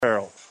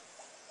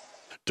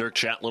Dirk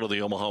Chatelain of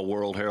the Omaha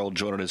World Herald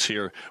joining us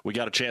here. We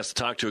got a chance to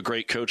talk to a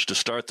great coach to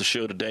start the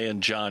show today,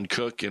 and John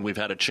Cook, and we've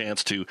had a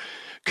chance to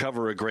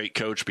cover a great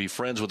coach, be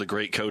friends with a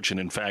great coach, and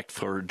in fact,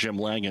 for Jim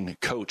Langen,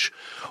 coach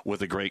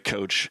with a great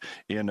coach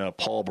in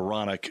Paul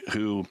Baranek,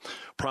 who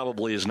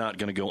probably is not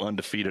going to go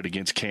undefeated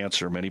against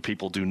cancer. Many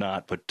people do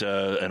not, but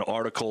an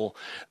article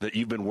that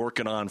you've been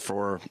working on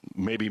for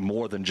maybe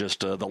more than just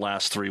the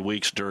last 3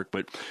 weeks, Dirk.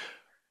 But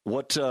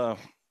what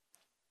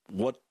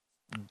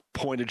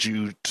pointed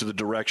you to the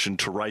direction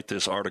to write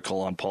this article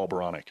on Paul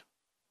Baranek?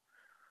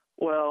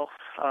 Well,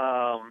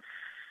 I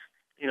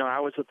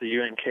was at the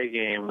UNK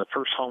game, the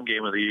first home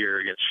game of the year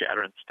against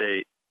Shattern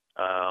State,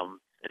 and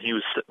he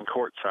was sitting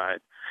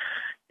courtside.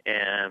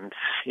 And,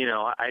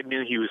 I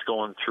knew he was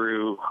going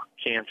through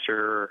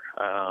cancer,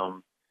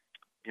 from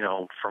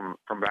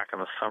back in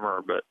the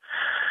summer, but,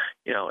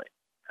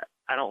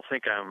 I don't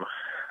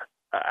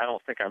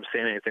think I'm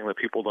saying anything that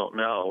people don't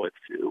know. It's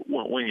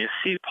when you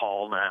see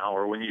Paul now,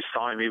 or when you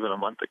saw him even a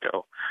month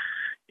ago,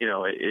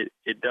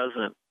 it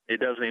doesn't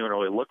even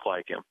really look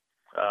like him.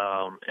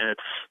 And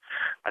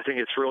I think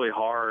it's really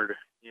hard,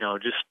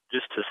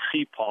 just to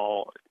see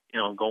Paul,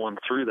 going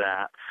through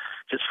that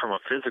just from a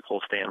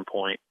physical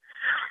standpoint.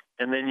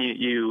 And then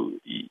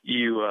you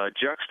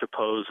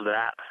juxtapose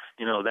that,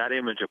 that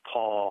image of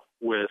Paul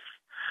with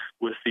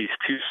these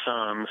two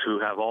sons who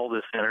have all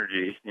this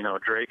energy,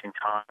 Drake and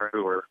Connor,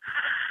 who are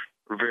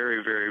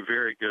very, very,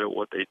 very good at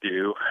what they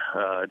do.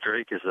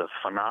 Drake is a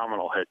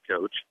phenomenal head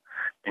coach,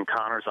 and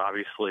Connor's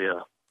obviously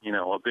a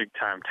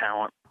big-time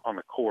talent on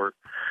the court.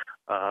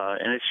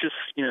 And it's just,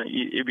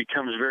 it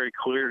becomes very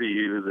clear to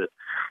you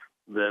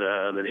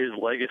that his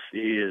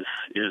legacy is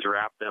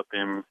wrapped up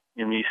in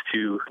these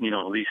two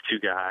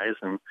guys,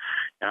 and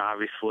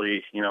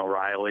obviously,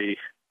 Riley,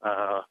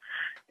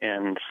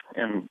 and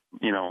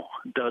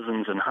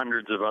dozens and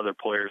hundreds of other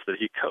players that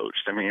he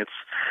coached. I mean, it's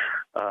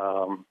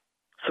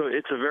so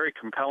it's a very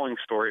compelling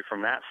story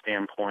from that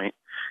standpoint.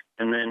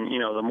 And then,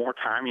 the more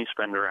time you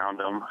spend around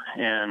him,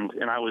 and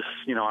I was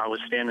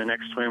standing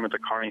next to him at the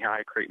Kearney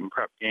High Creighton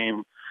Prep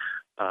game.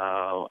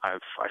 I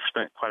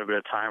spent quite a bit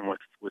of time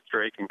with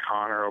Drake and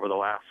Connor over the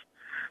last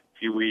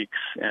few weeks,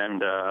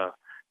 and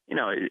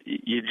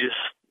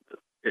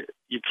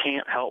you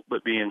can't help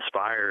but be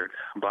inspired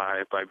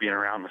by being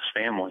around this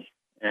family.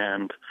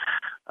 And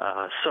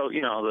so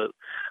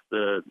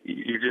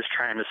you're just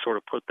trying to sort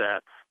of put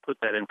that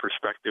in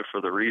perspective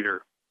for the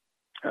reader,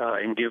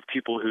 and give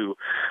people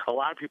a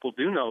lot of people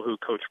do know who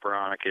Coach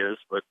Baranek is,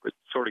 but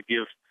sort of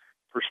give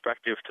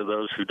perspective to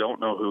those who don't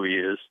know who he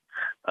is,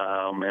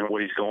 and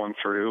what he's going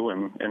through,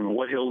 and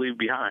what he'll leave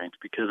behind,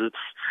 because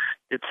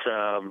it's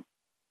a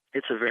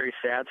very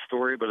sad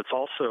story, but it's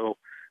also,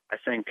 I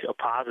think, a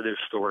positive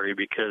story,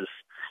 because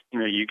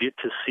you get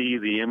to see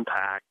the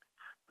impact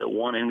that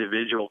one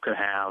individual can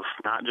have,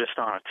 not just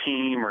on a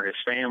team or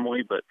his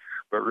family, but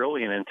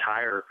really an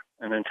entire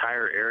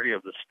area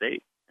of the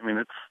state. I mean,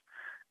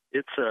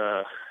 it's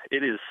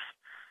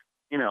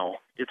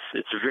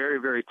very,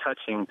 very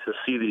touching to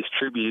see these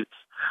tributes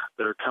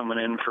that are coming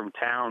in from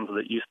towns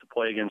that used to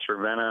play against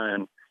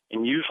Ravenna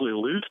and usually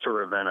lose to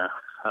Ravenna.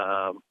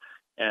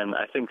 And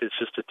I think it's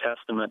just a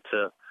testament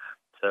to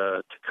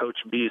Coach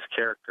B's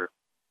character.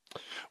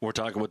 We're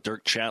talking with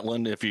Dirk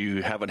Chatelain. If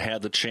you haven't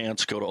had the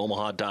chance, go to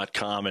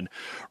omaha.com and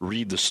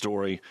read the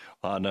story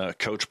on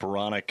Coach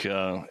Baranek,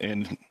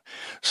 and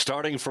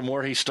starting from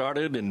where he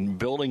started and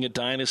building a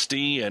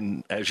dynasty,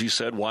 and as you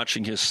said,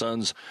 watching his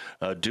sons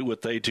do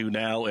what they do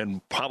now,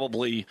 and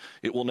probably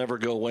it will never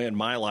go away in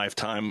my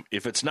lifetime.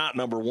 If it's not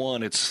number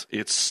one, it's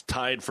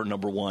tied for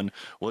number one,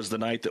 was the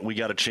night that we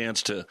got a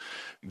chance to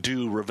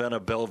do Ravenna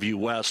Bellevue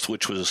West,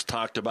 which was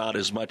talked about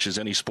as much as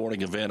any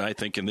sporting event, I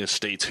think, in this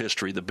state's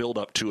history, the build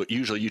up to it.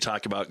 Usually you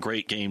talk about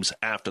great games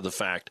after the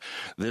fact.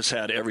 This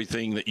had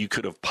everything that you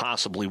could have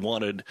possibly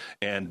wanted,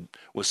 and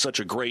was such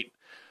a great,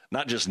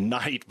 not just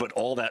night, but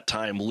all that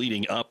time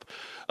leading up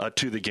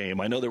to the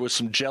game. I know there was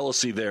some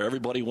jealousy there.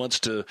 Everybody wants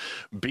to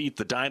beat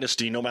the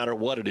dynasty no matter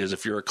what it is.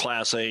 If you're a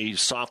Class A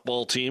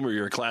softball team or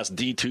you're a Class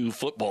D2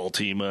 football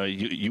team,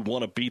 you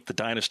want to beat the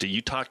dynasty.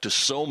 You talked to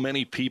so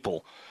many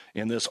people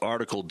in this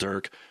article,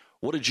 Dirk.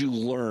 What did you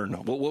learn?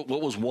 What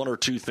was one or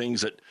two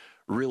things that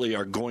really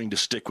are going to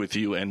stick with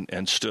you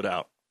and stood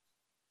out?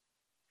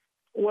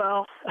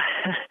 Well,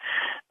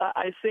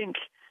 I think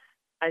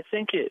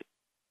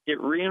it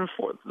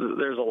reinforced.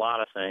 There's a lot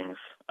of things.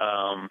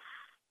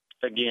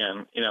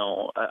 Again,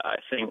 I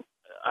think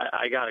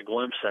I got a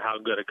glimpse of how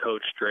good a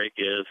coach Drake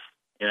is,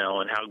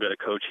 and how good a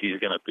coach he's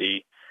going to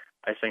be.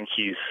 I think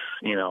he's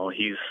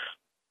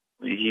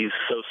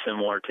so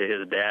similar to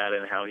his dad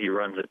and how he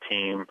runs a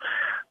team.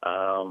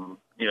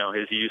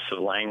 His use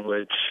of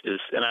language is,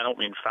 and I don't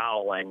mean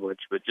foul language,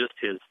 but just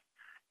his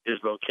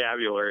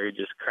vocabulary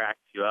just cracks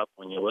you up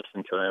when you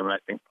listen to him. And I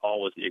think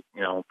Paul was the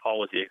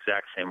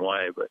exact same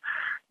way. But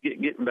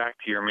getting back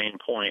to your main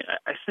point,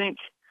 I think,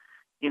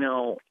 it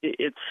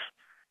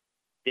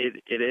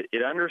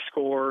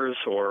underscores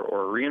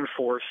or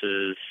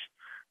reinforces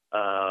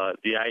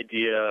the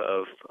idea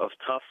of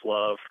tough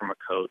love from a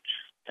coach.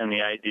 and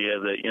the idea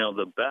that,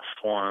 the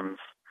best ones,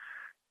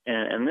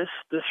 and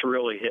this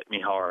really hit me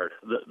hard.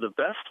 The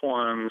best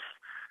ones,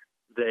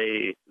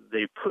 they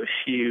push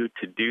you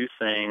to do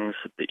things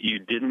that you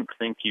didn't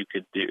think you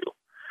could do.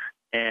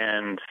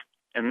 And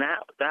that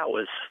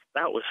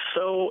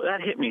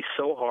hit me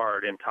so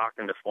hard in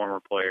talking to former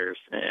players,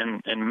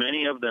 and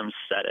many of them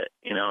said it,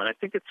 and I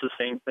think it's the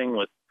same thing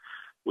with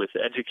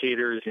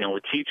educators,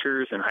 with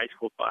teachers in high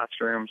school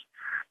classrooms.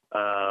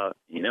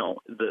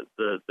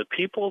 The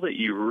people that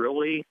you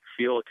really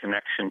feel a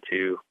connection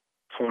to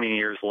 20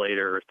 years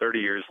later or 30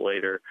 years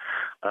later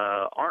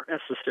aren't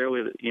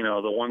necessarily,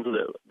 the ones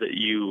that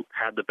you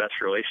had the best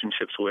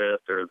relationships with,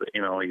 or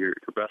your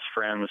best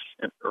friends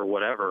or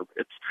whatever.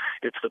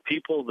 It's the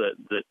people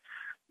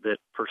that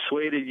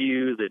persuaded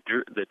you,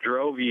 that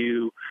drove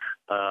you,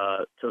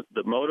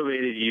 that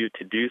motivated you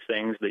to do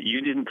things that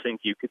you didn't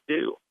think you could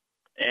do.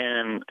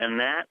 And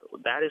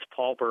that is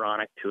Paul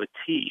Boronik to a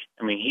T.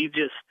 I mean,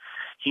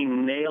 he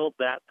nailed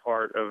that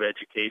part of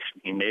education.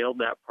 He nailed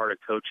that part of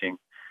coaching.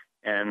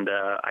 And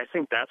I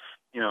think that's,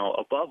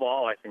 above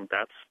all, I think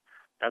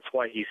that's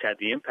why he's had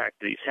the impact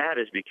that he's had,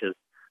 is because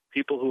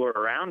people who are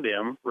around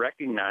him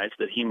recognize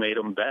that he made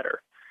them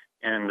better.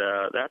 And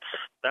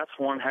that's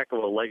one heck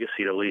of a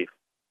legacy to leave.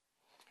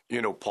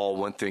 Paul,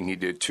 one thing he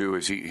did too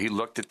is he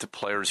looked at the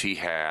players he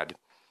had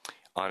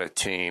on a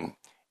team,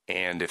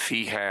 and if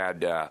he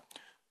had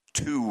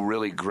two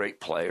really great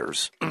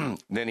players,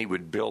 then he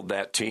would build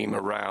that team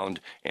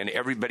around, and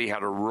everybody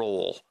had a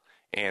role.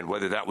 And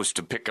whether that was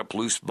to pick up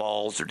loose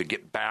balls or to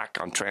get back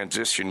on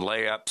transition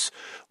layups,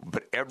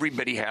 but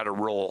everybody had a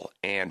role.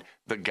 And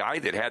the guy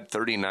that had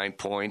 39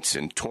 points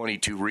and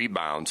 22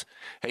 rebounds,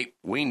 hey,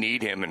 we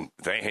need him, and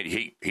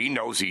he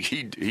knows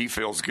he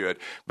feels good.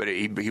 But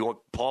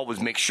Paul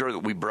was make sure that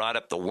we brought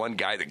up the one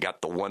guy that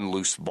got the one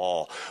loose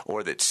ball,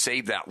 or that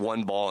saved that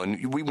one ball.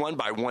 And we won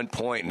by 1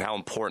 point, and how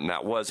important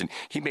that was. And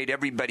he made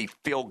everybody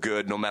feel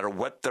good no matter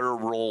what their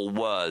role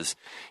was.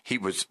 He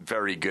was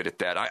very good at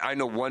that. I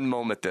know one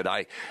moment that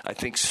I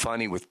think is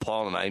funny with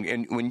Paul and I,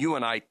 and when you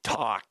and I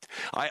talked,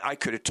 I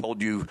could have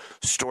told you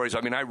stories.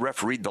 I mean, I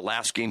refereed the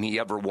last game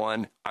he ever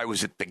won. I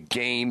was at the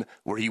game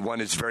where he won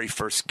his very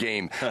first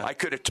game. I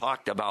could have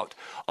talked about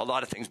a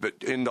lot of things,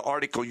 but in the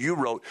article you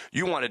wrote,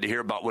 you wanted to hear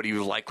about what he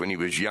was like when he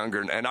was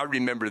younger. And I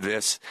remember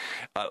this.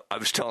 I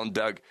was telling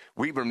Doug,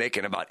 we were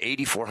making about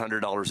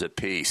 $8,400 a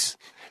piece,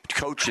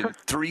 coaching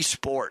 3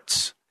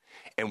 sports.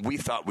 And we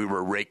thought we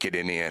were raking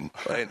it in.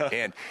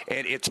 And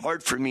it's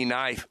hard for me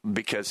now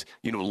because,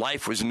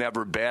 life was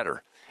never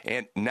better.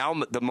 And now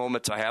the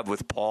moments I have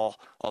with Paul,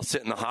 I'll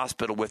sit in the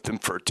hospital with him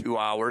for 2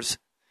 hours,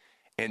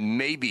 and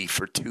maybe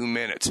for 2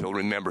 minutes he'll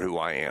remember who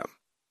I am.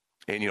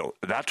 And,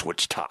 that's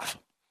what's tough.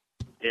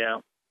 Yeah.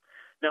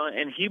 No,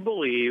 and he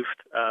believed,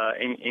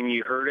 and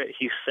you heard it,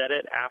 he said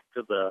it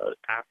after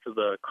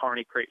the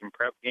Kearney Creighton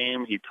prep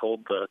game. He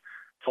told the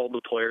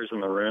players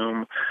in the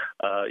room.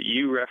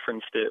 You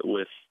referenced it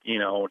with,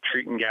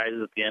 treating guys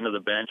at the end of the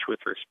bench with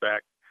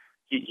respect.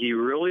 He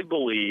really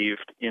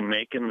believed in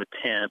making the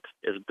tent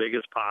as big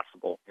as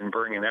possible and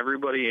bringing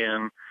everybody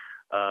in,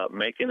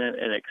 making it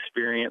an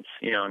experience,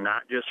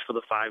 not just for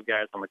the 5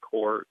 guys on the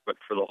court, but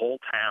for the whole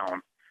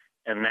town.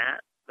 And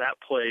that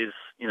plays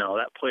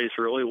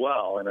really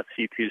well in a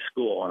C2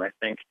 school. And I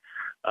think,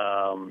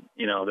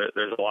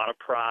 there's a lot of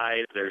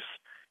pride. There's,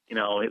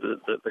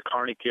 the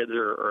Kearney kids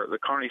or the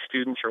Kearney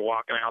students are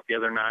walking out the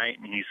other night,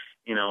 and he's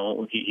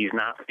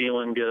not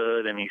feeling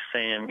good, and he's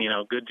saying,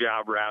 good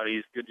job,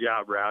 Rowdies, good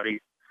job,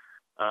 Rowdies.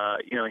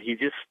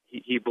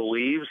 He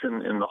believes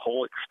in the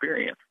whole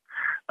experience,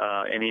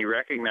 and he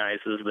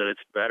recognizes that it's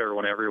better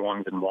when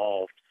everyone's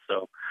involved.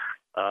 So,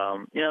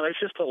 there's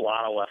just a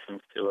lot of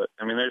lessons to it.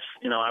 I mean,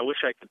 I wish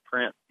I could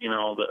print,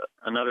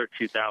 another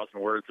 2,000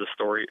 words of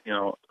story,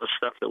 the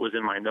stuff that was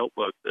in my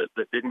notebook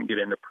that didn't get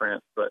into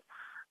print, but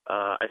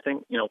I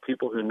think,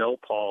 people who know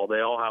Paul, they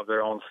all have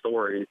their own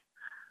stories.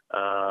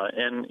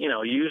 And,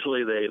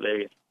 usually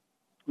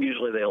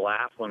they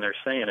laugh when they're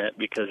saying it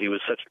because he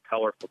was such a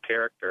colorful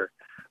character.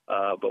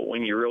 But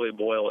when you really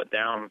boil it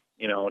down,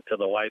 to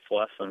the life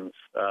lessons,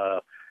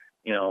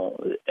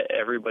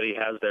 everybody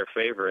has their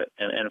favorite.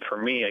 And for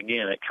me,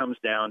 again, it comes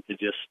down to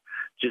just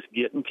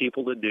getting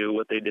people to do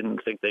what they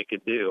didn't think they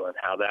could do, and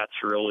how that's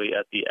really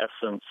at the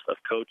essence of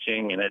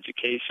coaching and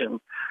education.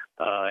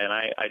 And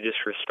I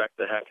just respect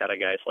the heck out of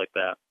guys like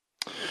that.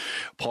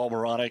 Paul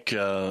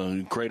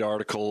Boronik, great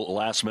article.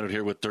 Last minute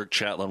here with Dirk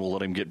Chatelain. We'll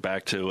let him get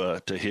back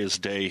to his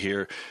day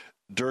here.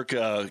 Dirk,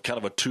 kind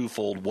of a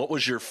twofold. What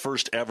was your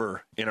first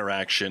ever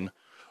interaction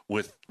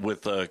with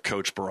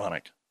Coach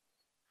Boronik?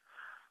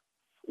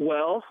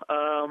 Well,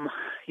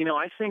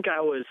 I think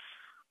I was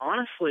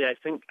honestly. I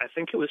think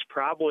it was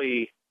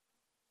probably.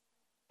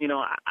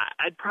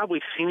 I'd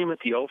probably seen him at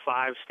the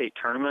 2005 state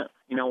tournament.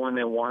 When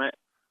they won it.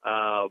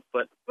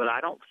 But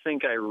I don't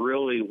think I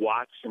really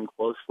watched him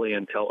closely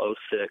until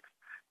 2006.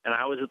 And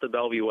I was at the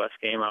Bellevue West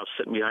game. I was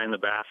sitting behind the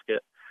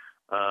basket,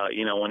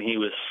 when he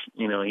was,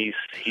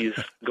 he's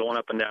going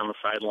up and down the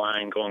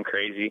sideline, going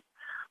crazy.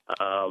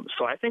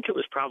 So I think it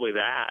was probably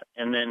that.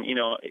 And then,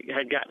 I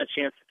had gotten a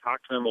chance to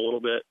talk to him a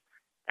little bit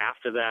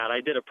after that.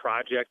 I did a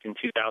project in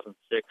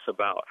 2006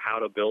 about how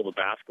to build a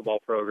basketball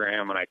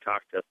program, and I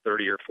talked to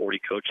 30 or 40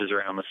 coaches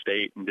around the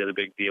state and did a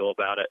big deal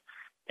about it.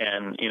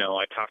 And,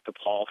 I talked to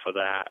Paul for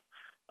that.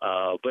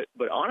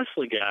 But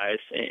honestly, guys,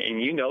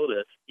 and you know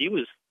this, he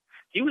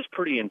was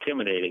pretty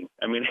intimidating.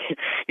 I mean,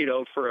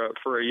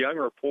 for a young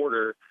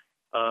reporter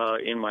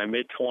in my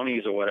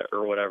mid-20s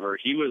or whatever,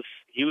 he was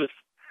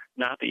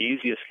not the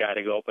easiest guy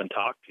to go up and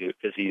talk to,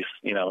 because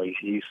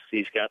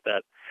he's got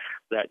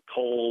that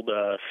cold,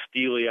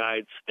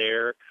 steely-eyed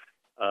stare.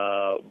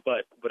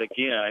 But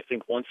again, I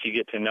think once you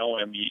get to know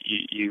him,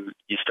 you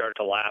start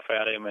to laugh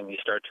at him and you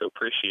start to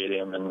appreciate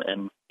him,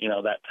 and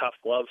that tough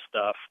love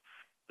stuff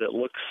that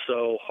looks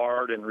so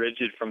hard and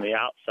rigid from the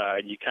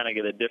outside, you kind of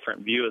get a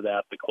different view of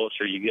that the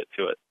closer you get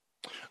to it.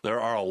 There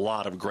are a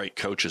lot of great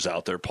coaches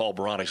out there. Paul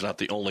Boronic's not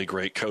the only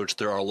great coach.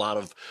 There are a lot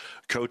of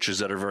coaches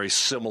that are very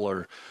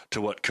similar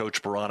to what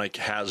Coach Boronic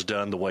has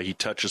done, the way he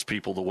touches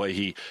people, the way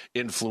he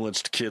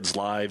influenced kids'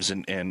 lives,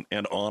 and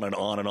on and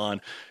on and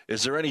on.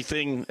 Is there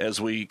anything,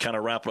 as we kind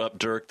of wrap up,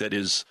 Dirk, that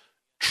is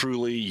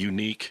truly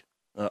unique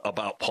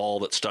about Paul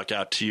that stuck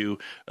out to you?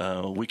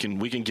 We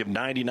can give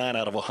 99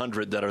 out of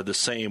 100 that are the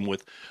same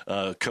with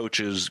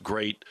coaches,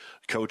 great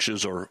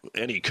coaches, or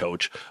any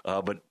coach,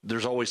 but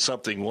there's always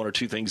something, one or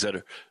two things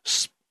that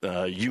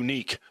are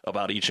unique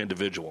about each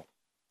individual.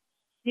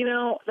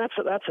 That's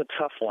a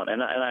tough one,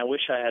 and I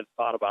wish I had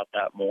thought about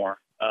that more.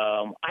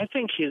 I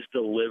think his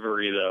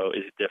delivery, though,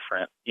 is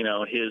different.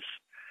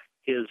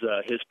 His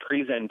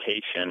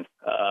presentation.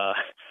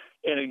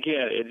 And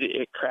again,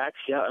 it cracks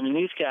you up. I mean,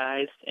 these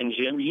guys, and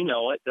Jim, you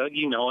know it, Doug,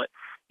 you know it,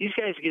 these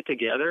guys get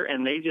together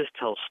and they just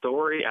tell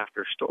story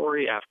after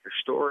story after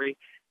story.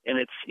 And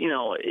it's,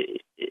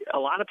 a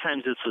lot of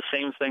times it's the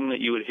same thing that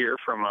you would hear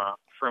from a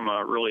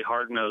really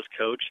hard-nosed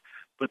coach,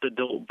 but the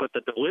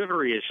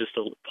delivery is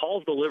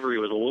Paul's delivery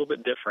was a little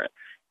bit different.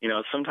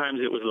 Sometimes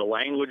it was the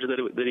language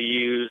that he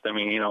used. I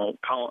mean,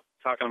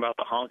 talking about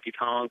the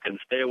honky-tonk and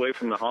stay away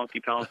from the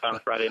honky-tonk on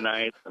Friday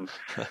nights. And,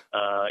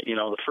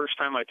 the first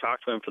time I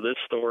talked to him for this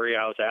story,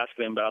 I was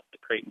asking him about the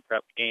Creighton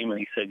Prep game, and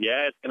he said,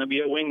 yeah, it's going to be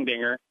a wing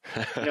dinger.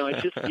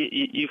 It's just,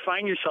 you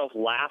find yourself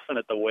laughing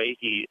at the way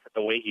he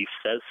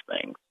says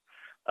things.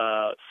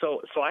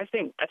 So I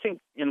think,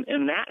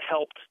 and that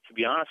helped, to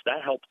be honest,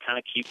 that helped kind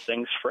of keep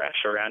things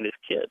fresh around his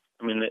kids.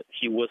 I mean, that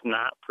he was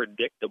not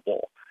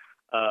predictable.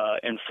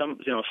 And some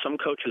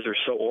coaches are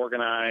so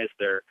organized.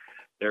 They're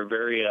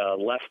very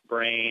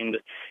left-brained,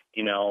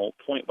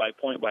 point by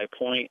point by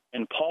point.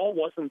 And Paul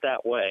wasn't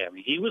that way. I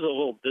mean, he was a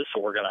little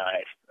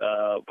disorganized,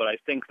 but I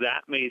think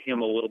that made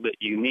him a little bit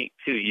unique,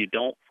 too. You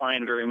don't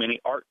find very many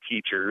art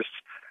teachers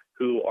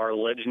who are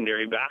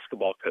legendary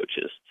basketball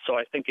coaches. So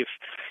I think if,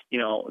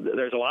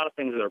 there's a lot of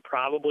things that are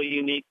probably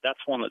unique, that's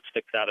one that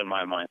sticks out in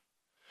my mind.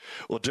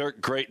 Well,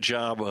 Dirk, great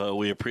job.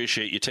 We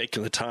appreciate you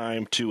taking the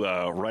time to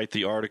write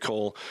the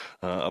article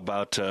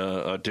about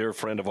a dear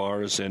friend of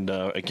ours. And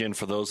again,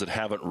 for those that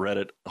haven't read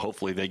it,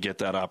 hopefully they get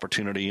that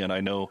opportunity. And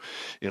I know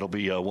it'll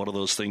be one of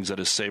those things that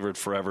is savored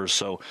forever.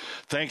 So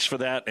thanks for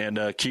that, and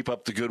keep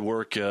up the good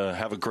work.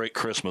 Have a great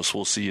Christmas.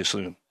 We'll see you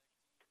soon.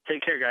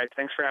 Take care, guys.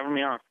 Thanks for having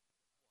me on.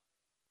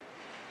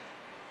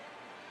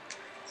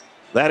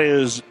 That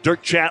is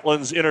Dirk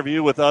Chatlin's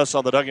interview with us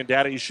on the Doug and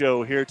Daddy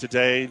Show here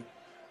today.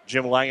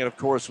 Jim Langen, of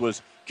course,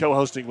 was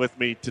co-hosting with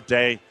me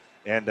today.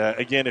 And,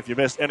 again, if you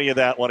missed any of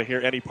that, want to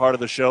hear any part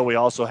of the show, we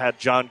also had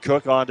John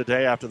Cook on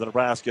today after the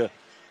Nebraska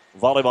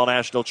Volleyball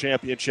National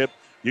Championship.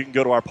 You can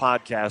go to our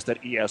podcast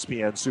at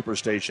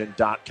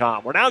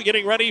ESPNSuperstation.com. We're now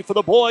getting ready for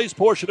the boys'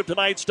 portion of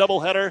tonight's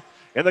doubleheader.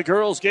 In the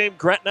girls' game,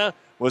 Gretna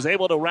was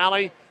able to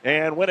rally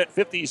and win it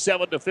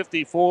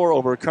 57-54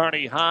 over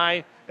Kearney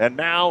High. And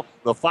now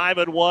the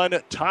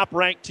 5-1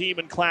 top-ranked team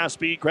in Class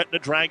B, Gretna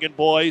Dragon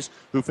Boys,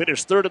 who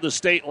finished third in the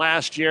state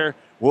last year,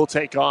 will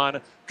take on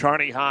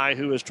Kearney High,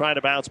 who is trying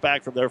to bounce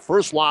back from their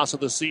first loss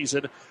of the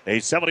season, a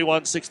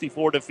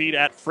 71-64 defeat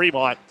at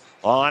Fremont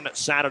on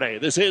Saturday.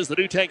 This is the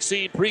NewTek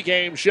Seed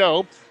pregame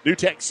show.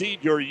 NewTek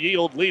Seed, your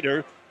yield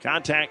leader.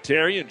 Contact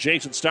Terry and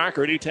Jason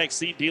Starker, NewTek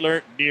Seed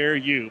dealer near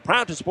you.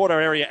 Proud to support our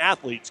area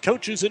athletes,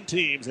 coaches, and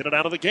teams in and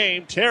out of the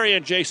game. Terry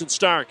and Jason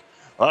Stark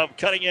of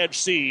Cutting Edge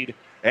Seed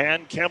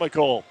and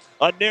Chemical.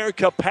 A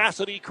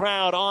near-capacity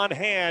crowd on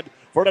hand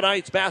for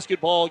tonight's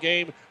basketball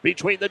game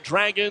between the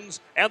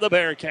Dragons and the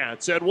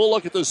Bearcats. And we'll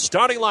look at the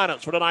starting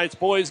lineups for tonight's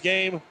boys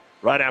game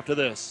right after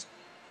this.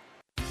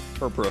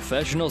 For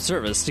professional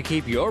service to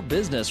keep your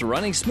business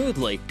running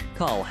smoothly,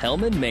 call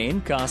Hellman,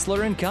 Maine,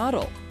 Kostler, and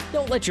Cottle.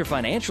 Don't let your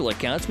financial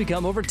accounts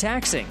become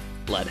overtaxing.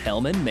 Let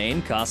Hellman,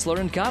 Maine, Kostler,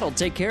 and Cottle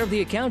take care of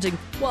the accounting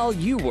while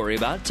you worry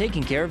about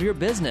taking care of your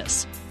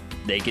business.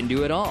 They can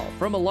do it all,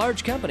 from a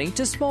large company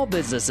to small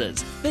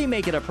businesses. They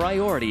make it a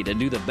priority to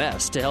do the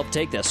best to help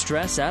take the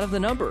stress out of the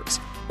numbers.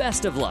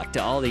 Best of luck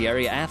to all the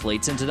area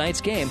athletes in tonight's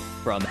game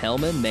from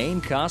Hellman,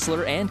 Maine,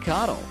 Kostler, and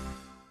Cottle.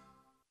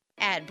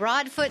 At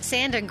Broadfoot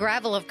Sand and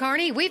Gravel of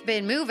Kearney, we've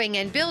been moving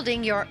and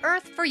building your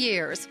earth for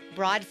years.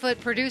 Broadfoot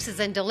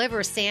produces and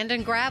delivers sand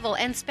and gravel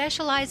and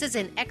specializes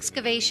in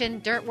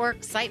excavation, dirt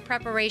work, site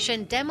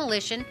preparation,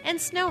 demolition,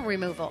 and snow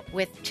removal,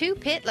 with 2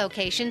 pit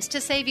locations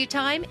to save you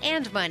time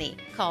and money.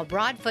 Call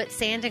Broadfoot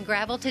Sand and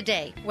Gravel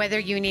today, whether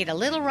you need a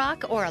little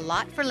rock or a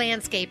lot for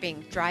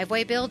landscaping,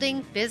 driveway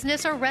building,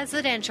 business, or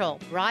residential.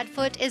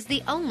 Broadfoot is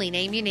the only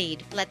name you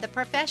need. Let the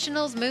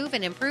professionals move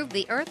and improve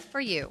the earth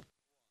for you.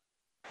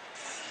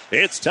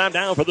 It's time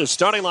now for the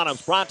starting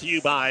lineups, brought to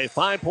you by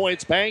 5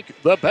 Points Bank,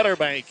 the better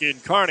bank in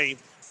Kearney.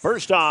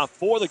 First off,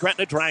 for the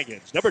Gretna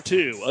Dragons, number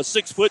 2, a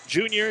 6-foot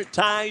junior,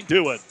 Ty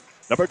Dewan.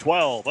 Number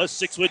 12, a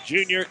 6-foot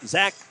junior,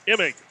 Zach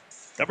Immig.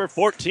 Number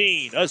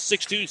 14, a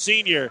 6'2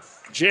 senior,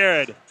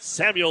 Jared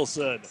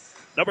Samuelson.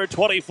 Number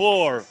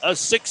 24, a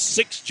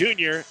 6'6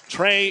 junior,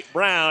 Trey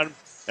Brown.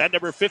 And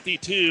number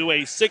 52,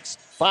 a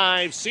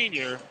 6'5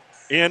 senior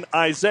in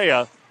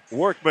Isaiah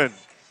Workman.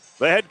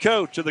 The head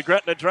coach of the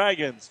Gretna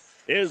Dragons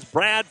is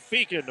Brad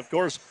Feakin. Of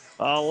course,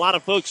 a lot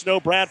of folks know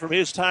Brad from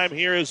his time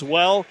here as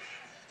well.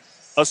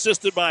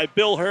 Assisted by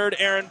Bill Hurd,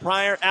 Aaron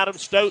Pryor, Adam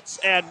Stotz,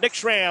 and Nick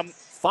Schramm.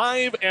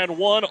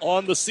 5-1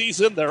 on the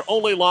season. Their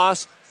only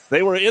loss,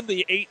 they were in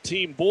the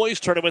 8-team boys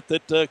tournament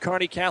that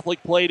Kearney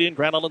Catholic played in,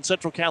 Grand Island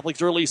Central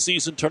Catholic's early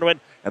season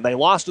tournament, and they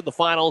lost in the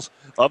finals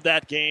of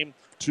that game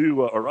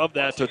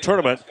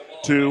tournament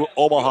to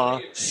Omaha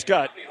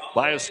Skutt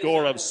by a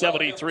score of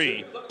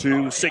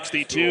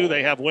 73-62.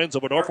 They have wins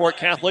over Norfolk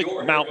Catholic,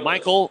 Mount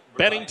Michael,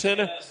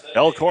 Bennington,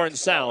 Elkhorn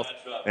South,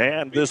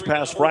 and this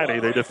past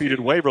Friday they defeated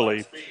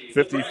Waverly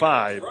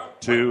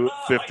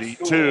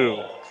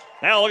 55-52.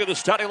 Now look at the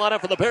starting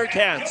lineup for the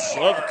Bearcats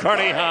of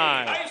Kearney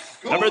High.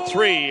 Number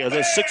 3 is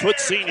a 6-foot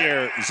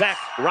senior, Zach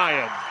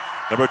Ryan.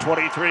 Number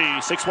 23,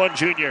 6'1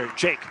 junior,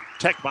 Jake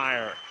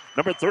Techmeyer.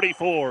 Number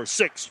 34,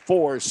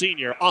 6'4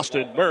 senior,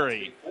 Austin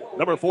Murray.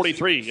 Number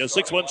 43, a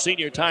 6'1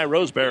 senior, Ty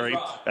Roseberry.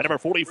 And number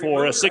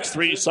 44, a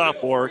 6'3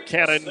 sophomore,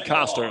 Cannon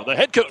Coster. The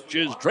head coach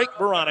is Drake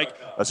Veronic,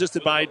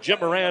 assisted by Jim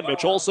Moran,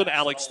 Mitch Olson,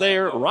 Alex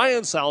Thayer,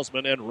 Ryan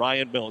Salzman, and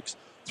Ryan Milks.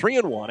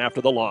 3-1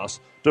 after the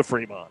loss to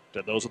Fremont.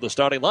 And those are the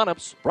starting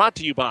lineups, brought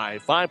to you by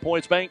 5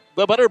 Points Bank,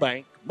 the better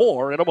bank.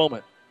 More in a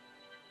moment.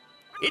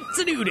 It's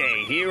a new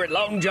day here at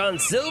Long John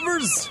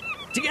Silver's.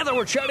 Together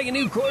we're charting a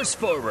new course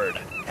forward.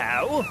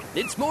 How?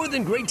 It's more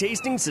than great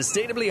tasting,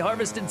 sustainably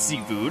harvested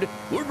seafood.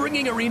 We're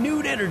bringing a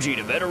renewed energy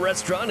to better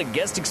restaurant and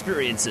guest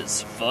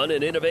experiences, fun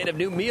and innovative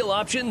new meal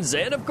options,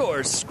 and of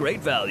course, great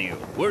value.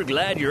 We're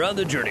glad you're on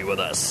the journey with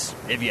us.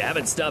 If you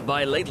haven't stopped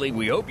by lately,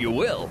 we hope you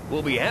will.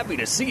 We'll be happy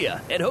to see you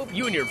and hope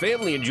you and your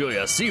family enjoy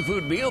a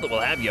seafood meal that will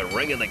have you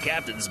ringing the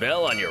captain's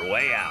bell on your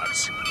way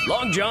out.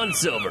 Long John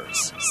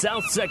Silver's,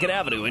 South 2nd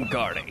Avenue in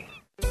Kearney.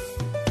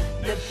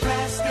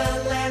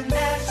 Nebraska Land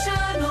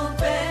National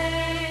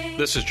Bank.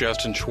 This is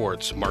Justin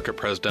Schwartz, Market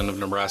President of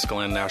Nebraska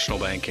Land National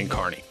Bank in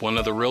Kearney. One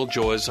of the real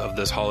joys of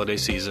this holiday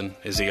season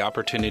is the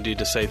opportunity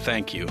to say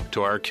thank you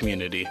to our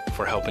community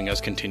for helping us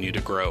continue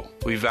to grow.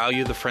 We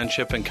value the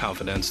friendship and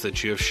confidence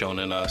that you have shown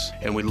in us,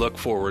 and we look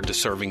forward to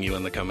serving you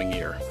in the coming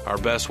year. Our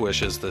best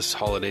wishes this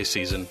holiday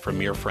season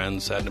from your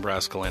friends at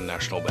Nebraska Land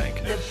National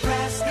Bank.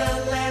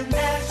 Nebraska Land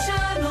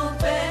National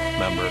Bank.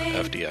 Member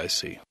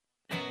FDIC.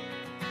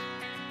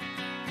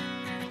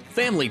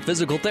 Family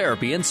Physical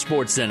Therapy and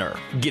Sports Center,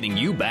 getting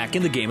you back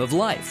in the game of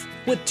life.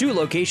 With 2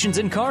 locations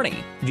in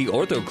Kearney, the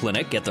Ortho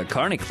Clinic at the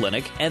Kearney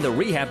Clinic and the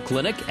Rehab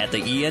Clinic at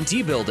the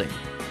ENT Building.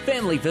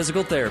 Family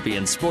Physical Therapy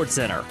and Sports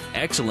Center,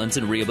 excellence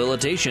in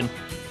rehabilitation.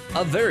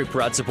 A very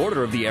proud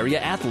supporter of the area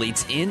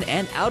athletes in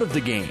and out of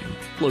the game.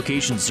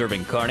 Locations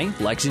serving Kearney,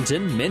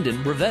 Lexington,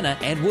 Minden, Ravenna,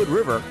 and Wood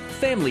River.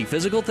 Family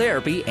Physical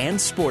Therapy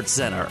and Sports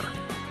Center.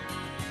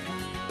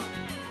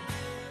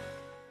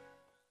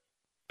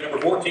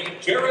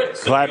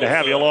 Glad to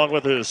have you along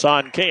with us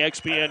on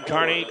KXPN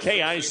Kearney,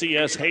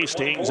 KICS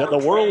Hastings, and the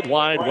World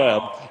Wide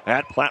Web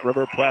at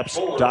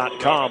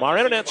PlatteRiverPreps.com. Our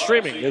internet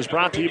streaming is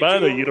brought to you by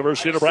the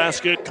University of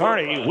Nebraska at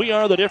Kearney. We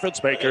are the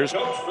difference makers.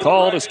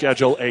 Call to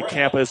schedule a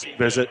campus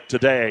visit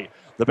today.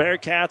 The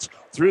Bearcats,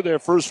 through their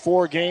first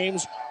 4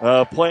 games,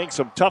 playing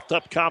some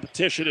tough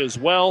competition as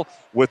well,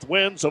 with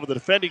wins over the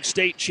defending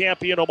state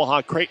champion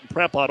Omaha Creighton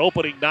Prep on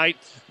opening night,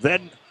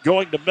 then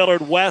going to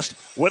Millard West,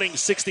 winning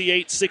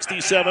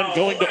 68-67,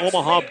 going to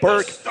Omaha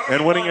Burke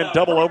and winning in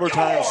double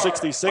overtime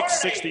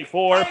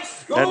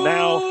 66-64, and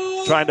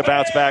now trying to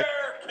bounce back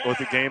with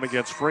the game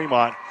against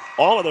Fremont.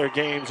 All of their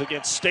games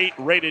against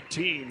state-rated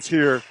teams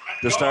here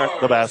to start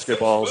the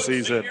basketball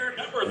season.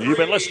 You've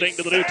been listening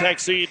to the NewTek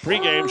Seed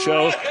pregame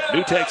show.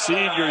 NewTek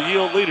Seed, your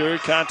yield leader.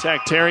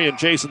 Contact Terry and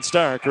Jason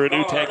Stark or a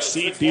NewTek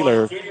Seed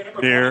dealer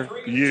near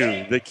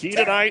you. The key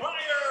tonight,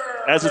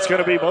 as it's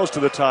going to be most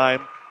of the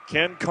time,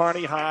 can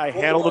Kearney High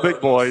handle the big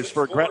boys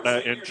for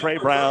Gretna in Trey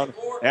Brown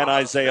and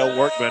Isaiah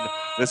Workman?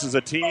 This is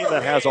a team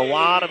that has a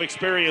lot of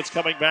experience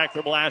coming back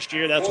from last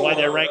year. That's why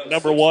they're ranked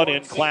number 1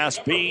 in Class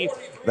B.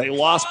 They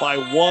lost by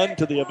 1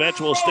 to the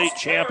eventual state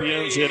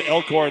champions in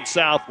Elkhorn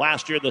South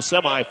last year in the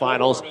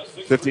semifinals,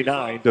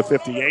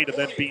 59-58, and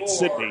then beat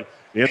Sidney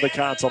in the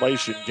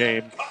consolation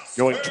game,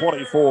 going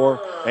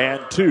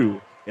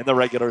 24-2 in the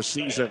regular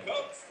season.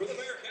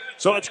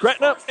 So it's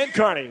Gretna and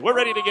Kearney. We're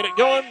ready to get it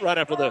going right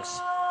after this.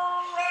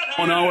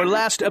 On our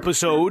last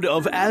episode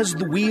of As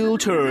the Wheel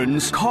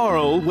Turns,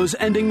 Carl was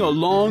ending a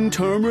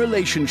long-term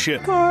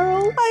relationship.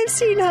 Carl, I've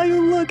seen how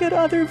you look at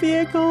other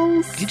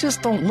vehicles. You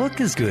just don't look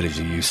as good as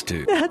you used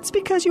to. That's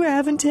because you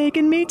haven't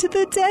taken me to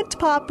the Dent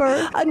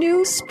Popper. A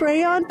new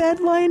spray-on bed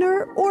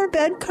liner or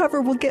bed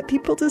cover will get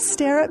people to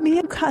stare at me.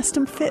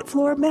 Custom fit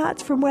floor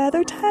mats from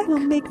WeatherTech will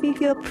make me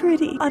feel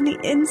pretty on the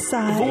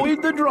inside.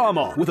 Avoid the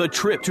drama with a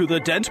trip to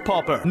the Dent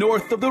Popper,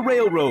 north of the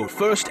railroad,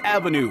 1st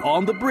Avenue,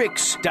 on the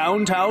Bricks,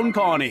 downtown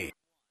Kearney.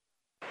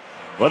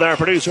 With our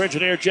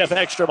producer-engineer, Jeff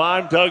Ekstrom,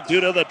 I'm Doug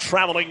Duda, the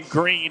traveling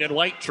green and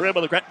white trim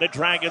of the Gretna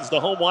Dragons, the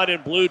home white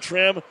and blue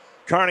trim,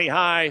 Kearney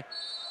High.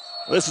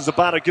 This is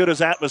about as good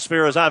as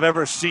atmosphere as I've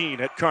ever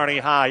seen at Kearney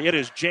High. It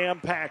is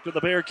jam-packed, and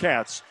the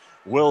Bearcats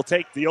will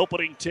take the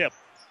opening tip,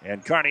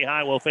 and Kearney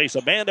High will face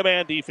a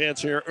man-to-man defense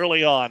here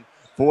early on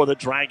for the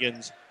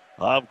Dragons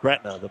of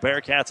Gretna. The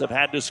Bearcats have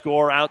had to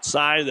score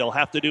outside. They'll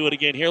have to do it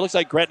again here. Looks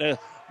like Gretna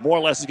more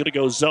or less is going to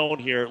go zone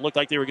here. It looked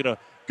like they were going to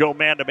go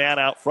man-to-man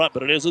out front,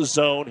 but it is a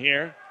zone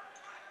here.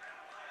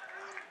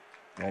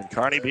 And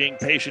Kearney being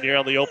patient here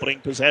on the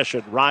opening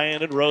possession.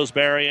 Ryan and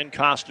Roseberry and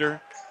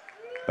Coster.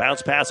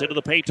 Bounce pass into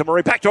the paint to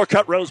Murray. Backdoor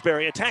cut,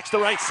 Roseberry attacks the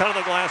right side of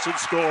the glass and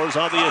scores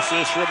on the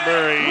assist from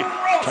Murray.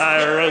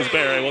 Tyler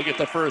Roseberry will get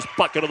the first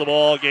bucket of the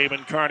ball game,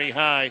 and Kearney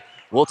High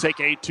will take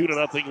a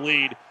 2-0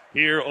 lead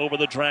here over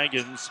the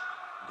Dragons.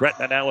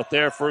 Gretna now with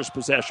their first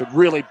possession.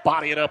 Really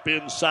bodying up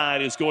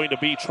inside is going to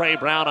be Trey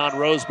Brown on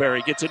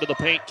Roseberry. Gets into the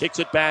paint, kicks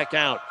it back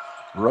out.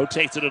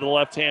 Rotates it to the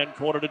left-hand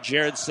corner to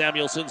Jared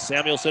Samuelson.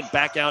 Samuelson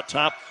back out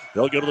top.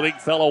 They'll go to the big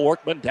fellow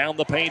Workman down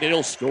the paint.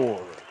 He'll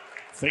score.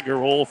 Finger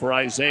roll for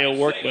Isaiah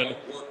Workman.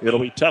 It'll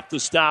be tough to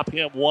stop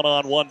him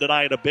one-on-one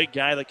tonight. A big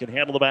guy that can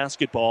handle the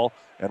basketball.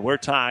 And we're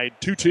tied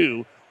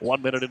 2-2,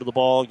 1 minute into the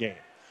ball game.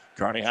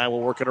 Kearney High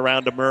will work it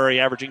around to Murray,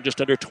 averaging just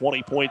under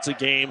 20 points a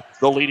game.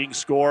 The leading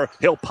scorer.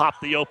 He'll pop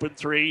the open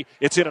three.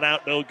 It's in and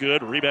out, no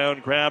good.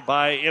 Rebound grab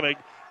by Emig.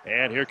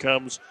 And here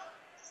comes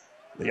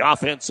the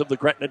offense of the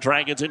Gretna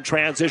Dragons in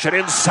transition.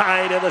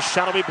 Inside, and the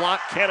shot will be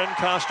blocked. Cannon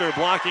Coster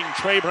blocking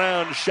Trey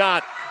Brown's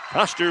shot.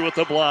 Coster with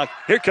the block.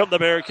 Here come the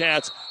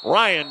Bearcats.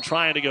 Ryan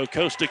trying to go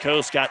coast to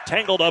coast. Got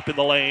tangled up in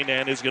the lane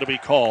and is going to be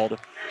called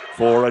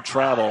for a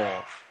travel.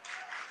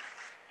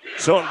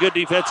 So good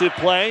defensive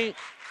play,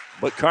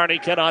 but Kearney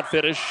cannot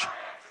finish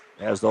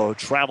as the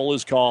travel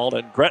is called,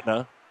 and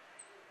Gretna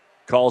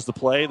calls the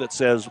play that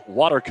says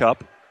water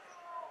cup,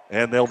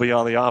 and they'll be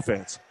on the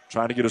offense.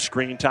 Trying to get a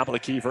screen, top of the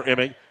key for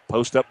Emig.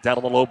 Post up, down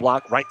on the low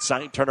block, right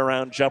side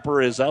turnaround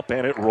jumper is up,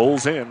 and it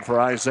rolls in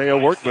for Isaiah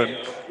Workman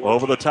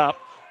over the top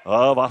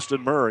of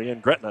Austin Murray,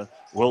 and Gretna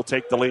will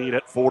take the lead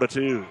at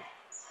 4-2.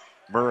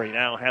 Murray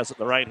now has it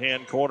in the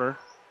right-hand corner.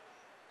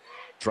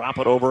 Drop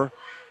it over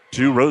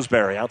to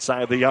Roseberry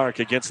outside the arc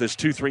against this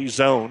 2-3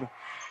 zone.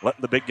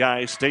 Letting the big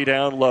guys stay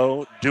down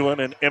low.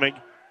 Doohan and Emig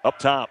up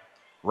top.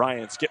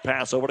 Ryan skip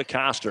pass over to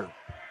Coster.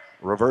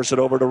 Reverse it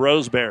over to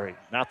Roseberry.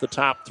 Not the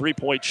top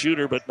three-point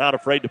shooter, but not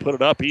afraid to put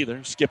it up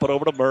either. Skip it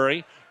over to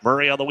Murray.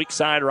 Murray on the weak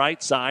side,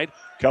 right side.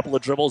 Couple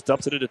of dribbles,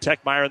 dumps it into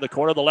Techmeyer in the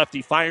corner. The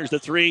lefty fires the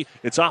three.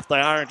 It's off the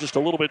iron, just a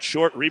little bit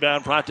short.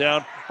 Rebound brought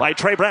down by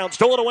Trey Brown.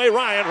 Stolen away,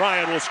 Ryan.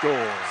 Ryan will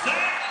score.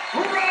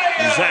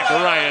 Zach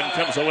Ryan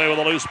comes away with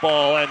a loose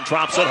ball and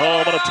drops it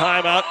home. And a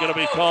timeout going to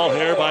be called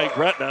here by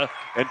Gretna.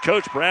 And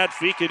Coach Brad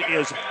Feakin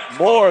is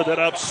more than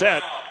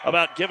upset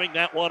about giving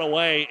that one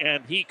away.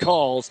 And he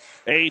calls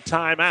a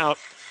timeout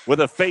with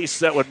a face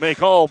that would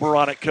make all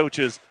Beraunic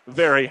coaches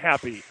very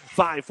happy.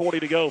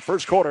 5:40 to go,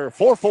 first quarter,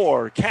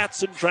 4-4,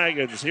 Cats and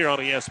Dragons here on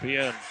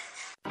ESPN.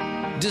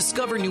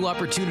 Discover new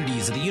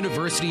opportunities at the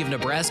University of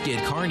Nebraska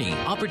at Kearney.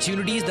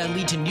 Opportunities that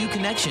lead to new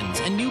connections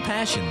and new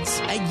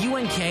passions. At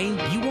UNK,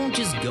 you won't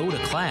just go to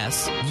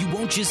class. You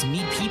won't just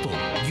meet people.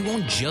 You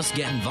won't just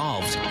get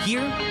involved.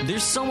 Here,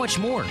 there's so much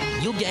more.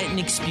 You'll get an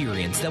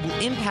experience that will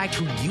impact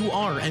who you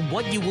are and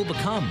what you will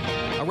become.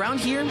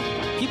 Around here,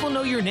 people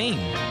know your name.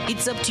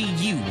 It's up to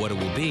you what it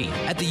will be.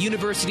 At the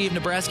University of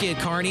Nebraska at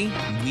Kearney,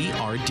 we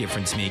are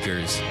difference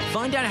makers.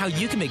 Find out how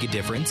you can make a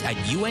difference at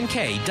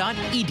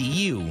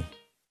unk.edu.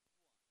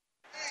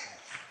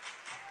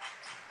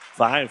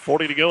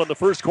 5:40 to go in the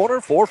first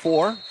quarter,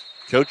 4-4.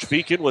 Coach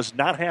Feakin was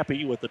not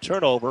happy with the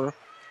turnover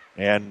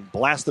and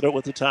blasted it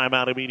with the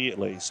timeout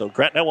immediately. So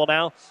Gretna will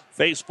now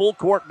face full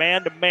court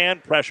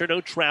man-to-man pressure.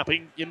 No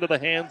trapping into the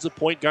hands of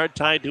point guard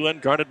Ty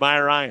Doohan, guarded by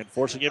Ryan.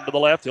 Forcing him to the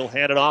left, he'll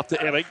hand it off to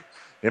Emig.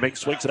 Emig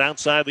swings it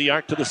outside the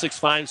arc to the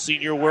 6'5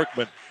 senior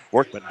Workman.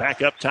 Workman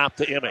back up top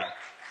to Emig.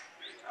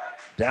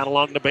 Down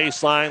along the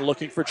baseline,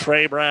 looking for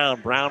Trey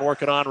Brown. Brown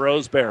working on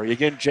Roseberry.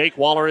 Again, Jake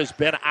Waller has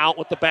been out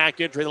with the back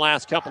injury the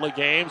last couple of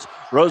games.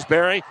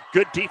 Roseberry,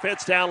 good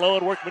defense down low,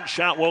 and Workman's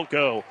shot won't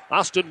go.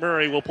 Austin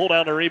Murray will pull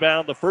down the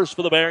rebound, the first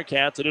for the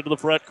Bearcats, and into the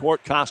front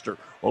court. Coster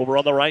over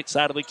on the right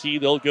side of the key.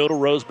 They'll go to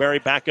Roseberry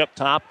back up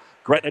top.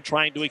 Gretna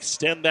trying to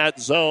extend that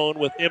zone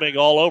with Emming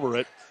all over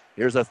it.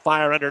 Here's a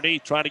fire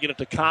underneath, trying to get it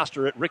to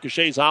Coster. It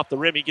ricochets off the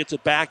rim. He gets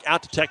it back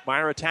out to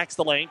Techmeyer, attacks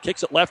the lane,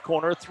 kicks it left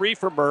corner. 3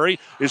 for Murray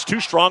is too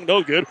strong,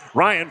 no good.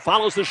 Ryan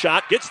follows the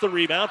shot, gets the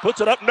rebound, puts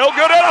it up, no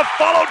good, and a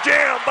follow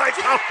jam by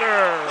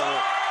Coster.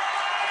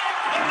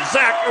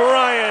 Zach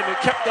Ryan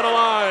kept it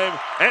alive,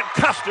 and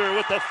Coster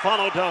with the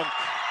follow dunk.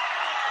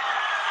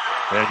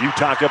 And you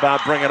talk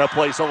about bringing a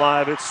place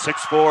alive. It's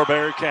 6'4"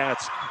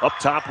 Bearcats. Up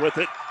top with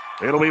it.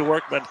 It'll be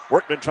Workman.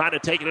 Workman trying to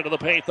take it into the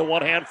paint. The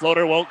one-hand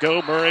floater won't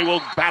go. Murray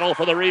will battle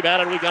for the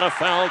rebound, and we've got a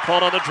foul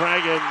called on the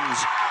Dragons.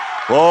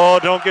 Oh,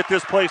 don't get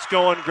this place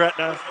going,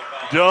 Gretna.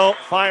 Don't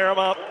fire them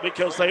up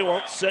because they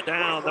won't sit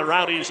down. The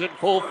Rowdies in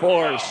full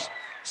force.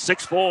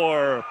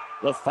 6-4.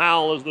 The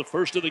foul is the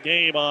first of the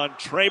game on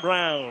Trey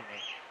Brown.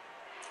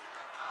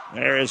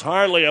 There is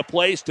hardly a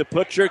place to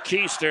put your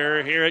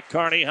keister here at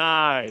Kearney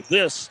High.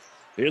 This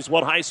is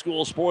what high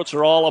school sports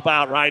are all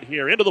about right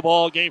here. Into the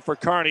ball game for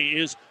Kearney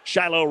is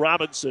Shiloh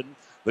Robinson,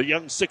 the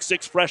young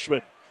 6'6"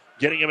 freshman,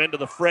 getting him into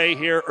the fray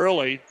here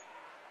early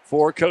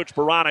for Coach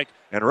Baranek.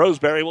 And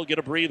Roseberry will get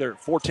a breather.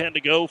 4:10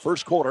 to go,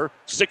 first quarter,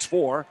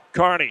 6-4,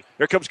 Kearney.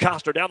 Here comes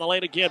Coster down the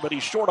lane again, but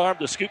he's short-armed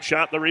the scoop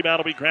shot. The rebound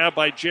will be grabbed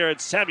by Jared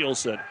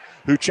Samuelson,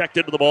 who checked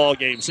into the ball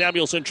game.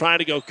 Samuelson trying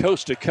to go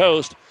coast to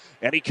coast,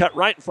 and he cut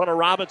right in front of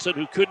Robinson,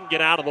 who couldn't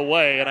get out of the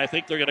way, and I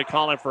think they're going to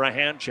call him for a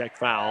hand check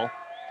foul.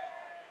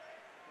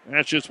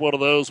 That's just one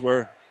of those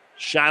where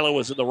Shiloh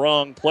was in the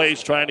wrong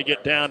place trying to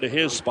get down to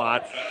his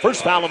spot.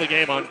 First foul of the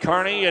game on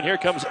Kearney, and here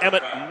comes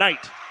Emmett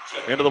Knight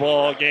into the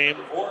ball game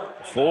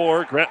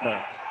for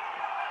Gretna.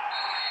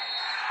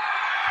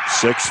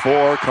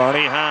 6-4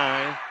 Kearney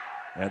High,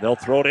 and they'll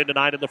throw it in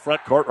tonight in the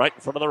front court right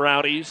in front of the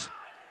Rowdies.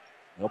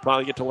 They'll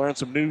probably get to learn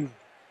some new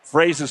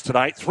phrases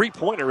tonight.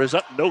 Three-pointer is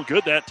up, no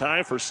good that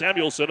time for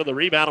Samuelson, and the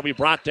rebound will be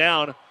brought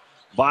down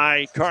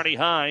by Kearney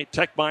High.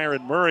 Techmeyer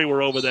and Murray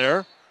were over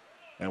there.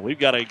 And we've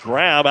got a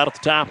grab out at the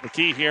top of the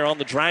key here on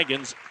the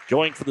Dragons.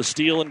 Going for the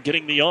steal and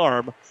getting the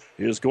arm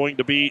is going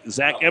to be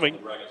Zach Emming.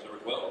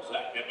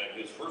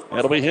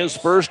 That'll be his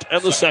first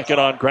and the second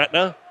on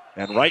Gretna.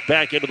 And right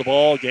back into the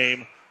ball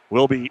game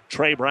will be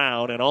Trey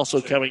Brown. And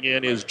also coming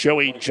in is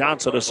Joey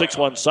Johnson, a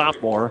 6'1"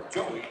 sophomore.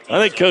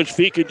 I think Coach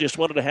Fika just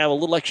wanted to have a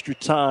little extra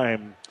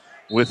time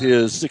with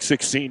his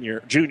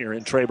 6'6" junior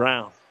in Trey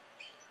Brown.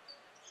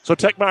 So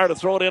Techmeyer to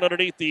throw it in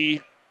underneath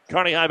the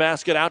Kearney High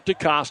basket out to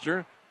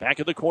Coster. Back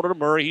in the corner to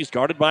Murray. He's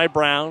guarded by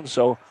Brown,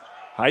 so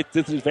height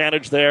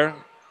advantage there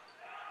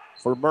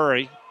for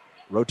Murray.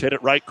 Rotate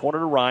it right corner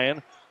to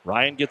Ryan.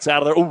 Ryan gets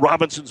out of there. Oh,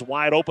 Robinson's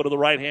wide open to the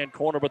right-hand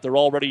corner, but they're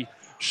already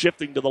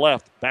shifting to the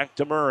left. Back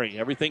to Murray.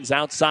 Everything's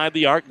outside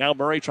the arc. Now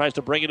Murray tries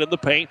to bring it in the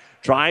paint.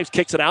 Drives,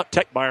 kicks it out.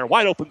 Techmeyer,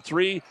 wide open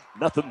three.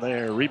 Nothing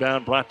there.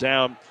 Rebound brought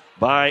down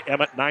by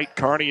Emmett Knight.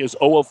 Kearney is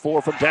 0 of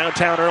 4 from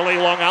downtown early.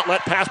 Long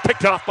outlet pass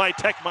picked off by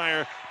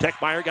Techmeyer.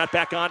 Techmeyer got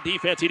back on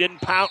defense. He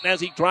didn't pout, and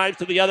as he drives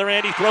to the other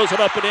end, he throws it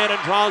up and in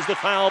and draws the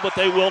foul, but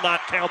they will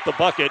not count the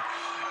bucket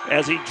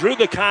as he drew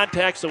the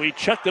contact, so he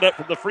chucked it up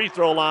from the free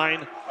throw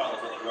line,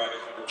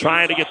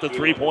 trying to get the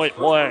three-point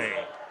play.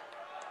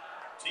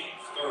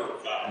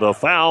 The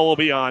foul will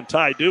be on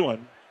Ty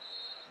Doohan,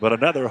 but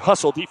another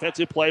hustle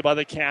defensive play by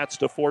the Cats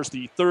to force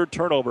the third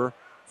turnover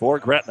for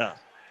Gretna.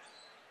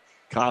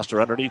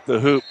 Coster underneath the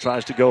hoop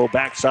tries to go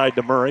backside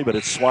to Murray, but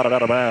it's swatted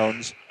out of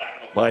bounds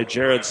by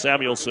Jared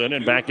Samuelson.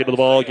 And back into the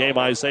ball game,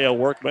 Isaiah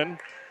Workman.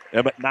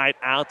 Emmett Knight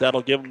out.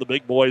 That'll give him the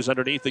big boys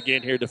underneath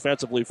again here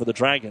defensively for the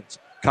Dragons.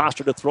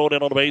 Coster to throw it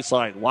in on the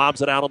baseline.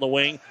 Lobs it out on the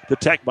wing to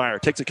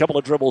Techmeyer. Takes a couple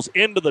of dribbles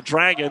into the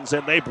Dragons,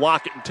 and they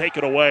block it and take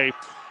it away.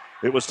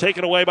 It was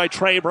taken away by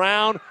Trey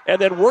Brown,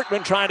 and then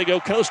Workman trying to go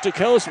coast to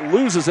coast,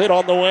 loses it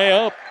on the way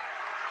up.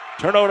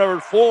 Turnover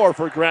number 4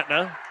 for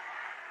Gretna.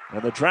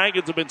 And the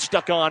Dragons have been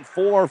stuck on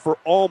 4 for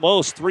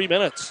almost 3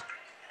 minutes.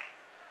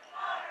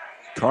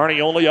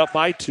 Kearney only up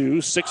by 2,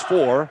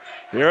 6-4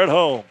 here at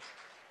home.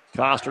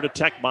 Coster to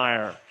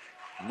Techmeyer.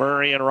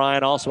 Murray and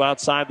Ryan also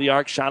outside the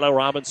arc. Shiloh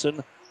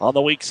Robinson on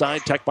the weak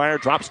side. Techmeyer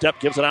drop step,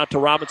 gives it out to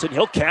Robinson.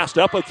 He'll cast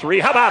up a 3.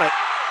 How about it?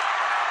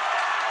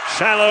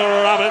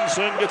 Shiloh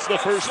Robinson gets the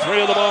first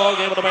 3 of the ball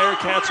game, and the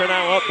Bearcats are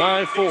now up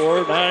by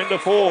 4,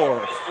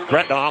 9-4.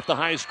 Gretna off the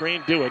high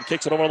screen. Doohan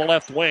kicks it over the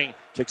left wing.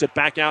 Kicks it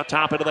back out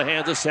top into the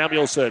hands of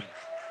Samuelson.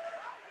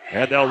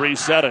 And they'll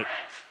reset it.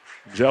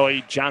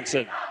 Joey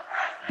Johnson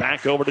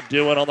back over to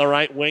Doohan on the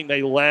right wing.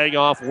 They lag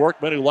off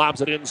Workman, who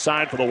lobs it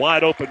inside for the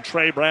wide open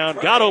Trey Brown.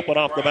 Got open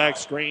off the back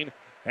screen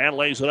and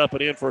lays it up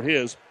and in for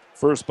his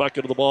first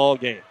bucket of the ball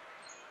game.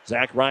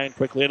 Zach Ryan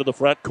quickly into the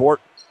front court.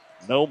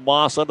 No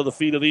moss under the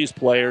feet of these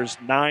players.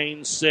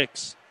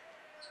 9-6.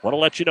 Want to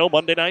let you know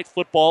Monday Night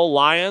Football,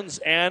 Lions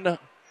and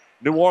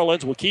New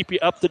Orleans will keep you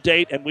up to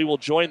date, and we will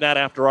join that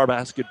after our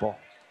basketball.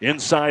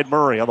 Inside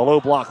Murray on the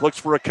low block. Looks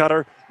for a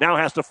cutter. Now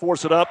has to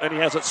force it up, and he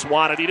has it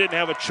swatted. He didn't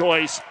have a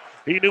choice.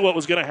 He knew what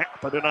was going to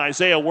happen. And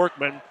Isaiah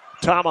Workman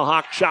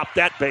tomahawk chopped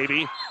that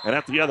baby. And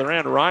at the other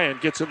end, Ryan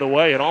gets in the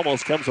way and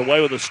almost comes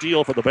away with a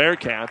steal for the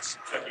Bearcats.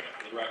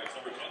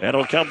 And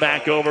it'll come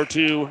back over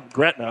to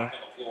Gretna.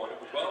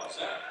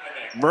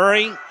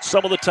 Murray,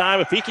 some of the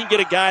time, if he can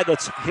get a guy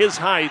that's his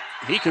height,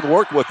 he can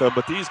work with them.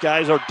 But these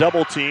guys are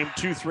double-teamed,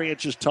 2-3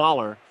 inches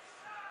taller.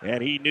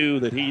 And he knew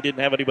that he didn't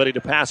have anybody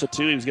to pass it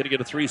to. He was going to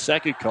get a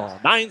 3-second call.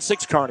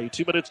 9-6 Kearney,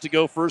 2 minutes to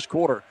go first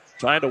quarter.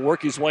 Trying to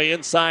work his way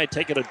inside,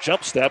 taking a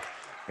jump step,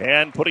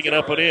 and putting it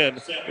up and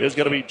in is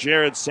going to be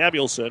Jared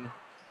Samuelson.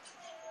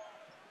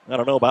 I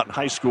don't know about in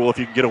high school if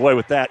you can get away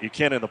with that. You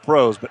can in the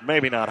pros, but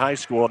maybe not high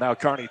school. Now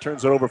Kearney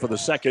turns it over for the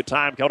second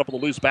time. Coming up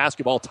with a loose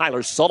basketball,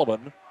 Tyler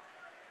Sullivan.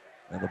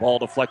 And the ball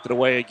deflected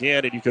away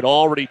again, and you could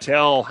already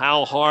tell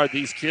how hard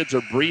these kids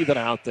are breathing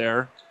out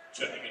there.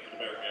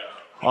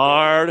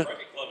 Hard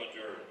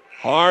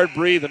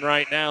breathing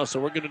right now,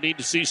 so we're going to need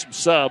to see some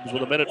subs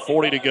with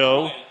 1:40 to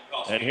go.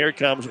 And here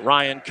comes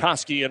Ryan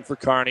Koski in for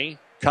Kearney.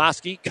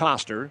 Koski,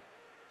 Koster,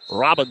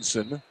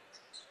 Robinson,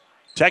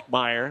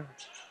 Techmeyer,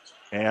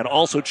 and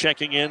also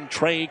checking in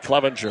Trey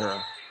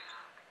Clevenger.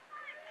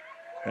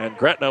 And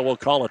Gretna will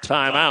call a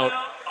timeout.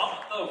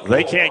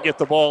 They can't get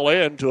the ball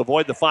in to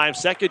avoid the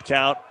 5-second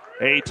count.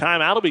 A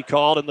timeout will be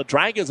called, and the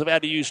Dragons have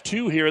had to use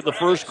 2 here in the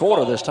first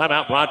quarter. This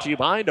timeout brought to you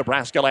by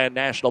Nebraska Land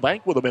National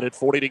Bank with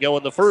 1:40 to go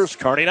in the first.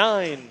 Kearney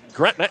 9,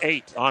 Gretna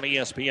 8 on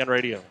ESPN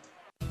Radio.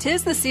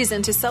 'Tis the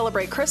season to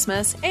celebrate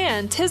Christmas,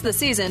 and 'tis the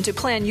season to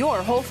plan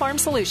your whole farm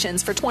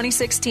solutions for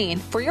 2016.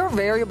 For your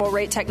variable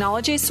rate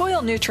technology,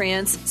 soil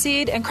nutrients,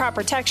 seed, and crop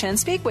protection,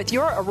 speak with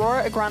your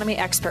Aurora agronomy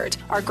expert.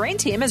 Our grain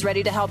team is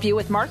ready to help you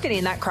with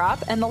marketing that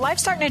crop, and the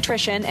livestock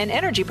nutrition and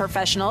energy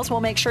professionals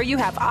will make sure you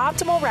have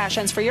optimal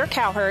rations for your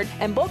cow herd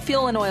and bulk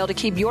fuel and oil to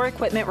keep your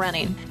equipment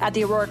running. At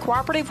the Aurora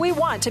Cooperative, we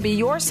want to be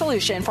your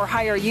solution for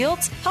higher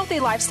yields, healthy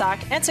livestock,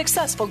 and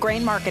successful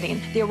grain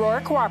marketing. The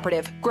Aurora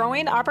Cooperative,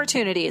 growing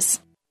opportunities.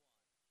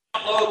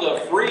 Download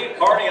the free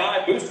Kearney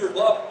Eye Booster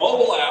Club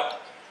mobile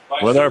app.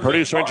 With our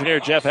producer engineer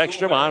Jeff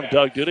Ekstrom, I'm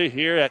Doug Duda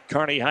here at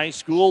Kearney High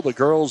School. The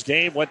girls'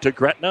 game went to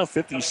Gretna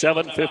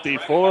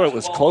 57-54. It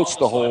was close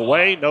the whole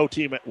way. No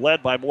team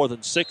led by more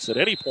than 6 at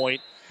any point.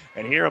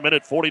 And here,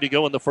 1:40 to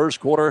go in the first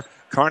quarter.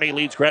 Kearney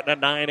leads Gretna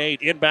 9-8.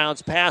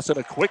 Inbounds pass and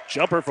a quick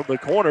jumper from the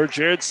corner.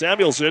 Jared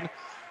Samuelson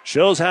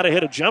shows how to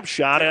hit a jump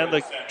shot, and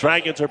the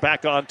Dragons are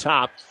back on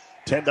top.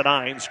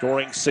 10-9,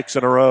 scoring 6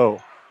 in a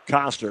row.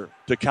 Koster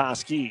to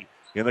Koski.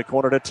 In the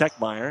corner to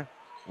Techmeyer.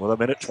 With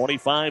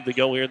 1:25 to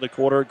go here in the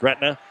quarter,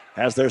 Gretna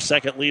has their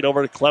second lead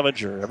over to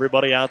Clevenger.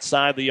 Everybody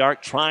outside the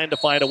arc trying to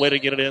find a way to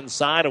get it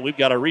inside, and we've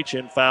got a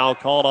reach-in foul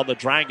called on the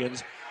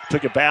Dragons.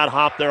 Took a bad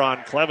hop there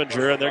on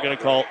Clevenger, and they're going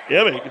to call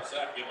Ibbig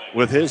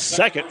with his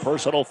second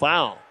personal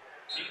foul.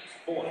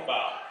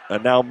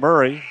 And now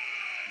Murray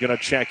going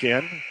to check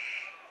in.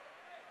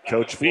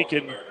 Coach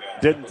Feakin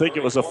didn't think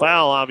it was a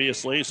foul,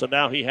 obviously, so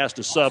now he has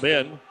to sub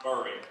in.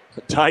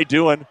 Ty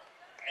Doohan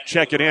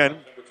checking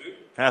in.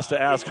 Has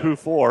to ask who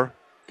for.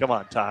 Come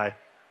on, Ty.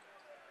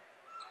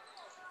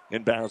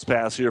 Inbounds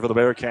pass here for the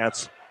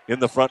Bearcats in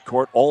the front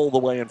court, all the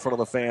way in front of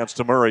the fans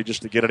to Murray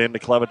just to get it into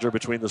Clevenger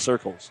between the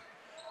circles.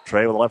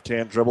 Trey with a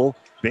left-hand dribble,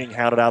 being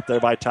hounded out there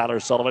by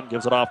Tyler Sullivan.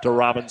 Gives it off to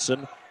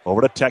Robinson.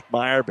 Over to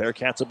Techmeyer.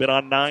 Bearcats have been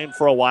on 9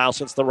 for a while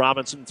since the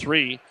Robinson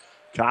 3.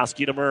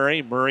 Koski to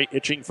Murray. Murray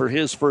itching for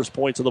his first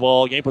points of the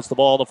ball game. Puts the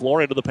ball on the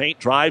floor into the paint.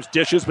 Drives,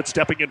 dishes, but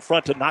stepping in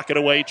front to knock it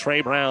away. Trey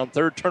Brown.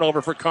 Third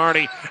turnover for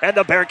Kearney. And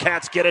the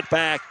Bearcats get it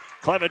back.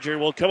 Clevenger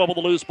will come up with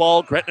a loose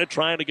ball. Gretna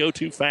trying to go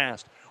too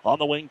fast. On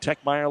the wing,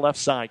 Techmeyer left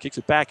side. Kicks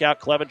it back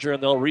out Clevenger,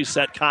 and they'll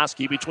reset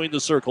Koski between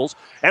the circles.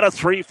 And a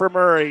 3 for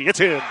Murray.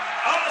 It's in.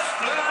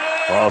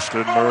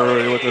 Austin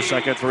Murray with the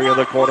second 3 of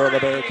the quarter. The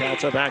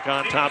Bearcats are back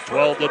on top,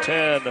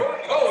 12-10.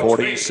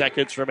 40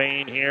 seconds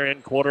remain here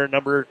in quarter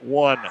number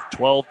 1.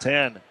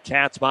 12-10.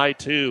 Cats by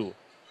 2.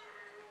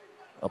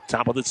 Up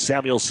top of it,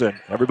 Samuelson.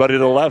 Everybody to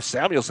the left.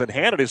 Samuelson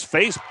handed his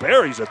face.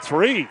 Buries a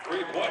 3.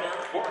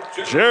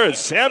 Jared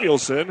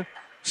Samuelson,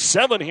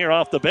 7 here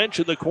off the bench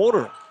in the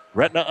quarter.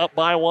 Gretna up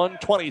by 1,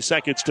 20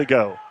 seconds to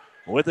go.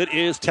 With it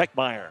is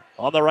Techmeyer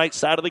on the right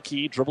side of the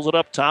key. Dribbles it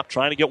up top,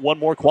 trying to get one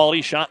more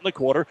quality shot in the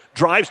quarter.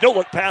 Drives, no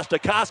look pass to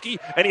Koski,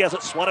 and he has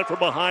it swatted from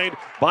behind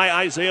by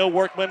Isaiah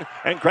Workman.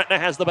 And Gretna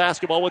has the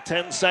basketball with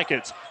 10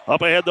 seconds.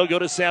 Up ahead, they'll go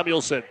to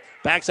Samuelson.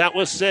 Backs out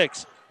with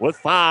 6, with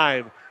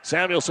 5.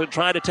 Samuelson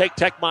trying to take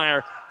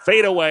Techmeyer.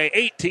 Fade away,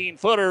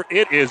 18-footer.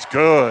 It is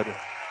good.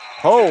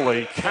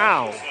 Holy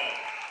cow.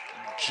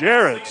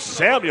 Jared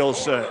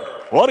Samuelson,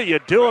 what are you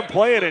doing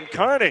playing in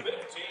Kearney?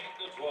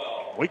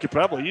 We could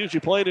probably use you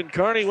playing in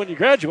Kearney when you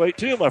graduate,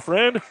 too, my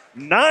friend.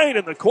 9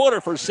 in the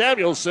quarter for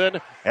Samuelson,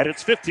 and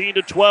it's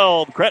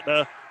 15-12.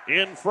 Gretna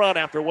in front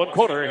after 1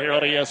 quarter here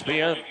on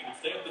ESPN.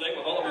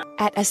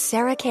 At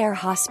AseraCare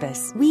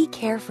Hospice, we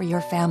care for your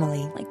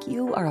family like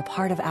you are a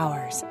part of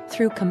ours.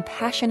 Through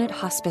compassionate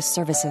hospice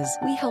services,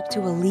 we help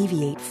to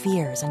alleviate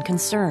fears and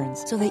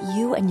concerns so that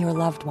you and your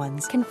loved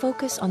ones can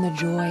focus on the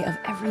joy of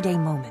everyday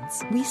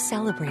moments. We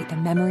celebrate the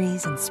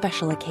memories and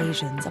special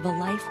occasions of a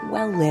life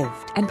well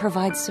lived and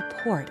provide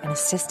support and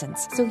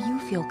assistance so you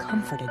feel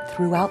comforted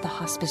throughout the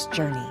hospice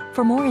journey.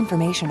 For more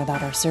information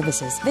about our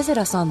services, visit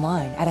us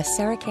online at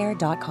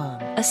aseracare.com.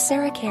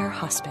 AseraCare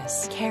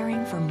Hospice,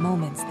 caring for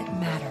moments that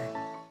matter.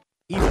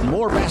 Even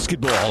more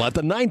basketball at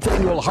the 9th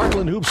Annual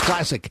Heartland Hoops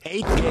Classic.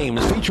 8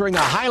 games featuring a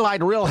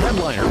highlight reel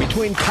headliner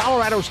between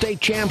Colorado State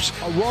champs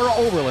Aurora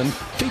Overland,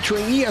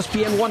 featuring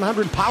ESPN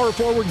 100 power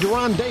forward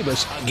Deron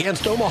Davis,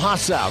 against Omaha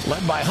South,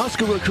 led by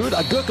Husker recruit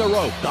Aguka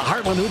Rope. The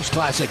Heartland Hoops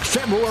Classic,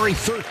 February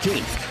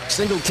 13th.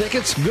 Single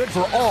tickets good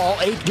for all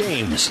 8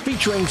 games,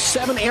 featuring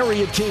 7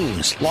 area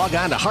teams. Log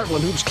on to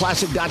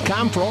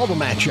heartlandhoopsclassic.com for all the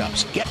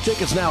matchups. Get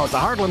tickets now at the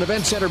Heartland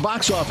Event Center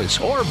box office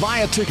or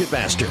via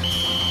Ticketmaster.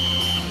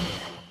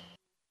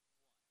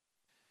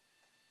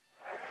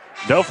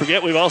 Don't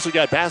forget, we've also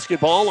got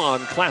basketball on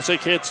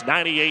Classic Hits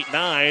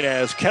 98.9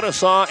 as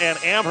Kennesaw and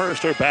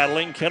Amherst are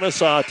battling.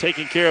 Kennesaw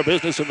taking care of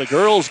business in the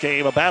girls'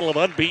 game, a battle of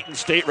unbeaten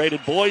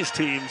state-rated boys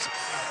teams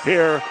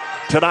here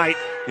tonight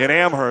in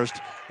Amherst.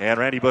 And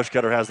Randy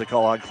Bushcutter has the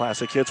call on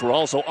Classic Hits. We're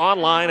also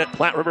online at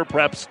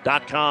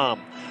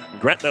PlatteRiverPreps.com.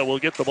 Gretna will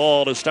get the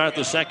ball to start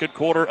the second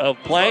quarter of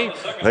play.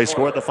 They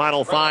scored the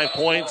final 5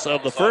 points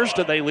of the first,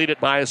 and they lead it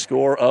by a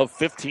score of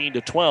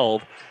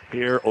 15-12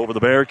 here over the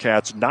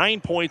Bearcats.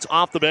 9 points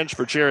off the bench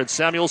for Jared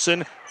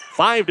Samuelson.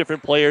 5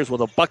 different players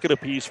with a bucket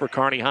apiece for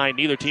Kearney High.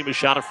 Neither team has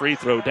shot a free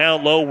throw.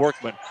 Down low,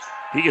 Workman.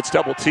 He gets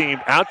double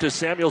teamed. Out to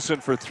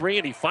Samuelson for 3,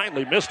 and he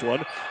finally missed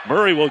one.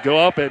 Murray will go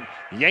up and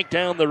yank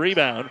down the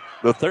rebound.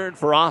 The third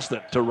for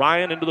Austin. To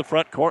Ryan into the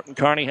front court, and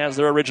Kearney has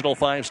their original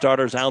 5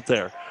 starters out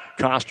there.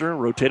 Coster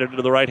rotated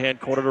into the right-hand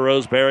corner to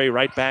Roseberry.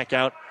 Right back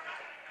out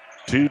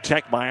to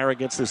Techmeyer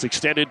against this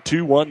extended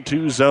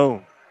 2-1-2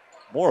 zone.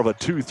 More of a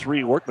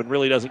 2-3. Workman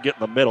really doesn't get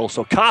in the middle.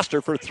 So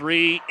Coster for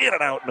 3. In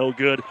and out, no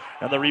good.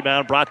 And the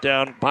rebound brought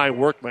down by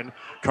Workman.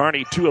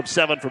 Kearney 2 of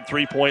 7 from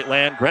three-point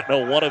land.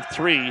 Gretna 1 of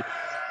 3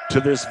 to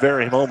this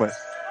very moment.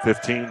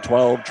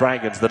 15-12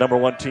 Dragons, the number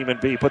 1 team in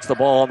B. Puts the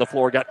ball on the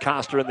floor. Got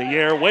Coster in the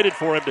air. Waited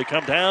for him to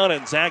come down.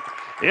 And Zach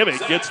Emmett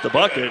gets the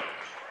bucket.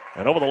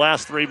 And over the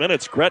last 3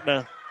 minutes,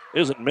 Gretna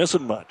isn't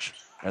missing much.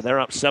 And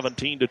they're up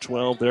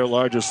 17-12, their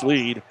largest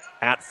lead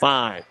at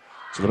 5.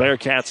 So the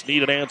Bearcats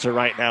need an answer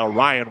right now.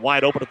 Ryan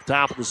wide open at the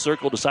top of the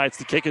circle, decides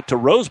to kick it to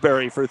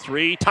Roseberry for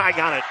 3. Ty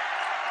got it.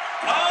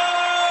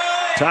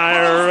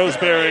 Ty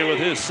Roseberry with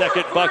his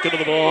second bucket of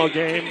the ball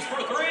game.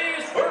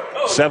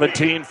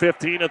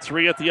 17-15, a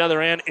 3 at the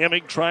other end.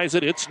 Emig tries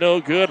it. It's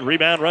no good.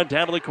 Rebound run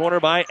down to the corner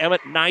by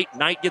Emmett Knight.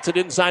 Knight gets it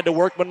inside to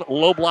Workman.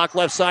 Low block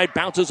left side.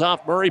 Bounces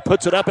off Murray.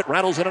 Puts it up. It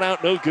rattles in and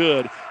out. No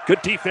good.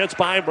 Good defense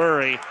by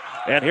Murray.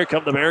 And here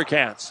come the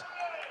Bearcats.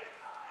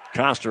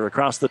 Coster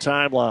across the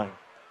timeline.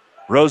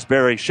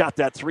 Roseberry shot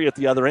that 3 at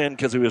the other end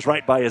because he was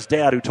right by his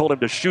dad who told him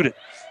to shoot it.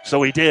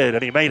 So he did,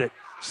 and he made it.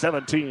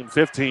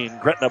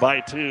 17-15. Gretna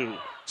by 2.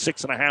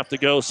 6.5 to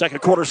go.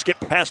 Second quarter skip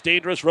past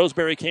dangerous.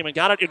 Roseberry came and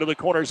got it into the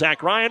corner.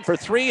 Zach Ryan for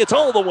 3. It's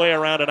all the way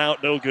around and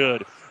out. No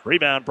good.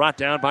 Rebound brought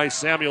down by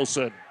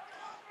Samuelson.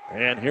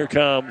 And here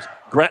comes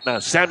Gretna.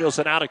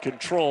 Samuelson out of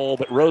control,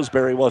 but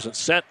Roseberry wasn't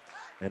set.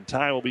 And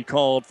Ty will be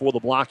called for the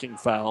blocking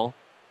foul.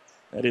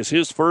 That is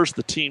his first,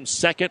 the team's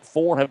second.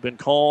 4 have been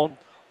called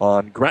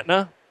on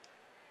Gretna.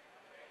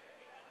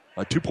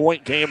 A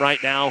 2-point game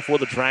right now for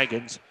the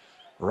Dragons.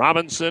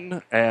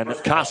 Robinson and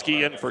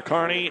Koski in for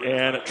Kearney,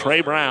 and Trey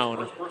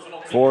Brown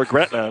for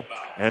Gretna,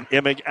 and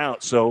Emig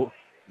out. So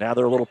now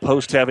they're a little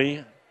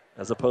post-heavy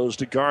as opposed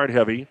to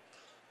guard-heavy,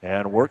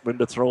 and Workman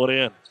to throw it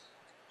in.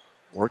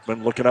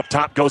 Workman looking up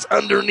top, goes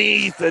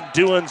underneath, and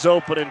Doohan's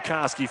open, and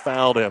Koski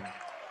fouled him.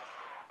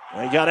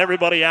 They got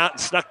everybody out and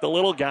snuck the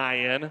little guy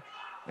in,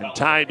 and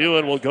Ty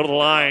Doohan will go to the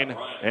line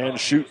and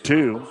shoot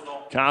 2.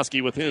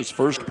 Koski with his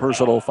first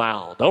personal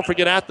foul. Don't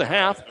forget at the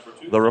half,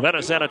 the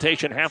Ravenna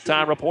Sanitation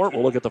halftime report.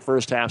 We'll look at the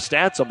first half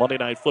stats, a Monday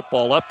Night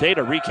Football update,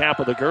 a recap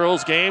of the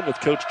girls' game with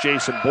Coach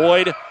Jason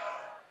Boyd.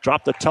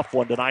 Dropped a tough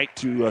one tonight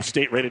to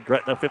state-rated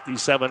Gretna,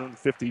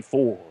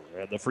 57-54.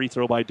 And the free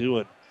throw by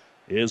Doohan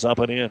is up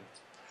and in.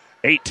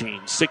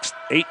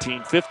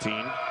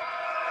 18-15.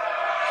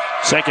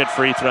 Second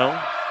free throw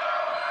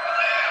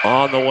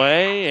on the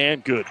way,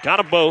 and good. Got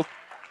them both.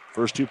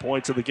 First 2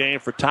 points of the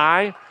game for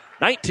Ty.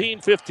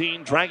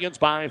 19-15, Dragons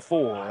by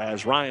 4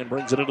 as Ryan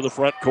brings it into the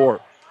front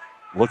court.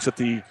 Looks at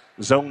the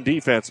zone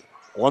defense.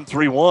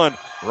 1-3-1.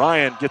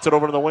 Ryan gets it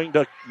over to the wing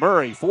to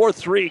Murray.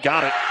 4-3,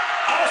 got it.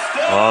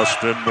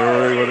 Austin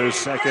Murray with his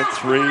second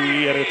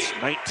 3, and it's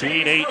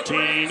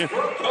 19-18.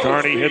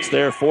 Kearney hits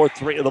their 4th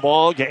 3 of the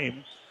ball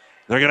game.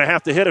 They're going to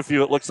have to hit a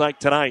few, it looks like,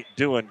 tonight.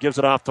 Doohan gives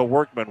it off to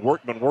Workman.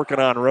 Workman working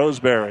on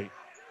Roseberry.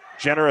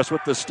 Generous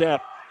with the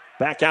step.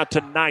 Back out to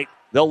Knight.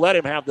 They'll let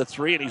him have the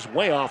 3, and he's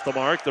way off the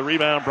mark. The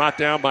rebound brought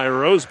down by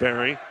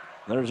Roseberry.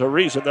 There's a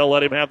reason they'll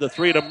let him have the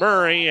three to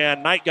Murray,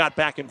 and Knight got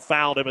back and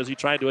fouled him as he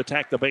tried to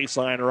attack the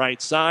baseline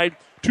right side.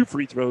 2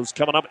 free throws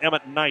coming up.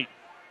 Emmett Knight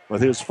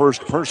with his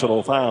first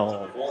personal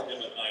foul.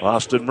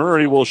 Austin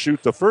Murray will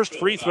shoot the first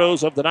free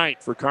throws of the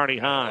night for Kearney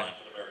High.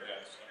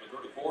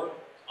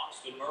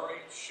 Austin Murray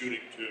shooting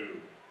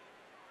 2.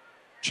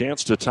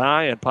 Chance to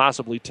tie and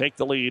possibly take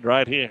the lead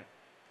right here.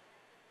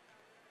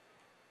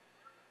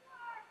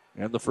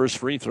 And the first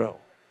free throw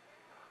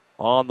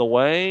on the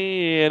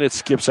way, and it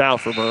skips out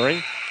for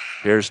Murray.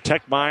 Here's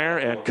Techmeyer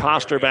and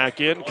Coster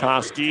back in.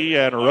 Koski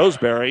and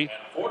Roseberry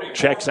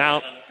checks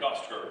out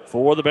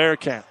for the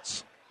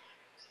Bearcats.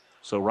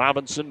 So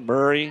Robinson,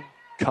 Murray,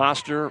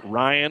 Coster,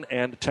 Ryan,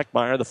 and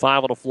Techmeyer, the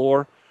 5 on the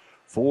floor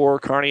for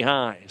Kearney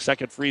High.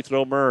 Second free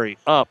throw, Murray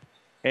up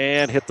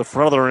and hit the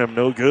front of the rim.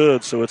 No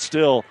good, so it's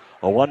still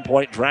a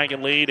 1-point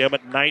Dragon lead.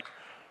 Emmett Knight,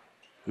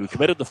 who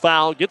committed the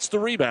foul, gets the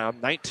rebound.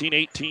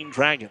 19-18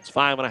 Dragons.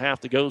 5.5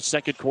 to go.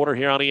 Second quarter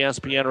here on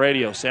ESPN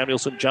Radio.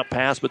 Samuelson jump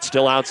pass, but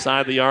still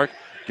outside the arc.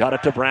 Got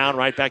it to Brown,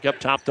 right back up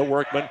top to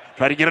Workman.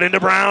 Try to get it into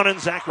Brown, and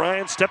Zach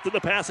Ryan stepped in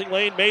the passing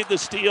lane, made the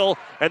steal,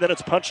 and then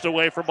it's punched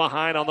away from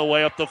behind on the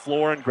way up the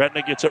floor, and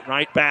Gretna gets it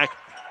right back.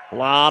 A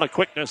lot of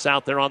quickness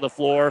out there on the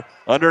floor.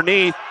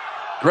 Underneath,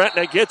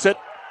 Gretna gets it,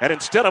 and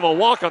instead of a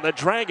walk on the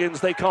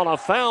Dragons, they call a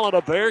foul on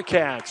the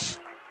Bearcats.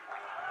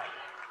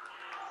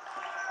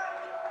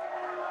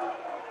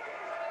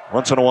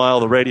 Once in a while,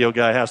 the radio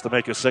guy has to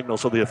make a signal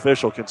so the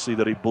official can see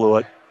that he blew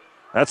it.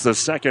 That's the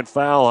second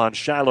foul on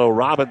Shiloh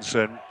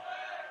Robinson.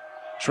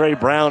 Trey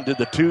Brown did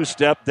the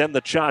 2-step, then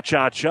the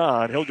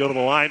cha-cha-cha, and he'll go to the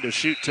line to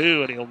shoot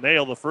 2, and he'll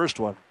nail the first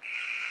one.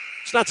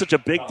 It's not such a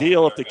big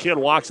deal if the kid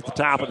walks at the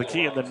top of the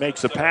key and then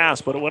makes a pass,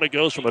 but when it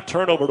goes from a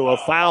turnover to a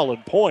foul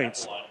and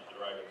points.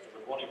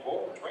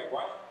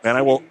 And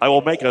I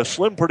will make a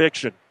slim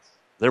prediction.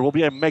 There will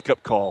be a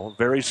makeup call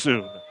very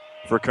soon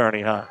for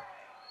Kearney High.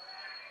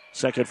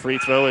 Second free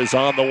throw is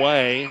on the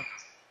way,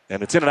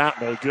 and it's in and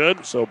out, no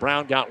good. So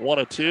Brown got 1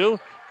 of 2,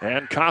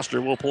 and Coster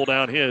will pull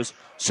down his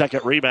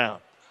second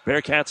rebound.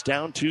 Bearcats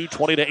down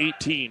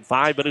 20-18.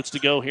 5 minutes to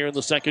go here in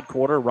the second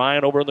quarter.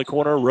 Ryan over in the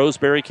corner.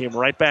 Roseberry came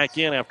right back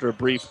in after a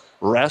brief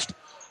rest.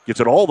 Gets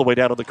it all the way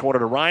down to the corner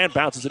to Ryan.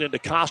 Bounces it into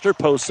Coster.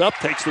 Posts up.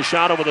 Takes the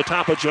shot over the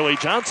top of Joey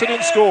Johnson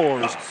and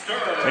scores.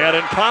 And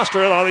in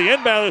Coster on the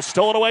inbound is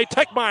stolen away.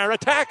 Techmeyer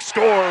attacks.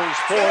 Scores.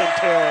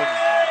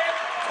 4-10.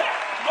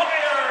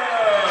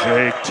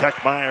 Jake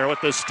Techmeyer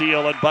with the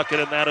steal and bucket,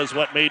 and that is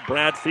what made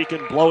Brad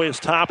Feakin blow his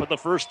top in the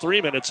first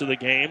 3 minutes of the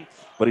game.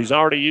 But he's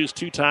already used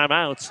 2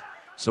 timeouts,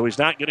 so he's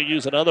not going to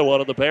use another one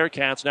of the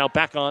Bearcats. Now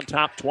back on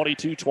top,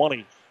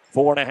 22-20.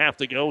 4.5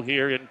 to go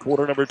here in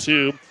quarter number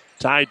 2.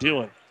 Ty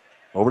Doohan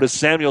over to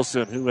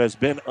Samuelson, who has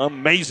been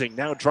amazing.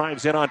 Now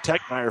drives in on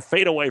Techmeyer.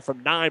 Fade away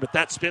from 9, but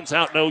that spins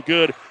out no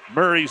good.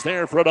 Murray's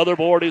there for another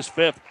board, his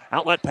 5th.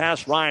 Outlet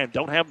pass, Ryan.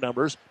 Don't have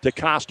numbers to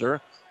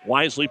Coster.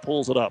 Wisely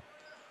pulls it up.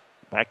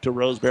 Back to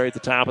Roseberry at the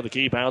top of the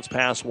key. Bounce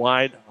pass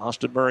wide.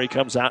 Austin Murray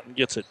comes out and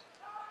gets it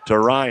to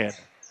Ryan.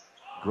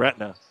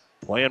 Gretna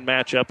playing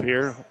matchup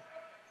here.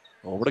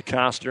 Over to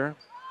Coster.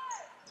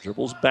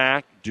 Dribbles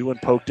back.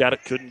 Doohan poked at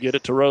it. Couldn't get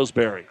it to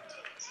Roseberry.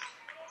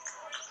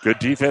 Good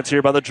defense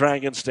here by the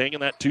Dragons. Staying in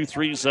that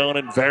 2-3 zone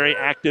and very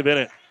active in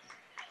it.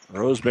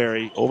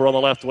 Roseberry over on the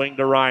left wing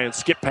to Ryan.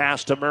 Skip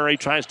pass to Murray.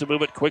 Tries to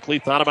move it quickly.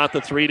 Thought about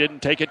the 3.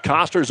 Didn't take it.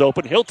 Coster's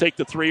open. He'll take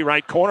the 3.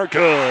 Right corner.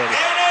 Good.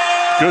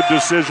 Good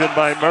decision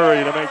by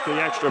Murray to make the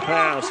extra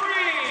pass.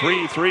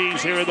 3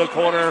 threes here in the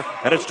corner,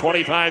 and it's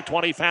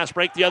 25-20. Fast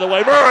break the other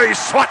way. Murray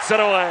swats it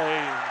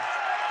away.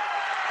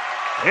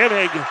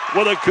 Hennig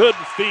with a good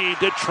feed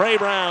to Trey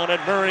Brown,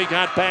 and Murray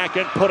got back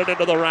and put it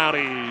into the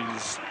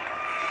Rowdies.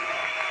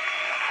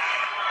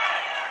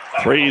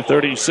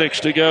 3:36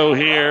 to go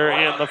here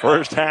in the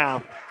first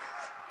half.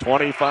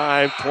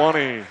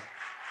 25-20.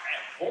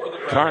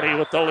 Kearney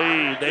with the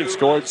lead. They've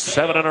scored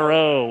 7 in a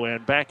row,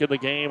 and back in the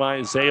game,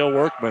 Isaiah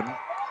Workman.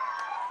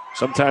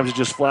 Sometimes it's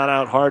just flat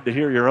out hard to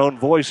hear your own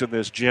voice in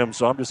this gym,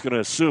 so I'm just going to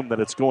assume that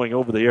it's going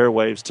over the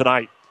airwaves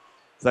tonight.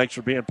 Thanks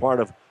for being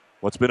part of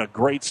what's been a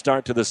great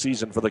start to the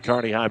season for the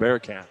Kearney High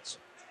Bearcats.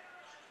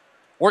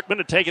 Workman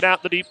to take it out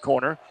in the deep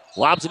corner.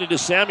 Lobs it into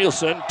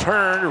Samuelson.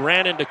 Turned,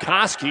 ran into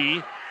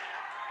Koski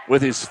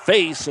with his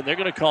face, and they're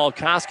going to call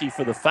Koski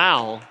for the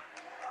foul.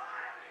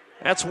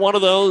 That's one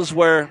of those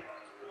where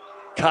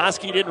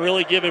Koski didn't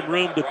really give him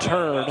room to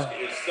turn.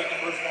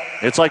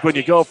 It's like when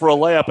you go for a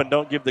layup and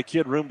don't give the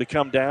kid room to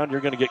come down,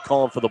 you're going to get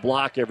called for the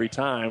block every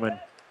time. And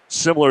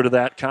similar to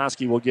that,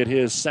 Koski will get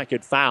his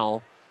second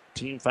foul.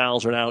 Team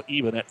fouls are now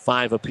even at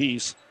 5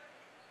 apiece.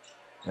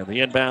 And the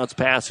inbounds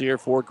pass here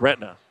for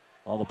Gretna.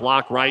 On the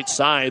block right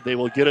side, they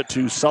will get it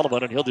to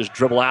Sullivan, and he'll just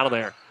dribble out of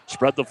there.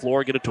 Spread the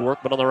floor, get it to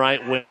Workman on the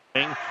right wing.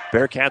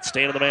 Bearcats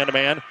staying in the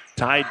man-to-man.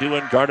 Ty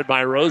Doohan guarded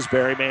by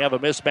Roseberry. May have a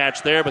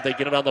mismatch there, but they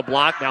get it on the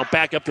block. Now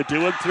back up to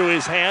Doohan through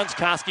his hands.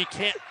 Koski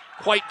can't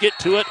quite get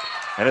to it,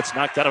 and it's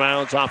knocked out of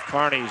bounds off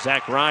Kearney.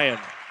 Zach Ryan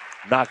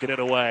knocking it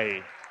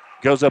away.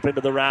 Goes up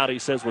into the Rowdy,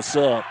 says, "What's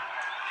up?"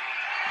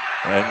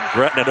 And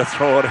Gretna to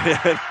throw it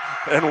in.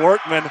 And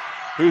Workman,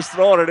 who's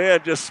throwing it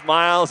in, just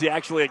smiles. He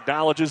actually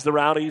acknowledges the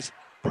Rowdies.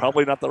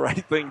 Probably not the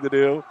right thing to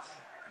do.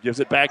 Gives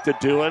it back to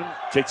Dewan.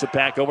 Takes it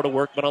back over to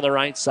Workman on the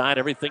right side.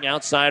 Everything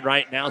outside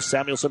right now.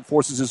 Samuelson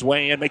forces his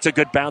way in. Makes a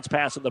good bounce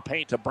pass in the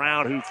paint to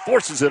Brown, who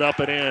forces it up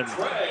and in.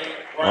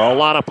 A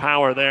lot of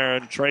power there.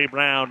 And Trey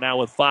Brown now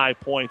with 5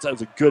 points. That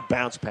was a good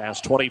bounce pass.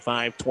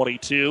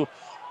 25-22.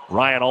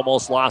 Ryan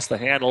almost lost the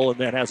handle and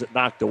then has it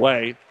knocked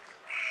away.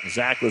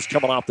 Zach was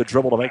coming off the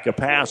dribble to make a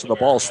pass, and the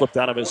ball slipped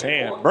out of his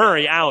hand.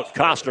 Murray out.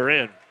 Coster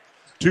in.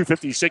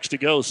 2:56 to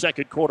go,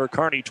 second quarter.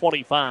 Kearney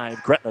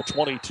 25, Gretna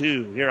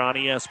 22 here on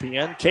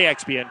ESPN,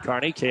 KXPN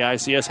Kearney,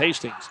 KICS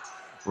Hastings.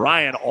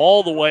 Ryan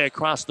all the way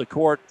across the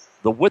court,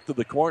 the width of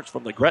the court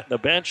from the Gretna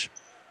bench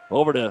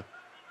over to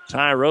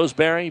Ty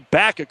Roseberry.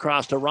 Back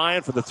across to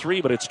Ryan for the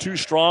three, but it's too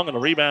strong, and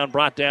the rebound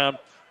brought down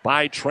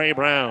by Trey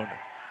Brown.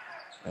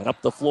 And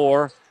up the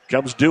floor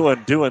comes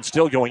Dewan. Dewan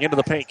still going into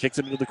the paint, kicks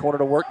it into the corner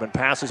to Workman.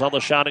 Passes on the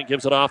shot and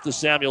gives it off to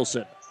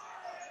Samuelson.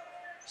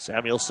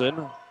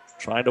 Samuelson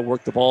trying to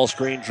work the ball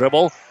screen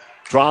dribble.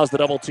 Draws the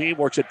double team,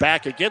 works it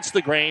back against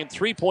the grain.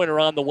 Three-pointer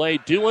on the way.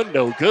 Dewan,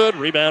 no good.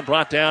 Rebound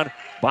brought down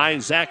by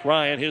Zach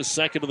Ryan, his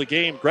second of the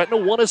game. Gretna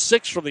 1 of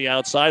 6 from the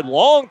outside.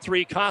 Long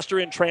three, Coster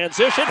in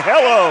transition.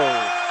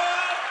 Hello!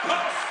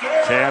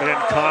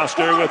 Cannon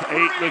Coster with 8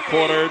 in the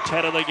quarter,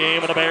 10 in the game,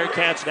 and the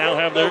Bearcats now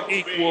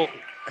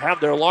have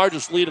their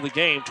largest lead of the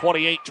game,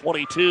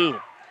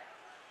 28-22.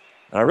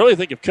 I really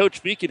think if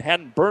Coach Beacon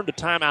hadn't burned a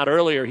timeout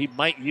earlier, he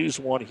might use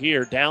one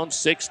here. Down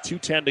 6,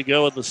 2:10 to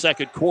go in the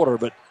second quarter,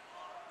 but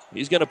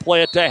he's going to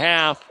play it to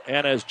half.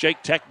 And as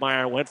Jake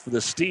Techmeyer went for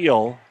the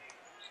steal,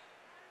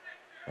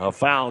 a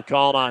foul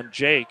called on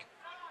Jake.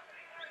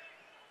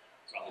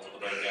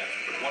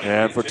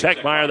 And for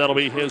Techmeyer, that'll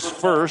be his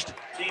first.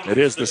 It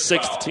is the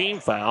 6th team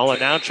foul. And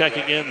now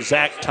checking in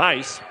Zach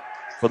Tice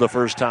for the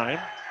first time.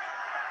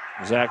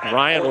 Zach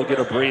Ryan will get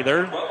a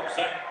breather.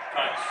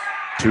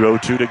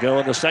 2:02 to go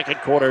in the second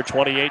quarter.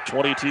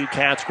 28-22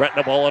 Cats.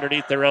 Gretna ball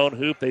underneath their own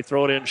hoop. They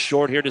throw it in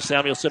short here to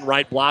Samuelson.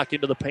 Right block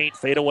into the paint.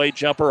 Fadeaway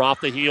jumper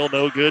off the heel.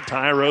 No good.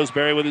 Ty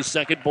Roseberry with his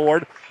second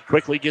board.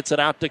 Quickly gets it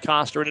out to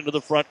Coster and into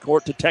the front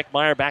court to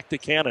Techmeyer. Back to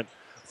Cannon.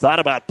 Thought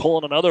about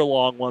pulling another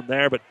long one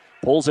there, but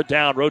pulls it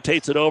down.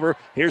 Rotates it over.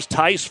 Here's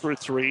Tice for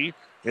three.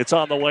 It's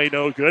on the way.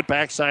 No good.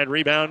 Backside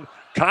rebound.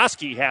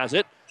 Koski has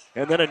it.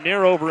 And then a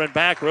near over and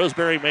back.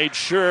 Roseberry made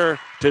sure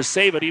to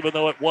save it, even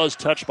though it was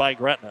touched by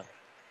Gretna.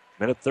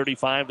 Minute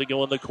 35 to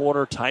go in the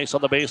quarter. Tice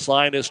on the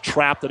baseline is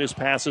trapped and his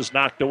pass is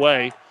knocked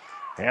away.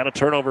 And a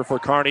turnover for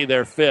Kearney,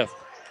 their 5th.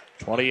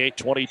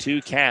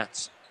 28-22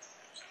 Cats.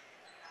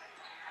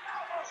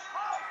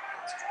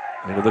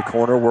 Into the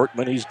corner,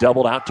 Workman. He's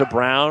doubled out to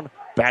Brown.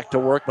 Back to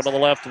Workman on the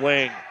left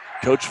wing.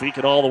 Coach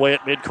Feakin all the way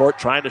at midcourt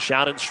trying to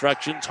shout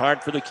instructions.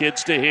 Hard for the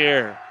kids to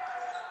hear.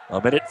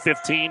 A minute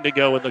 15 to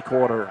go in the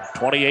quarter.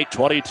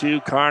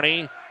 28-22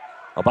 Kearney.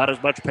 About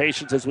as much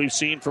patience as we've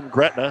seen from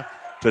Gretna.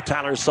 To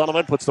Tyler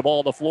Sullivan, puts the ball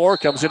on the floor,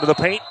 comes into the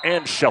paint,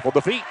 and shuffled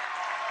the feet.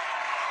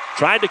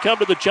 Tried to come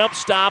to the jump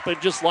stop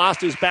and just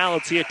lost his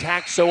balance. He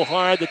attacked so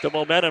hard that the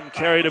momentum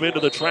carried him into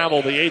the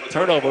travel. The 8th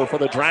turnover for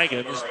the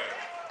Dragons.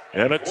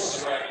 Emmett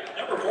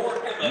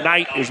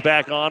Knight is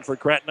back on for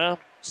Gretna.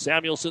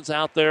 Samuelson's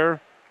out there.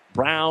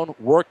 Brown,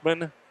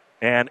 Workman,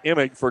 and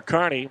Emig for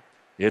Kearney.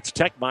 It's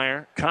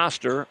Techmeyer,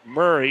 Coster,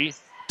 Murray,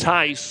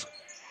 Tice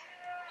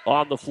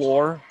on the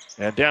floor.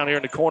 And down here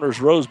in the corners,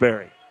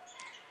 Roseberry.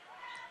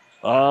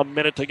 A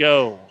minute to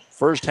go.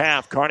 First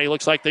half. Kearney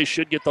looks like they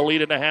should get the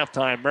lead into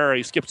halftime.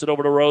 Murray skips it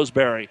over to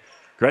Roseberry.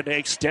 Gretna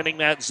extending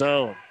that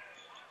zone.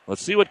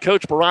 Let's see what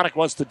Coach Baranek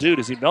wants to do.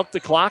 Does he milk the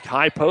clock?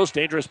 High post.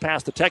 Dangerous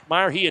pass to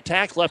Techmeyer. He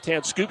attacks.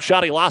 Left-hand scoop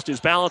shot. He lost his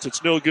balance.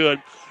 It's no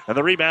good. And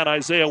the rebound,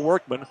 Isaiah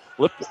Workman.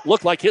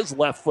 Looked like his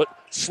left foot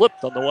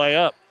slipped on the way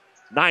up.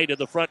 Knight in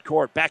the front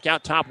court. Back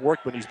out top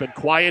Workman. He's been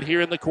quiet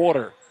here in the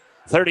quarter.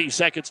 30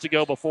 seconds to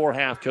go before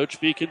half. Coach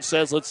Beacon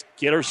says, let's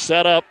get her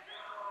set up.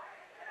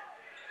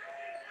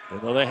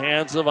 Into the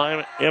hands of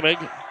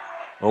Emig.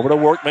 Over to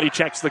Workman. He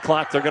checks the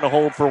clock. They're going to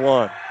hold for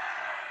one.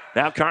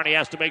 Now Kearney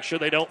has to make sure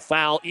they don't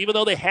foul. Even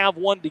though they have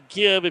one to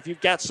give, if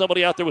you've got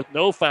somebody out there with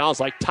no fouls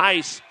like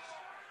Tice,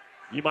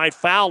 you might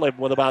foul him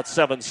with about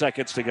 7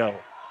 seconds to go.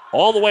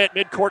 All the way at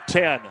midcourt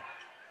 10.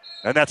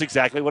 And that's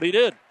exactly what he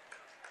did.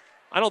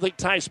 I don't think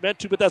Tice meant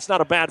to, but that's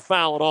not a bad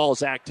foul at all,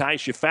 Zach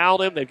Tice. You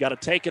fouled him. They've got to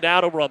take it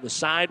out over on the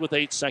side with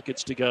 8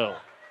 seconds to go.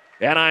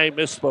 And I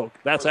misspoke.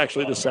 That's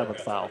actually the 7th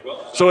foul.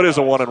 So it is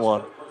a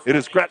 1-and-1. It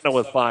is Gretna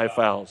with 5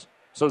 fouls.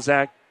 So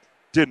Zach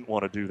didn't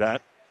want to do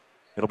that.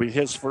 It'll be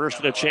his first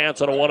and a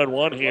chance on a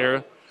 1-and-1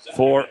 here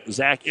for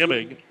Zach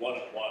Emig.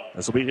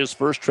 This will be his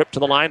first trip to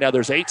the line. Now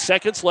there's 8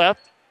 seconds left.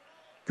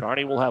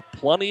 Kearney will have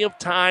plenty of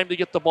time to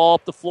get the ball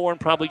up the floor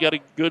and probably get a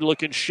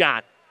good-looking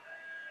shot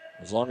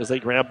as long as they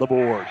grab the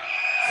board.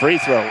 Free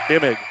throw,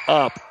 Emig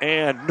up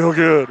and no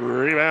good.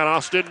 Rebound,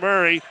 Austin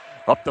Murray.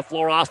 Up the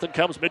floor, Austin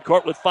comes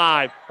midcourt with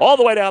 5. All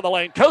the way down the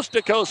lane,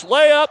 coast-to-coast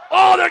layup.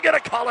 Oh, they're going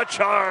to call a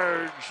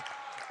charge.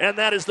 And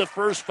that is the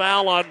first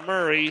foul on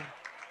Murray.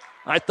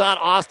 I thought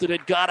Austin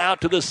had got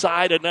out to the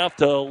side enough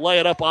to lay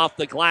it up off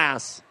the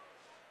glass.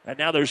 And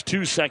now there's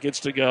 2 seconds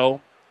to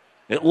go.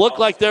 It looked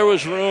like there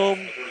was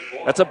room.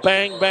 That's a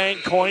bang-bang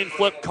coin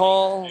flip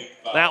call.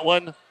 That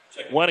one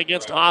went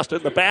against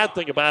Austin. The bad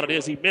thing about it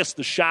is he missed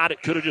the shot.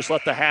 It could have just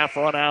let the half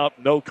run out.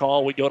 No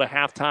call. We go to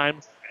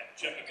halftime.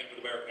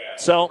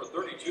 So,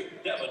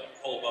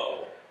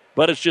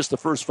 but it's just the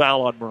first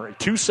foul on Murray.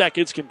 2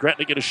 seconds. Can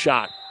Gretna get a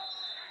shot?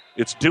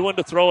 It's Dewan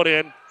to throw it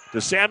in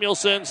to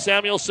Samuelson.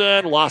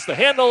 Samuelson lost the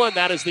handle, and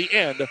that is the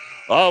end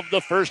of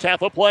the first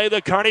half of play.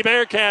 The Kearney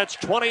Bearcats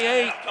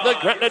 28, the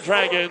Gretna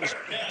Dragons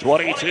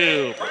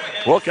 22.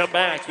 We'll come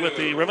back with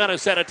the Ravenna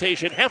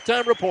Sanitation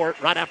halftime report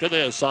right after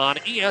this on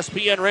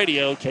ESPN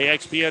Radio,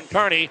 KXPN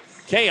Kearney,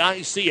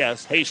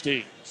 KICS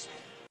Hastings.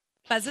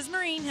 Buzz's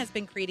Marine has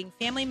been creating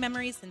family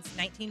memories since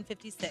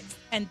 1956,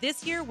 and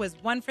this year was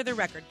one for the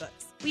record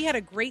books. We had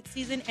a great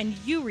season, and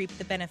you reaped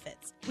the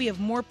benefits. We have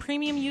more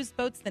premium used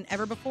boats than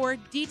ever before,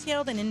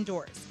 detailed and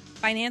indoors.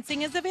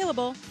 Financing is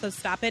available, so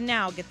stop in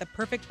now. Get the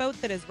perfect boat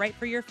that is right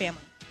for your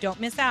family. Don't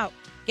miss out.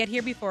 Get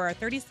here before our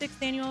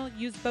 36th annual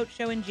used boat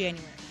show in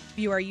January.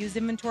 View our used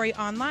inventory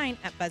online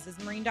at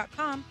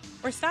buzzesmarine.com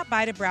or stop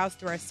by to browse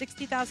through our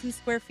 60,000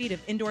 square feet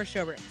of indoor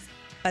showrooms.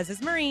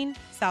 Buzz's Marine,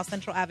 South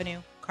Central Avenue,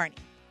 Kearney.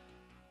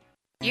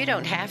 You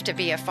don't have to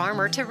be a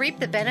farmer to reap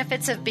the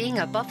benefits of being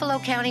a Buffalo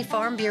County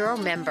Farm Bureau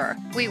member.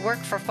 We work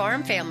for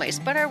farm families,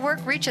 but our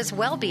work reaches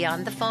well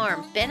beyond the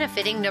farm,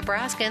 benefiting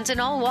Nebraskans in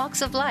all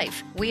walks of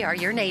life. We are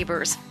your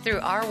neighbors.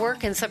 Through our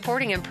work in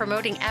supporting and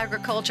promoting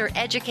agriculture,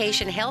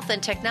 education, health,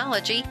 and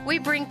technology, we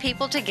bring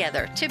people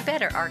together to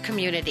better our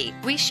community.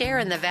 We share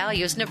in the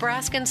values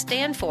Nebraskans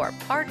stand for: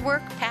 hard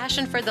work,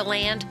 passion for the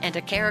land, and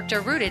a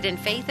character rooted in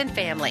faith and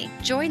family.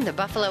 Join the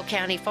Buffalo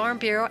County Farm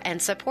Bureau and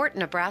support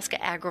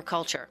Nebraska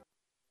agriculture.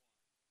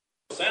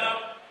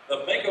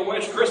 The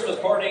Make-A-Wish Christmas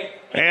Party.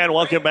 And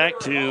welcome back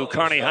to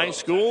Kearney High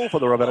School for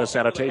the Ravenna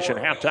Sanitation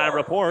halftime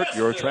report.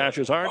 Your trash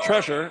is our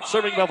treasure,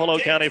 serving Buffalo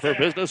County for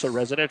business or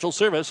residential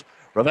service.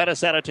 Ravenna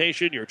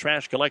Sanitation, your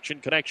trash collection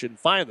connection.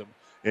 Find them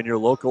in your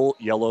local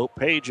yellow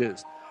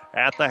pages.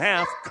 At the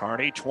half,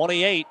 Kearney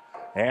 28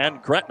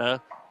 and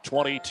Gretna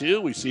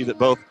 22. We see that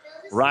both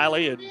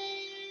Riley and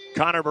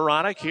Connor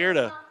Baranek here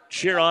to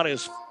cheer on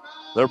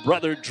their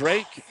brother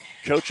Drake,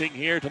 coaching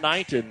here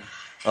tonight, and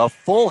a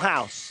full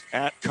house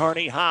at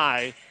Kearney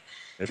High.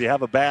 If you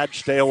have a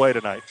badge, stay away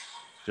tonight.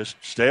 Just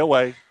stay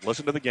away.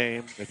 Listen to the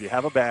game. If you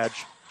have a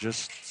badge,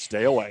 just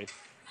stay away,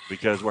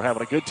 because we're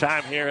having a good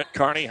time here at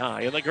Kearney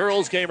High. In the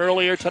girls' game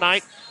earlier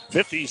tonight,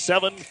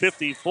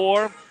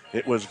 57-54.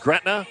 It was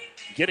Gretna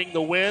getting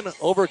the win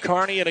over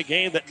Kearney in a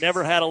game that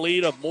never had a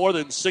lead of more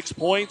than 6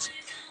 points.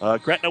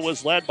 Gretna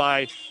was led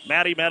by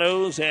Maddie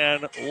Meadows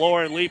and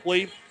Lauren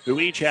Leapley, who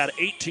each had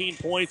 18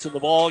 points in the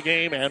ball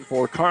game. And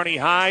for Kearney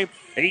High,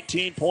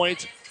 18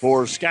 points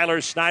for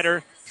Skylar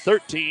Snyder,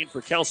 13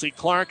 for Kelsey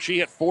Clark. She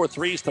hit 4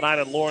 threes tonight,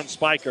 and Lauren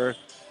Spiker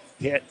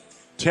hit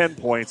 10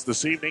 points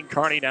this evening.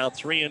 Kearney now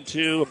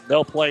 3-2.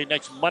 They'll play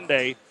next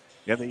Monday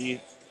in the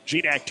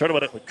GNAC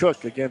tournament at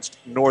McCook against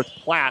North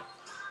Platte.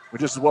 We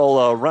just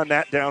will run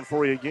that down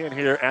for you again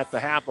here at the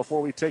half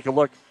before we take a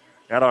look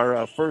at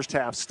our first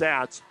half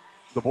stats.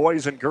 The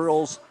boys and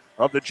girls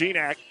of the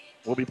GNAC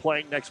will be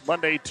playing next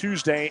Monday,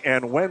 Tuesday,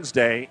 and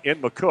Wednesday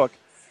in McCook.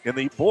 In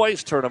the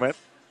boys tournament,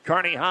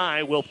 Kearney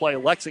High will play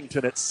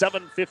Lexington at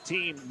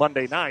 7:15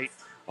 Monday night.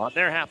 On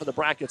their half of the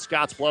bracket,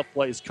 Scottsbluff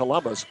plays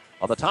Columbus.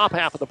 On the top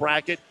half of the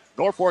bracket,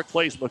 Norfolk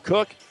plays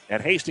McCook,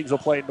 and Hastings will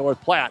play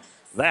North Platte.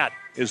 That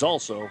is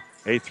also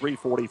a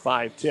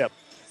 3:45 tip.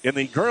 In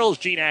the girls'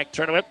 GNAC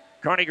tournament,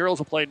 Kearney girls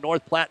will play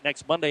North Platte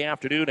next Monday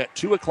afternoon at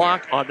 2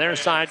 o'clock. On their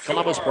side,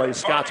 Columbus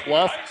plays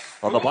Scottsbluff.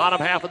 On the bottom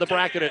half of the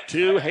bracket at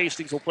 2,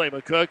 Hastings will play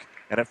McCook.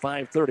 And at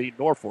 5:30,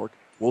 Norfolk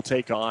will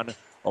take on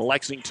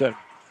Lexington.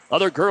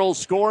 Other girls'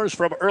 scores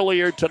from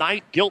earlier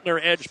tonight: Giltner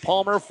edged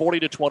Palmer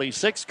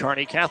 40-26.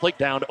 Kearney Catholic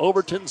down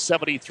Overton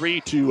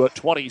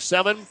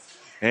 73-27.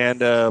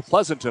 And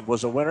Pleasanton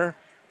was a winner.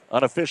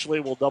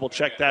 Unofficially, we'll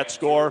double-check that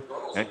score.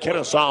 And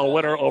Kennesaw a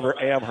winner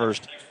over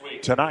Amherst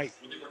tonight.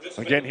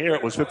 Again, here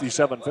it was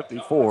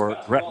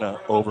 57-54, Gretna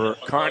over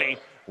Kearney.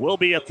 We'll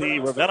be at the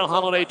Ravenna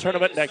Holiday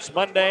Tournament next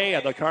Monday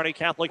and the Kearney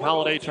Catholic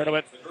Holiday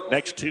Tournament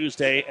next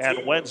Tuesday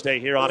and Wednesday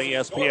here on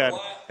ESPN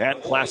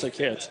and Classic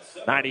Hits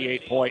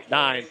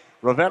 98.9.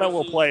 Ravenna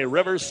will play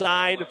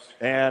Riverside,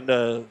 and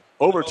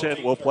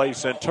Overton will play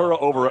Centura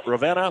over at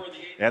Ravenna.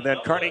 And then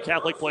Kearney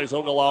Catholic plays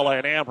Ogallala,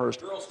 and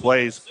Amherst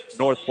plays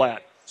North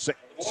Platte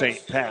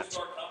St. Pat's.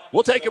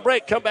 We'll take a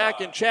break, come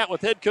back, and chat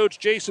with head coach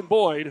Jason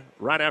Boyd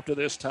right after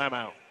this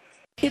timeout.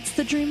 It's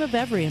the dream of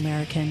every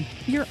American,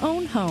 your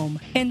own home.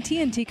 And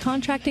TNT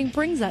Contracting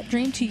brings that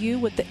dream to you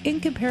with the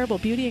incomparable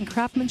beauty and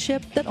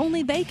craftsmanship that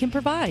only they can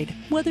provide.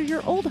 Whether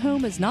your old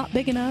home is not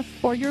big enough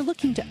or you're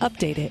looking to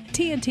update it,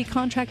 TNT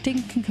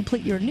Contracting can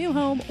complete your new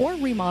home or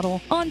remodel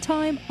on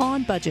time,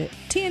 on budget.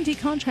 TNT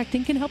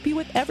Contracting can help you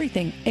with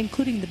everything,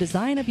 including the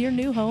design of your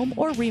new home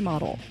or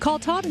remodel. Call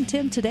Todd and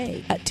Tim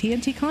today at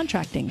TNT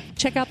Contracting.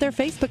 Check out their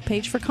Facebook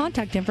page for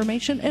contact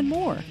information and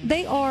more.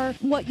 They are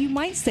what you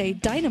might say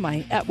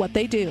dynamite at what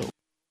they do.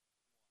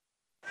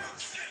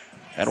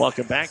 And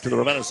welcome back to the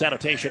Ravenna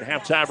Sanitation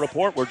Halftime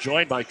Report. We're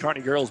joined by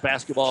Kearney girls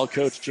basketball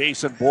coach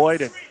Jason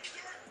Boyd. And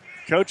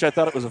Coach, I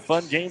thought it was a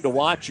fun game to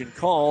watch and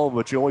call,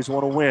 but you always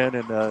want to win.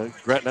 And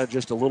Gretna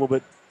just a little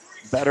bit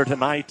better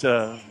tonight.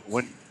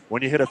 When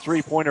you hit a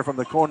three-pointer from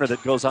the corner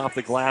that goes off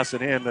the glass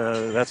and in,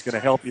 that's going to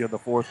help you in the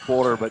fourth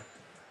quarter. But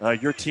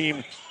your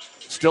team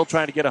still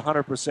trying to get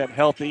 100%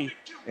 healthy.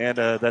 And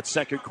that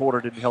second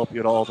quarter didn't help you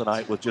at all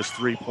tonight with just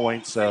 3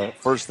 points.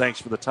 First,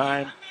 thanks for the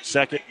time.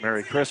 Second,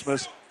 Merry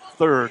Christmas.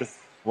 Third,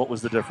 what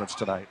was the difference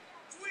tonight?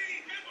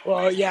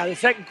 Well, yeah, the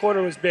second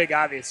quarter was big,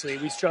 obviously.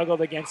 We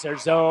struggled against their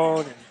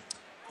zone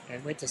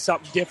and went to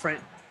something different.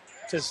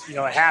 Just,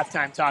 at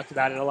halftime talked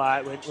about it a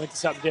lot. Went to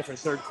something different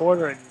third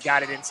quarter and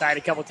got it inside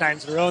a couple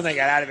times in a row, and they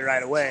got out of it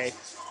right away.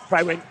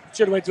 Probably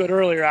should have went to it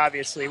earlier,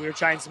 obviously. We were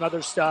trying some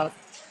other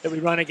stuff that we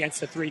run against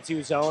the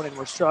 3-2 zone, and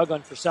we're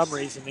struggling for some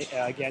reason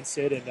against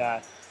it, and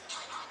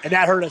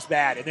that hurt us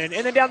bad. And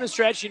then down the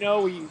stretch,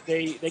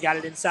 they got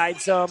it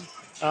inside some,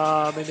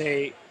 and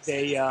they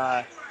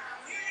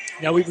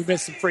we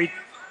missed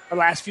our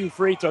last few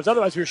free throws.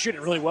 Otherwise, we were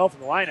shooting really well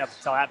from the lineup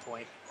until that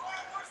point.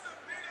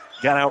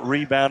 Got out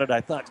rebounded.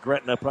 I thought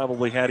Gretna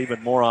probably had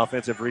even more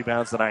offensive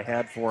rebounds than I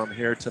had for them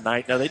here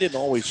tonight. Now, they didn't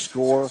always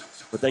score,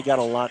 but they got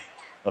a lot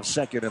of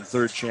second and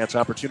third chance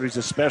opportunities,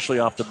 especially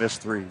off the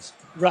missed threes.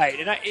 Right.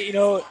 And,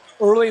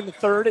 early in the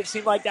third, it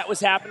seemed like that was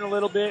happening a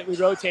little bit. We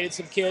rotated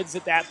some kids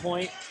at that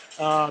point.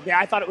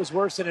 I thought it was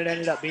worse than it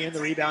ended up being,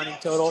 the rebounding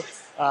total.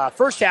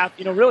 First half,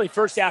 I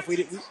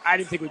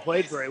didn't think we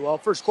played very well.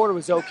 First quarter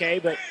was okay,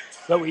 but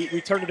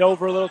we turned it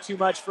over a little too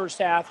much first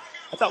half.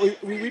 I thought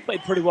we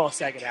played pretty well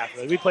second half.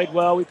 Really. We played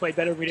well. We played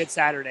better than we did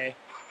Saturday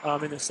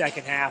in the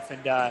second half,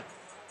 and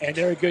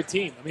they're a good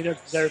team. I mean,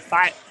 they're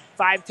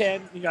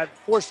 5'10". You got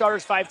 4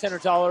 starters, 5'10" or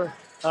taller.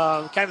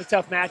 Kind of a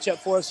tough matchup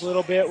for us a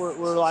little bit.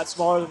 We're a lot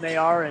smaller than they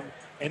are,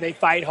 and they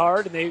fight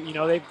hard, and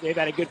they've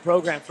had a good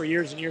program for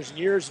years and years and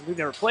years. And we've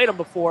never played them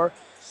before,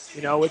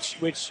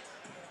 which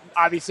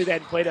obviously they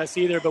hadn't played us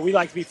either. But we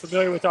like to be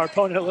familiar with our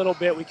opponent a little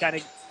bit. We kind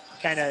of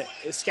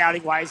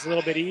scouting wise a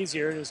little bit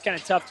easier. It was kind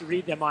of tough to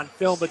read them on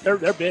film, but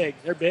they're big.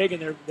 They're big,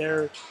 and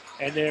they're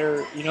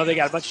they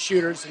got a bunch of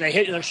shooters, and they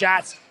hit their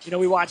shots.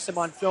 We watched them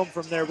on film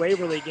from their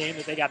Waverly game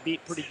that they got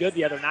beat pretty good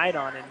the other night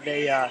on, and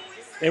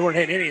they weren't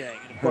hitting anything.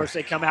 And of course,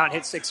 they come out and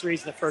hit 6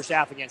 threes in the first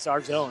half against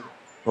our zone.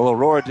 Well,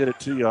 Aurora did it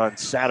to you on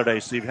Saturday,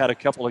 so you've had a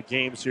couple of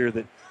games here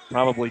that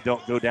probably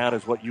don't go down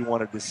as what you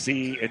wanted to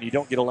see, and you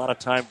don't get a lot of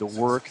time to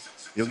work.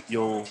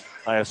 You'll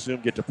I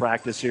assume, get to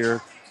practice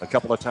here a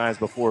couple of times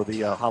before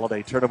the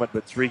holiday tournament,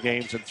 but 3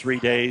 games in 3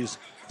 days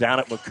down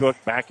at McCook,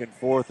 back and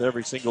forth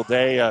every single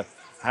day.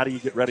 How do you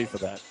get ready for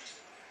that?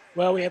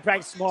 Well, we have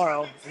practice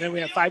tomorrow, and then we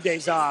have 5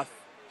 days off,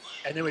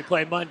 and then we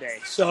play Monday.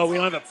 So we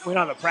don't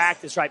have a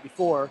practice right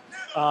before.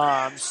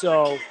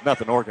 So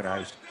nothing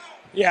organized.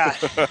 Yeah,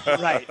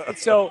 right.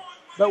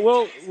 But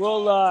we'll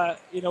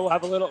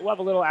have a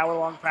little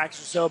hour-long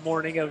practice or so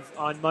morning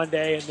on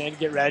Monday, and then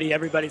get ready.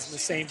 Everybody's in the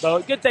same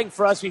boat. Good thing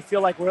for us, we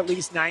feel like we're at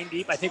least 9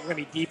 deep. I think we're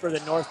going to be deeper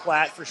than North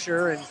Platte for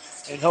sure,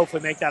 and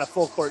hopefully make that a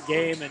full court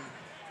game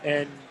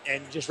and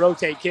just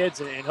rotate kids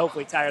and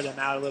hopefully tire them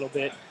out a little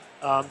bit.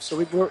 So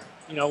we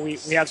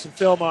have some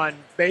film on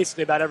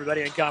basically about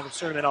everybody in conference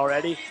tournament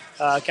already.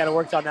 Kind of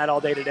worked on that all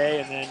day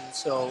today, and then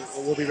so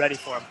we'll be ready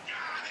for them.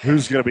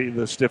 Who's going to be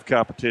the stiff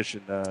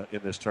competition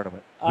in this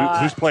tournament?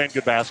 Who's playing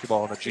good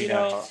basketball in the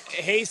G9?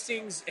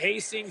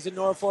 Hastings and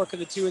Norfolk are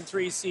the 2 and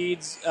 3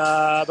 seeds,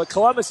 but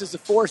Columbus is the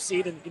 4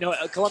 seed, and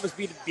Columbus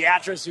beat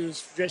Beatrice, who's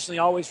traditionally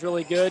always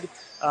really good,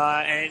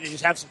 and they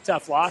just have some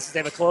tough losses. They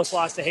have a close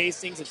loss to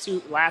Hastings,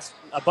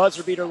 a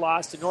buzzer beater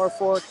loss to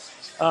Norfolk,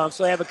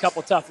 so they have a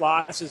couple tough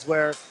losses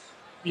where.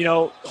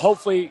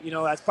 Hopefully,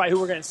 that's probably who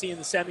we're going to see in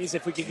the semis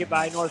if we can get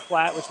by North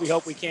Platte, which we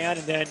hope we can,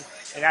 and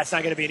that's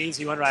not going to be an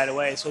easy one right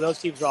away. So those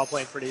teams are all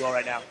playing pretty well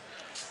right now.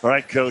 All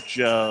right, Coach.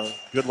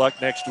 Good luck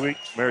next week.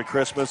 Merry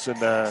Christmas, and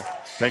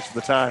thanks for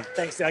the time.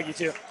 Thanks, Doug. You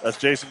too. That's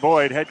Jason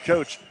Boyd, head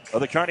coach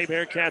of the Kearney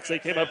Bearcats. They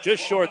came up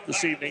just short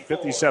this evening,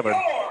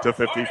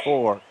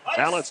 57-54.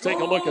 Now let's take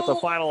a look at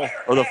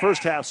the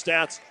first half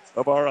stats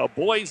of our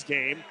boys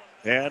game,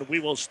 and we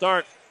will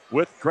start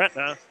with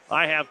Gretna.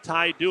 I have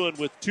Ty Doohan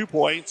with 2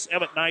 points.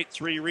 Emmett Knight,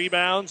 3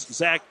 rebounds.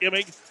 Zach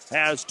Immig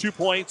has 2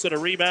 points and a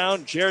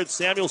rebound. Jared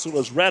Samuelson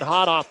was red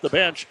hot off the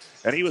bench,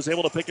 and he was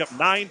able to pick up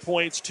 9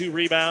 points, 2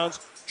 rebounds.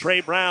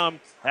 Trey Brown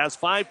has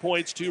 5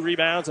 points, 2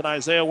 rebounds, and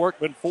Isaiah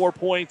Workman 4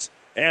 points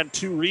and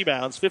 2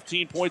 rebounds.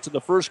 15 points in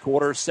the first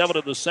quarter, 7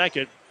 in the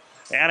second.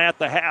 And at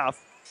the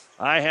half,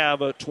 I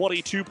have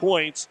 22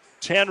 points,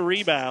 10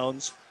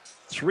 rebounds,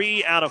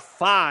 3 out of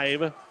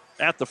 5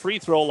 at the free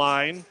throw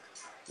line.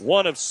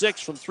 1 of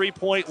 6 from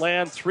three-point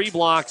land, 3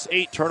 blocks,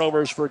 8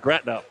 turnovers for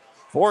Gretna.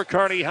 For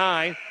Kearney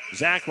High,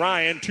 Zach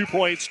Ryan, 2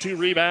 points, 2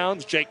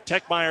 rebounds. Jake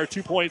Techmeyer,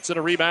 2 points and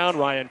a rebound.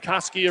 Ryan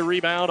Koski, a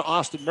rebound.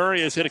 Austin Murray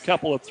has hit a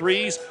couple of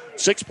threes.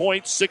 6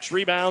 points, 6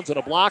 rebounds and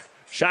a block.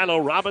 Shiloh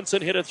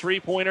Robinson hit a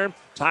three-pointer.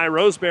 Ty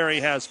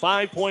Roseberry has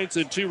 5 points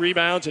and 2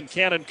 rebounds. And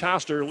Cannon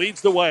Coster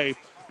leads the way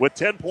with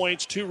 10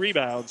 points, 2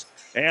 rebounds,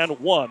 and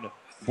 1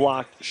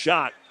 blocked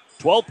shot.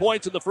 12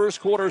 points in the first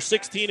quarter,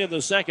 16 in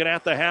the second.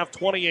 At the half,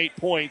 28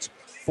 points,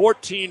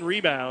 14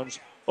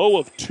 rebounds, 0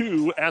 of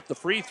 2 at the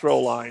free throw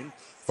line.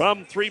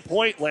 From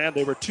three-point land,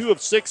 they were 2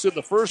 of 6 in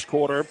the first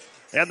quarter,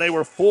 and they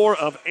were 4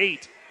 of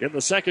 8 in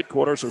the second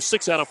quarter. So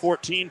 6 out of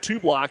 14,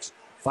 2 blocks,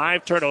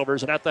 5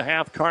 turnovers. And at the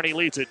half, Kearney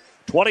leads it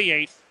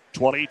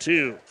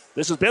 28-22.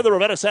 This has been the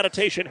Ravenna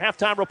Sanitation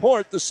Halftime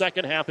Report. The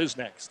second half is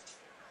next.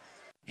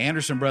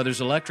 Anderson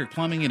Brothers Electric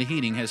Plumbing and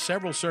Heating has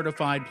several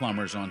certified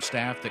plumbers on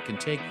staff that can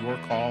take your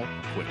call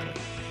quickly.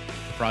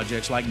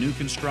 Projects like new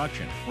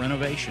construction,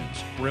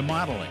 renovations,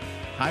 remodeling,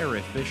 higher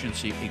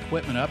efficiency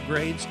equipment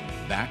upgrades,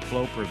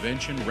 backflow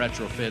prevention,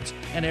 retrofits,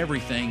 and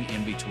everything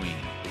in between.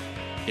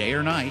 Day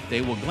or night,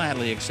 they will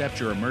gladly accept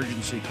your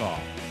emergency call.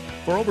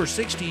 For over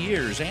 60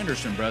 years,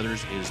 Anderson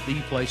Brothers is the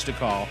place to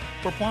call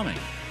for plumbing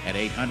at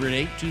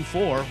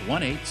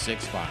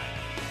 800-824-1865.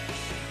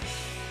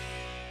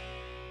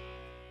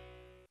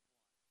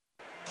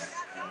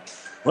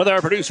 With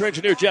our producer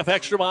engineer Jeff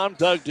Ekstrom, I'm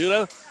Doug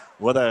Duda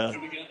with a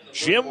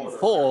gym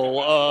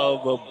full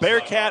of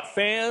Bearcat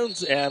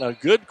fans and a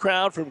good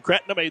crowd from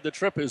Gretna made the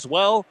trip as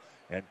well.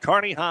 And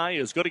Kearney High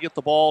is going to get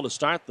the ball to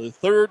start the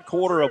third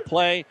quarter of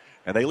play,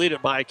 and they lead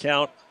it by a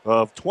count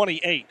of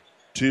 28-22.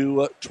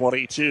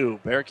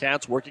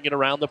 Bearcats working it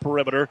around the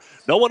perimeter.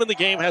 No one in the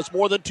game has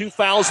more than 2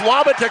 fouls.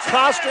 Lob it to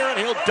Coster, and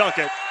he'll dunk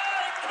it.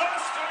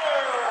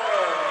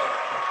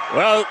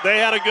 Well, they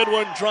had a good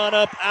one drawn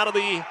up out of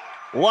the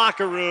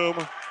locker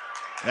room,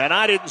 and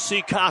I didn't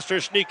see Coster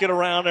sneaking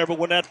around there, but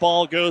when that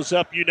ball goes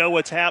up, you know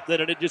what's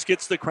happening, and it just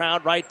gets the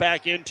crowd right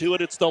back into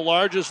it. It's the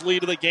largest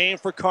lead of the game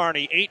for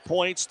Kearney, 8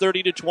 points,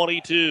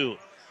 30-22.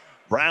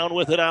 Brown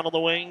with it out on the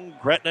wing.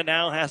 Gretna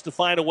now has to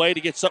find a way to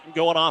get something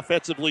going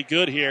offensively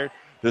good here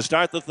to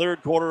start the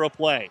third quarter of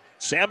play.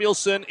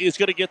 Samuelson is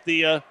going to get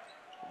the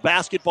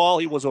basketball.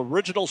 He was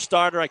original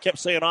starter. I kept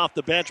saying off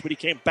the bench, but he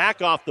came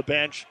back off the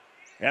bench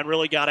and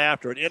really got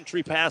after it.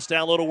 Entry pass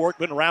down low to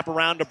Workman, wrap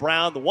around to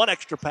Brown. The one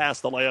extra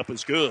pass, the layup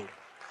is good.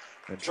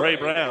 And Trey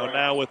Brown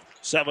now with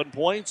 7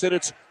 points, and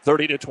it's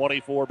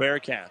 30-24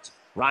 Bearcats.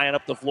 Ryan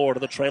up the floor to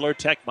the trailer,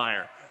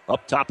 Techmeyer.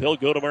 Up top, he'll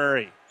go to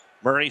Murray.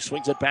 Murray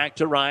swings it back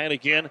to Ryan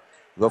again.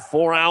 The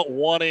 4 out,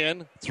 1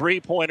 in,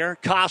 3-pointer.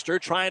 Coster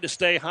trying to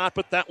stay hot,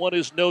 but that one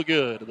is no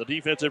good. The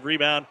defensive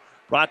rebound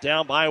brought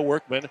down by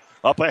Workman.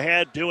 Up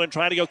ahead, Dewan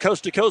trying to go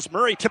coast to coast.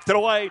 Murray tipped it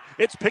away.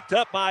 It's picked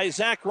up by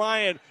Zach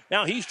Ryan.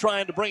 Now he's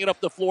trying to bring it up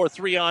the floor,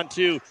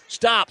 3-on-2.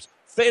 Stops,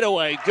 fade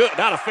away. Good,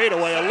 not a fade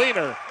away, a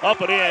leaner.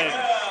 Up and in.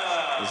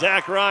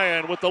 Zach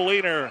Ryan with the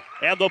leaner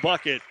and the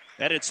bucket.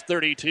 And it's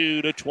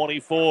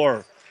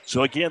 32-24.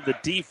 So again, the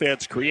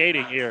defense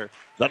creating here.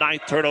 The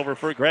 9th turnover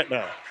for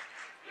Gretna.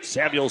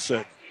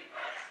 Samuelson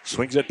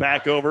swings it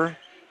back over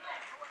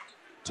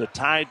to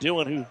Ty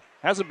Dewan, who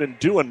hasn't been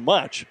doing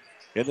much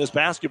in this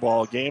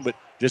basketball game, but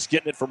just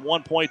getting it from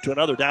one point to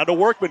another. Down to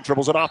Workman,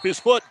 dribbles it off his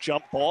foot.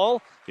 Jump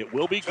ball. It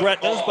will be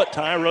Gretna's, but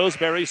Ty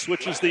Roseberry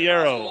switches the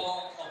arrow.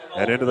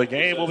 And into the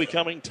game will be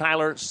coming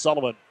Tyler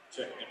Sullivan.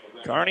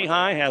 Kearney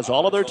High has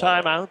all of their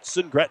timeouts,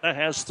 and Gretna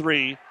has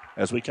 3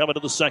 as we come into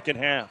the second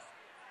half.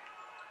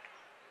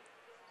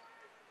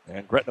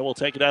 And Gretna will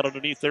take it out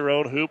underneath their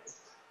own hoop.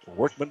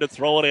 Workman to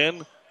throw it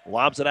in.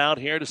 Lobs it out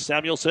here to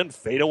Samuelson.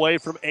 Fade away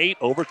from 8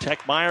 over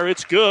Techmeyer.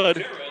 It's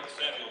good.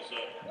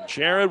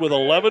 Jared with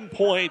 11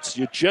 points.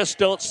 You just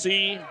don't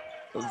see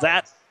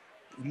that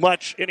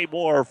much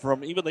anymore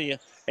from even the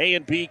A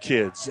and B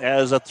kids.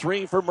 As a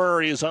 3 for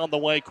Murray is on the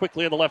way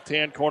quickly in the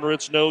left-hand corner.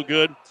 It's no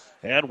good.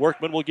 And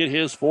Workman will get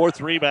his 4th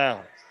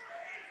rebound.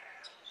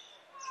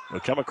 He'll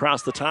come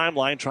across the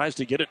timeline, tries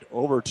to get it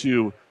over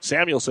to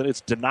Samuelson.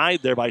 It's denied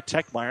there by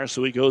Techmeyer,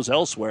 so he goes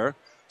elsewhere.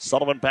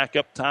 Sullivan back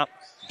up top.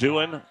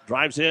 Dewan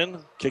drives in,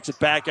 kicks it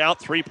back out.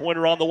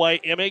 3-pointer on the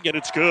way. Immig, and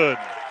it's good.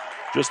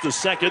 Just the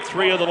second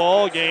 3 of the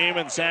ball game,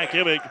 and Zach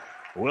Immig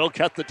will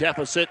cut the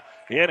deficit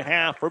in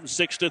half from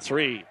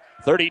 6-3.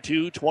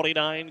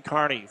 32-29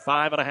 Kearney.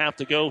 5.5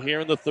 to go here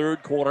in the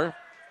third quarter.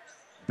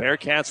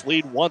 Bearcats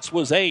lead once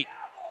was 8.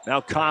 Now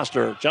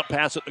Coster, jump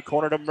pass at the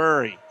corner to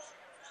Murray.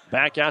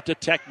 Back out to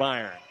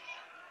Techmeyer.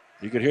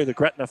 You could hear the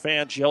Gretna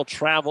fans yell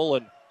travel,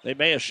 and they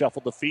may have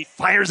shuffled the feet.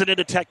 Fires it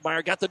into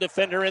Techmeyer. Got the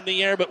defender in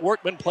the air, but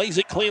Workman plays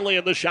it cleanly,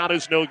 and the shot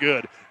is no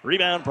good.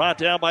 Rebound brought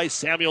down by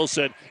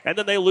Samuelson, and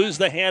then they lose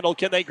the handle.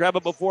 Can they grab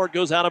it before it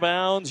goes out of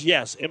bounds?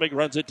 Yes. Immig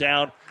runs it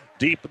down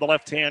deep in the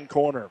left-hand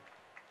corner.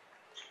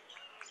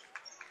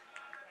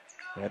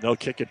 And they'll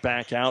kick it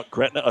back out.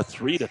 Gretna a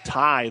 3 to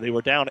tie. They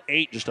were down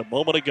 8 just a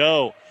moment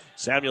ago.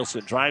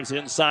 Samuelson drives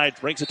inside,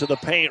 brings it to the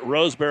paint.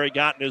 Roseberry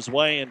got in his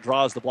way and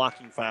draws the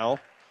blocking foul.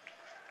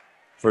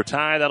 For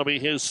Ty, that'll be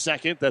his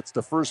second. That's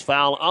the first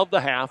foul of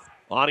the half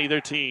on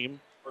either team.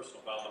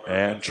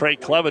 And Trey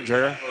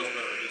Clevenger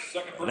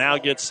now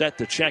gets set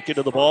to check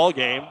into the ball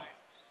game.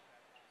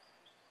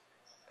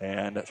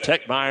 And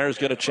Techmeyer is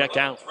going to check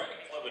out.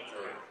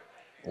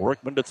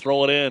 Workman to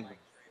throw it in.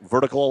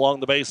 Vertical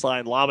along the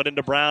baseline. Lob it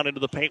into Brown, into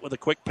the paint with a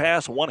quick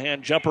pass.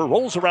 One-hand jumper.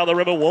 Rolls around the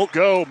rim and won't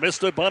go.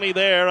 Missed a bunny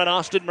there, and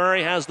Austin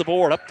Murray has the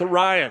board. Up to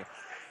Ryan.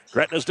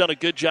 Gretna's done a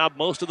good job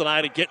most of the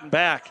night of getting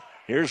back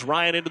Here's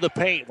Ryan into the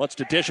paint. Wants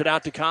to dish it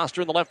out to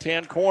Coster in the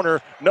left-hand corner.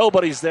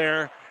 Nobody's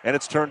there, and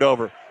it's turned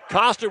over.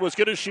 Coster was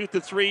going to shoot the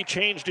three,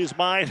 changed his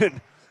mind,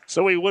 and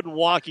so he wouldn't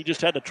walk. He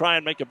just had to try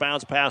and make a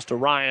bounce pass to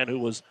Ryan, who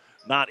was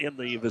not in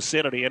the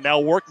vicinity. And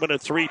now Workman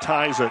at three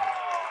ties it.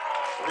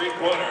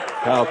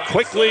 How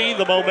quickly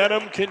the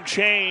momentum can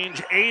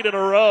change. 8 in a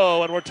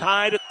row, and we're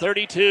tied at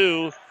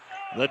 32.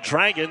 The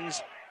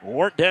Dragons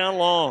weren't down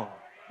long.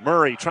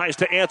 Murray tries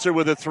to answer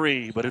with a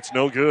three, but it's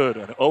no good.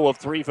 An 0 of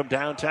 3 from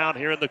downtown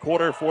here in the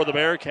quarter for the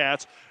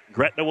Bearcats.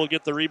 Gretna will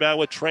get the rebound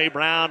with Trey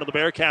Brown, and the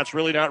Bearcats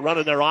really not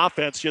running their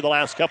offense here the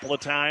last couple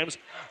of times.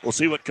 We'll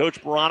see what Coach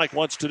Baranek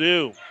wants to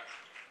do.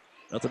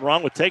 Nothing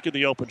wrong with taking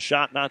the open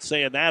shot, not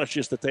saying that. It's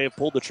just that they have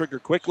pulled the trigger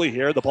quickly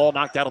here. The ball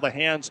knocked out of the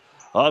hands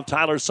of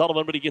Tyler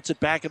Sullivan, but he gets it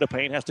back in the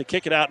paint, has to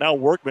kick it out. Now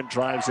Workman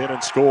drives in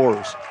and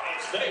scores.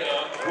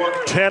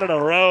 10 in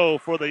a row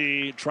for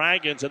the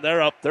Dragons, and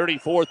they're up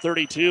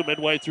 34-32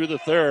 midway through the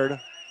third.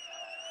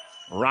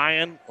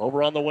 Ryan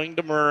over on the wing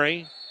to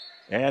Murray,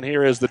 and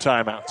here is the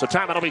timeout. So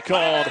timeout will be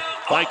called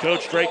by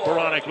Coach Drake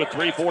Baranek with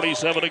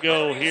 3:47 to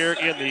go here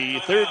in the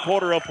third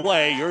quarter of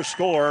play. Your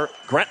score,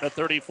 Gretna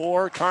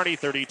 34, Kearney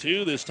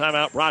 32. This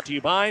timeout brought to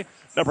you by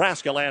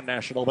Nebraska Land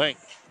National Bank.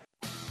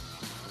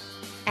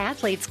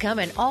 Athletes come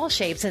in all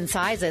shapes and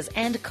sizes,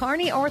 and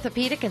Kearney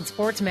Orthopedic and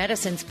Sports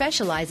Medicine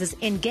specializes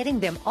in getting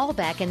them all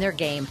back in their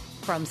game.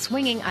 From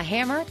swinging a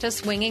hammer to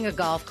swinging a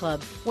golf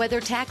club,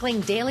 whether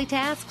tackling daily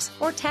tasks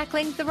or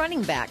tackling the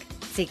running back.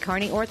 See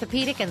Kearney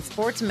Orthopedic and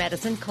Sports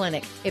Medicine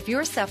Clinic. If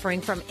you're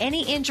suffering from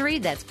any injury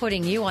that's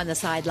putting you on the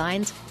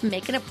sidelines,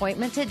 make an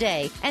appointment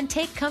today and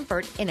take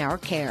comfort in our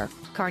care.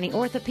 Kearney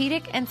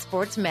Orthopedic and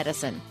Sports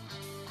Medicine.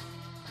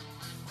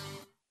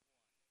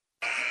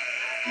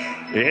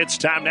 It's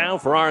time now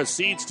for our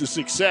Seeds to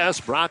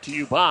Success, brought to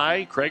you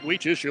by Craig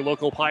Weeches, your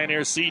local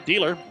Pioneer seed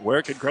dealer.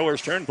 Where can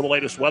growers turn for the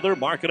latest weather,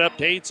 market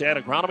updates,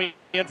 and agronomy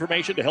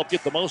information to help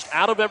get the most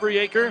out of every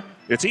acre?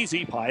 It's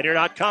easy.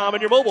 Pioneer.com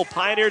and your mobile,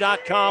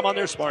 Pioneer.com on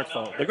their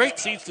smartphone. The great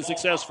Seeds to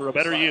Success for a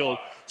better yield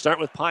start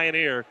with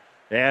Pioneer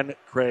and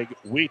Craig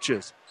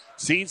Weeches.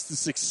 Seeds to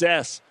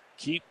Success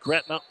keep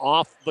Gretna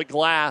off the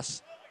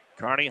glass.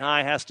 Kearney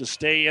High has to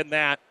stay in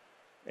that,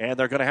 and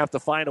they're going to have to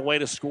find a way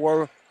to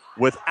score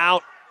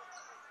without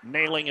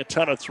nailing a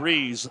ton of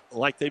threes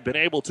like they've been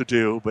able to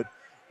do, but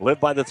live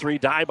by the three,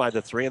 die by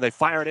the three, and they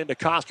fire it into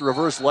Costa.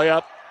 Reverse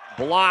layup,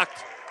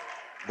 blocked,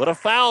 but a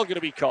foul going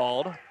to be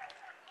called.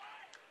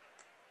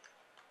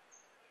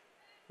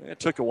 It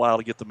took a while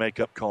to get the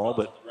makeup call,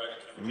 but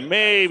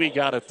maybe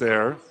got it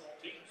there.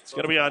 It's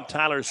going to be on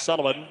Tyler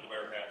Sullivan,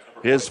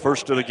 his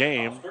first of the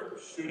game.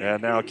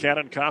 And now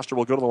Cannon Costa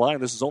will go to the line.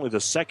 This is only the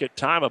second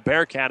time a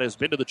Bearcat has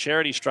been to the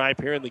charity stripe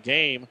here in the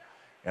game,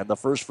 and the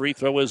first free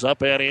throw is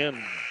up and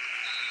in.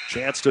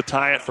 Chance to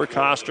tie it for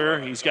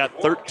Coster. He's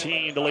got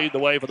 13 to lead the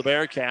way for the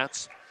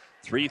Bearcats.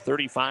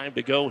 3:35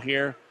 to go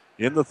here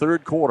in the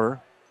third quarter.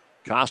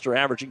 Coster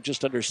averaging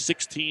just under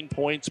 16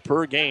 points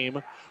per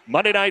game.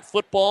 Monday Night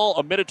Football,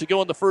 a minute to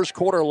go in the first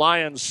quarter.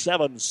 Lions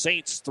 7,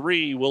 Saints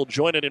 3. We'll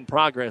join it in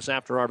progress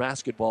after our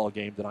basketball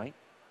game tonight.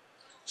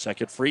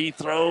 Second free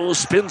throw,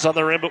 spins on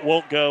the rim but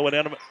won't go.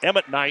 And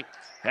Emmett Knight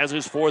has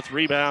his fourth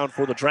rebound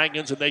for the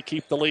Dragons, and they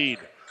keep the lead.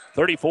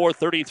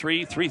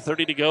 34-33,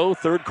 3:30 to go,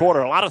 third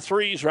quarter. A lot of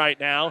threes right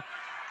now.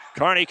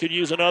 Kearney could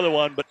use another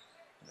one, but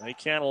they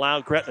can't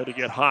allow Gretna to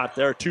get hot.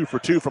 They're 2 for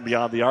 2 from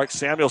beyond the arc.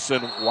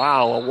 Samuelson,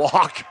 wow, a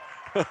walk.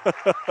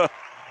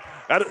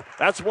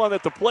 That's one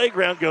that the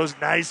playground goes,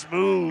 nice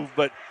move,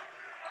 but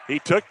he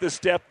took the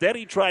step. Then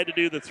he tried to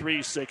do the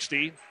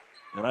 360,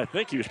 and I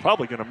think he was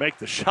probably going to make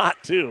the shot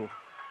too.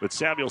 But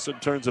Samuelson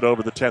turns it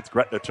over, the 10th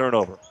Gretna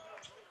turnover.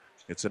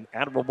 It's an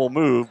admirable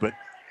move, but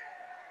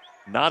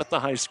not at the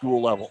high school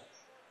level.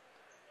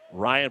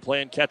 Ryan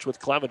playing catch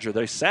with Clevenger.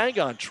 They sag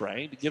on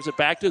Trey. He gives it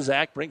back to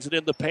Zach, brings it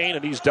in the paint,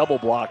 and he's double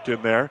blocked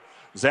in there.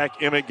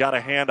 Zach Emmett got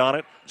a hand on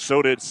it.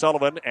 So did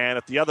Sullivan. And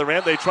at the other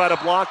end, they try to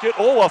block it.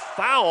 Oh, a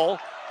foul.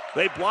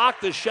 They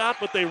blocked the shot,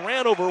 but they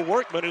ran over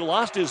Workman, who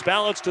lost his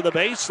balance to the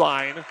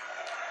baseline.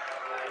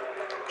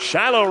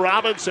 Shiloh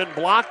Robinson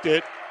blocked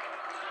it,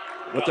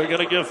 but they're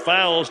going to give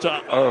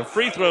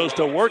free throws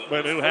to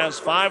Workman, who has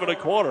 5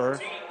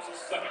 1/4.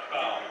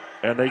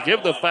 And they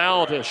give the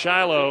foul to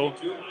Shiloh,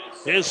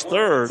 his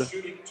third.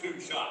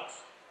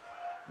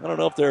 I don't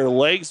know if their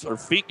legs or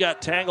feet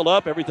got tangled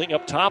up. Everything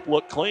up top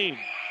looked clean.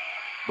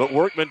 But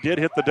Workman did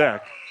hit the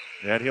deck,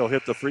 and he'll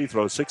hit the free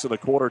throw. 6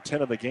 1/4,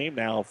 10 in the game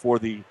now for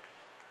the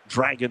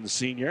Dragons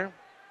senior.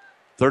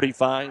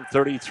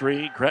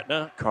 35-33,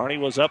 Gretna. Kearney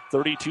was up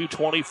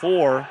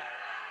 32-24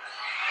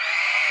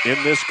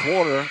 in this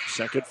quarter.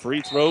 Second free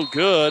throw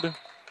good.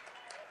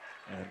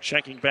 And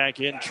checking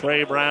back in,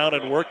 Trey Brown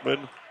and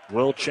Workman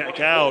will check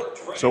out.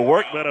 So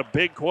Workman, a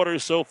big quarter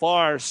so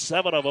far,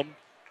 7 of them.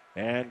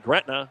 And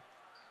Gretna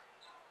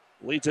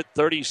leads at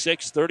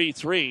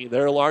 36-33.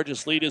 Their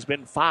largest lead has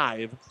been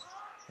 5.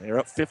 They're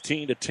up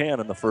 15-10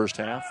 in the first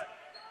half.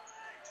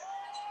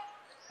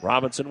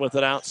 Robinson with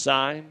it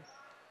outside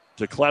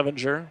to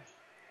Clevenger.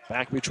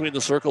 Back between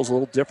the circles, a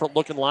little different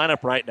looking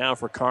lineup right now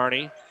for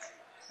Kearney.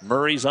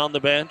 Murray's on the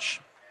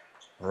bench.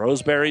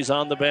 Roseberry's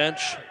on the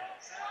bench.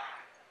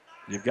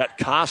 You've got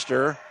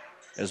Coster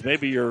as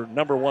maybe your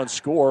number one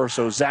scorer.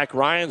 So Zach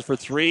Ryan's for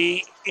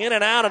three. In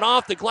and out and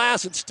off the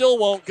glass and still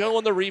won't go.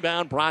 And the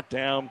rebound brought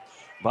down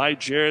by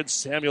Jared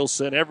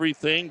Samuelson.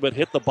 Everything but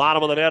hit the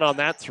bottom of the net on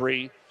that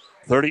three.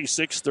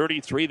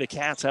 36-33. The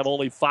Cats have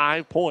only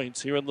 5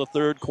 points here in the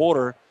third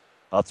quarter.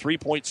 A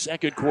 3-point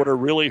second quarter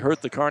really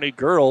hurt the Kearney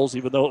girls,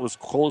 even though it was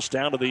close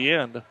down to the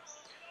end.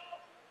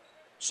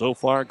 So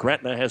far,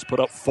 Gretna has put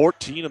up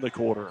 14 in the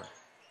quarter.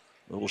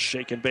 Little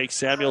shake and bake.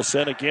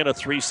 Samuelson again, a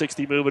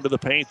 360 move into the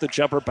paint. The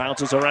jumper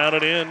bounces around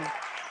and in.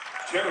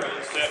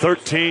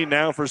 13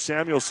 now for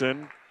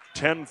Samuelson,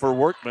 10 for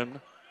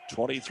Workman.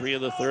 23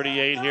 of the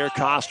 38 here.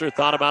 Coster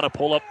thought about a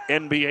pull-up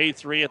NBA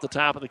three at the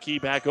top of the key.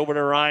 Back over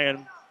to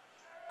Ryan.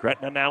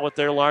 Gretna now with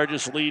their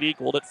largest lead,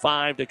 equaled at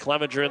 5 to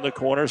Clevenger in the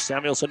corner.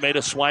 Samuelson made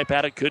a swipe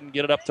at it, couldn't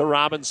get it up to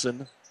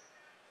Robinson.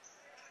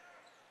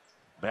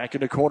 Back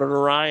in the corner to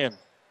Ryan.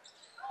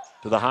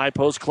 To the high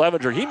post,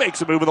 Clevenger. He makes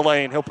a move in the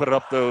lane. He'll put it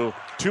up, though.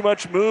 Too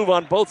much move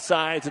on both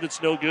sides, and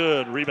it's no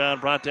good.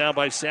 Rebound brought down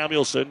by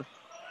Samuelson.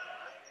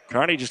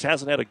 Kearney just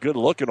hasn't had a good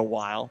look in a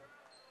while.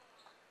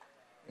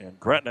 And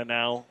Gretna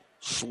now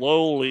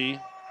slowly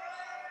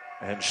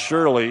and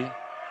surely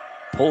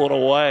pulling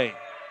away.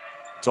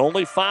 It's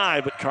only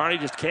 5, but Kearney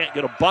just can't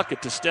get a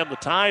bucket to stem the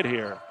tide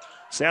here.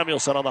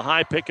 Samuelson on the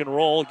high pick and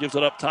roll, gives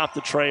it up top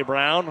to Trey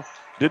Brown.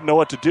 Didn't know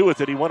what to do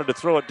with it. He wanted to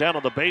throw it down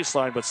on the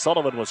baseline, but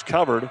Sullivan was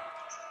covered.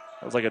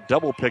 That was like a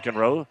double pick and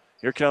roll.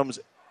 Here comes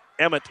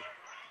Emmett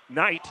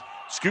Knight.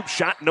 Scoop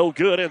shot, no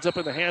good. Ends up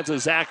in the hands of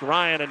Zach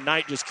Ryan, and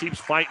Knight just keeps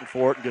fighting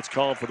for it and gets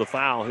called for the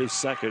foul, his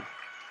second.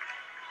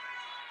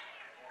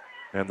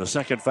 And the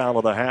second foul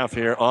of the half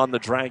here on the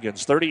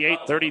Dragons.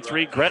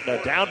 38-33,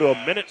 Gretna down to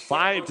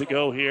 1:05 to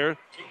go here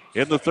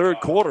in the third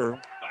quarter.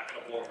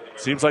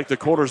 Seems like the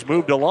quarter's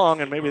moved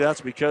along, and maybe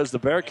that's because the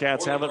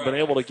Bearcats haven't been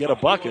able to get a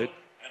bucket.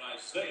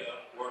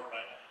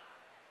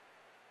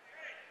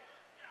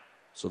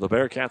 So the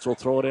Bearcats will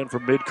throw it in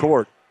from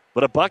midcourt.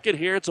 But a bucket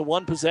here, it's a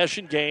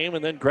one-possession game,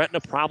 and then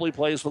Gretna probably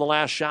plays for the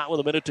last shot with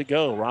a minute to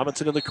go.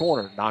 Robinson in the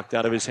corner, knocked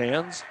out of his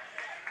hands.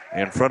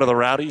 In front of the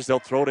Rowdies, they'll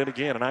throw it in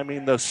again. And I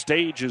mean, the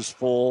stage is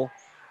full,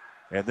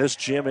 and this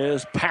gym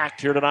is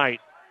packed here tonight.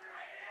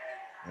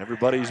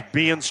 Everybody's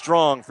being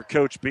strong for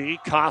Coach B.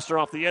 Coster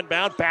off the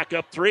inbound, back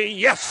up three.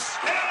 Yes!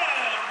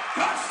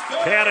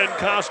 Cannon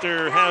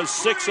Coster has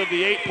 6 of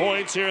the 8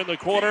 points here in the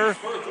quarter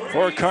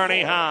for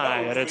Kearney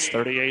High. And it's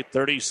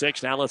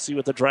 38-36. Now let's see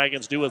what the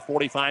Dragons do with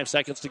 45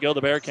 seconds to go.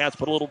 The Bearcats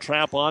put a little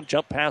trap on.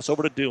 Jump pass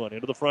over to Dewan.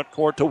 Into the front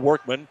court to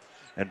Workman.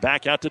 And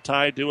back out to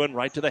Ty Dewan,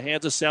 right to the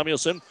hands of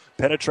Samuelson.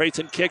 Penetrates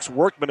and kicks.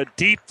 Workman a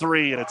deep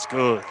three, and it's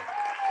good.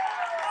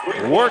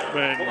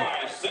 Workman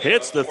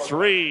hits the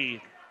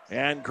three.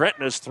 And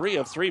Gretna's 3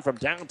 of 3 from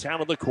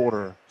downtown in the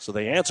quarter. So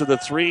they answer the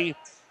three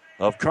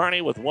of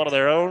Kearney with one of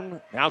their own.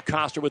 Now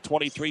Coster with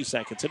 23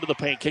 seconds. Into the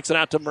paint. Kicks it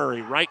out to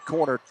Murray. Right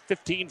corner.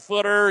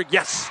 15-footer.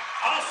 Yes.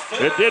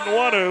 It didn't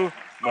want to.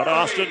 But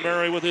Austin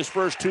Murray with his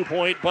first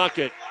 2-point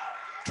bucket.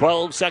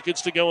 12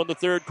 seconds to go in the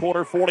third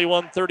quarter.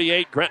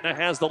 41-38. Gretna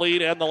has the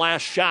lead and the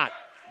last shot.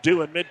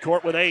 Dewan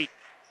midcourt with 8.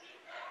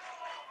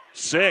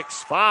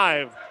 6,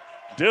 5.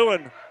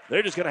 Dewan.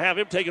 They're just going to have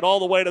him take it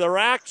all the way to the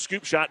rack.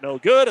 Scoop shot no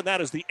good, and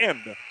that is the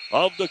end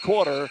of the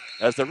quarter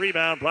as the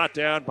rebound brought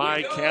down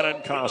by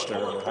Cannon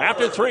Coster.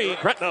 After 3,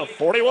 Gretna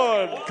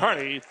 41,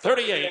 Kearney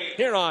 38.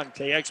 Here on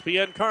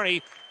KXPN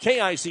Kearney,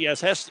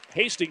 KICS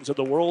Hastings of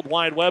the World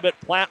Wide Web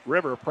at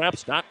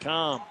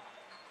PlatteRiverPreps.com.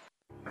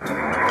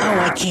 Oh,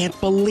 I can't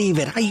believe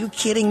it. Are you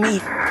kidding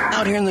me?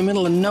 Out here in the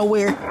middle of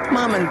nowhere,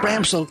 Mom and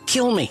Bramps will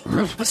kill me.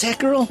 What's that,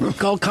 girl?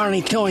 Call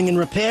Kearney Towing and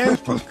Repair?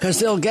 Because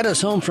they'll get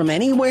us home from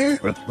anywhere?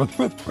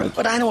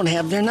 But I don't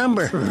have their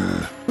number.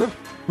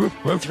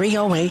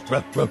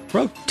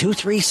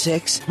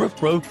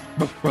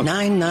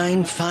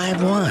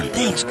 308-236-9951.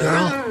 Thanks,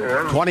 girl.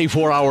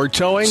 24-hour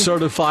towing,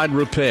 certified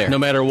repair. No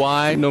matter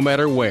why, no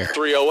matter where.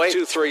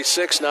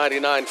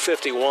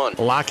 308-236-9951.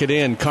 Lock it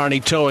in,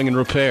 Kearney Towing and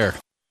Repair.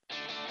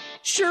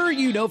 Sure,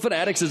 you know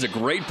Fanatics is a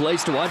great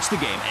place to watch the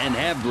game and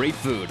have great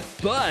food.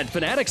 But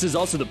Fanatics is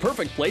also the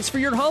perfect place for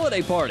your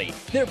holiday party.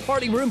 Their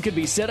party room can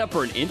be set up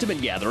for an intimate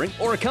gathering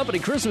or a company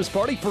Christmas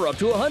party for up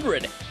to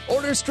 100.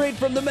 Order straight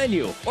from the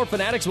menu, or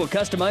Fanatics will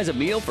customize a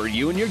meal for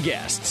you and your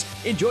guests.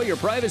 Enjoy your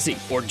privacy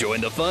or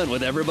join the fun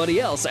with everybody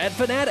else at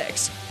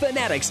Fanatics.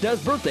 Fanatics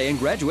does birthday and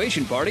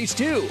graduation parties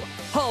too.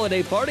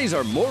 Holiday parties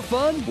are more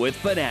fun with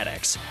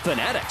Fanatics.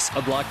 Fanatics,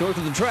 a block north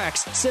of the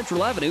tracks,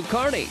 Central Avenue,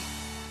 Kearney.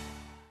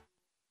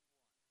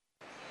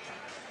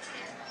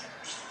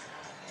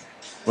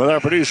 With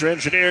our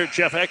producer-engineer,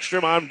 Jeff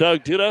Ekstrom, I'm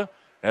Doug Duda.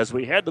 As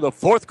we head to the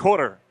fourth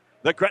quarter,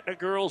 the Gretna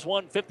girls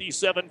won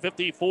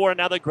 57-54, and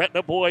now the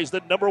Gretna boys,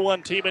 the number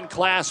 1 team in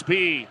Class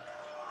B.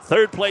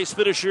 Third-place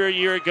finisher a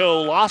year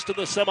ago, lost in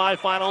the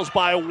semifinals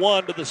by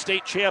 1 to the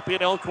state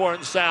champion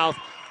Elkhorn South.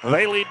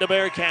 They lead the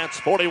Bearcats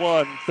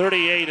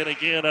 41-38, and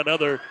again,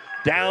 another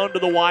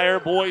down-to-the-wire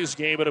boys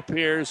game, it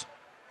appears,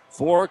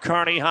 for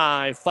Kearney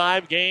High.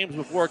 5 games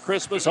before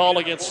Christmas, all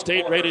against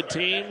state-rated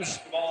teams.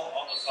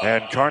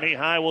 And Kearney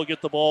High will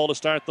get the ball to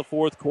start the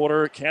fourth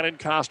quarter. Cannon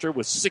Coster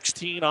with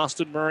 16,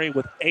 Austin Murray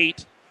with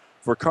 8.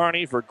 For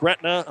Kearney, for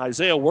Gretna,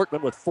 Isaiah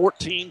Workman with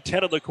 14,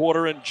 10 in the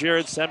quarter, and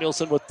Jared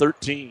Samuelson with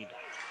 13.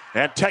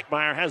 And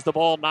Techmeyer has the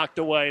ball knocked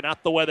away.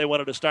 Not the way they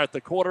wanted to start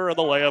the quarter, and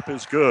the layup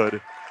is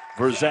good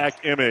for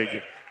Zach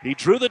Immig. He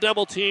drew the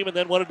double team and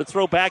then wanted to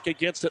throw back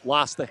against it,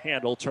 lost the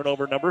handle.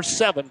 Turnover number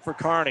 7 for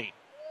Kearney.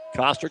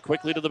 Coster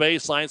quickly to the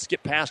baseline,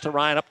 skip pass to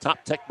Ryan up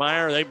top.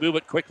 Techmeyer, they move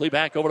it quickly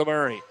back over to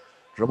Murray.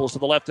 Dribbles to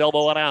the left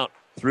elbow and out.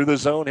 Through the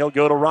zone, he'll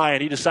go to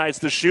Ryan. He decides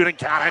to shoot and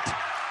got it.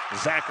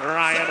 Zach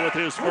Ryan with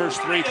his first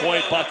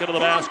 3-point bucket of the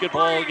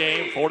basketball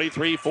game.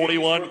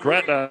 43-41,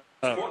 Gretna.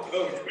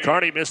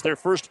 Kearney missed their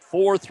first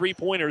 4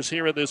 3-pointers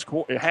here in this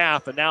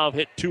half and now have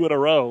hit 2 in a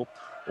row.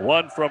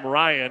 1 from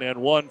Ryan and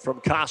 1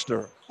 from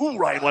Coster.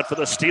 Ryan went for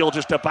the steal,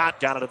 just about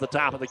got it at the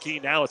top of the key.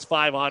 Now it's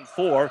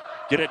 5-on-4.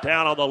 Get it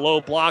down on the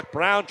low block.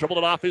 Brown dribbled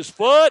it off his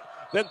foot,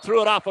 then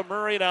threw it off of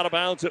Murray and out of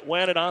bounds it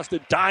went, and Austin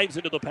dives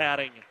into the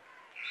padding.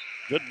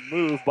 Good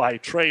move by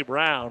Trey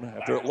Brown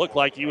after it looked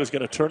like he was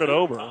going to turn it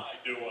over.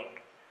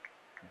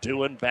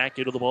 Dewan back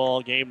into the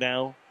ball game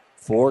now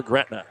for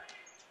Gretna.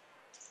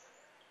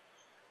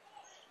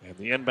 And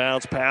the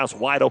inbounds pass,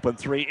 wide open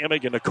 3.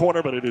 Immig in the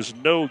corner, but it is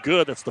no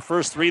good. That's the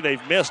first 3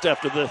 they've missed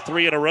after the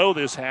 3 in a row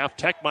this half.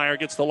 Techmeyer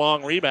gets the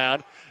long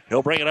rebound.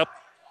 He'll bring it up,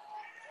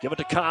 give it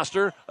to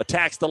Coster,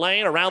 attacks the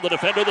lane, around the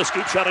defender. The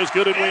scoop shot is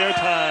good, and we are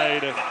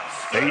tied.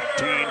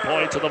 18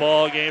 points in the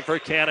ball game for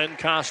Cannon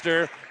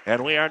Coster,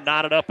 and we are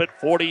knotted up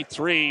at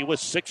 43 with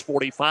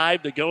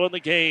 6:45 to go in the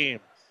game.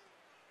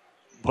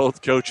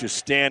 Both coaches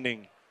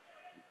standing,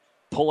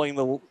 pulling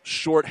the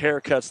short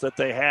haircuts that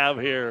they have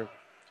here.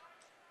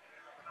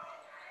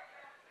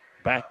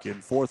 Back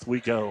and forth we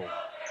go.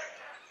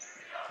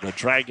 The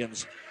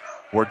Dragons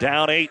were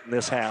down 8 in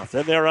this half.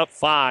 Then they're up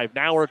 5.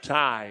 Now we're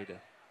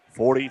tied.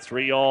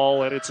 43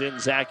 all, and it's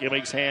in Zach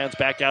Immig's hands.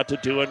 Back out to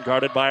Dewan,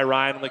 guarded by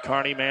Ryan and the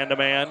Kearney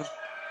man-to-man.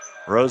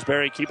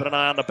 Roseberry keeping an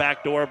eye on the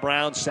back door.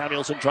 Brown.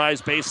 Samuelson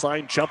tries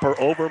baseline jumper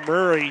over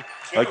Murray.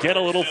 Again,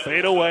 a little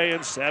fade away,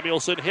 and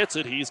Samuelson hits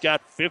it. He's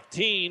got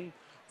 15,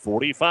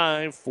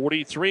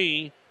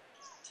 45-43.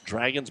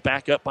 Dragons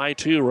back up by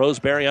 2.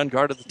 Roseberry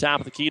unguarded at the top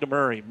of the key to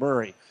Murray.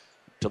 Murray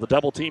to the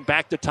double team,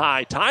 back to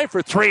Ty. Ty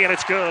for 3, and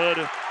it's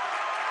good.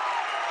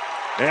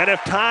 And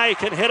if Ty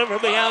can hit him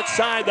from the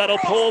outside, that'll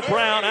pull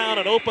Brown out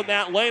and open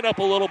that lane up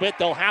a little bit.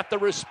 They'll have to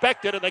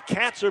respect it, and the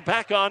Cats are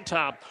back on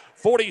top.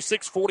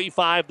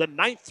 46-45, the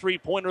 9th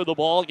 3-pointer of the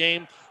ball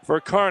game for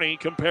Kearney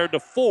compared to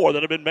 4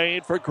 that have been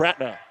made for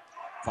Gretna.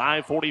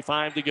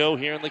 5:45 to go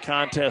here in the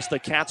contest. The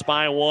Cats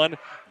by 1.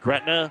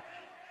 Gretna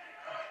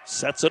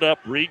sets it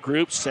up,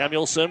 regroups.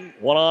 Samuelson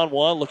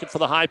one-on-one, looking for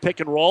the high pick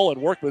and roll,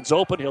 and Workman's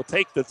open. He'll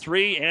take the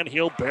 3, and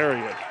he'll bury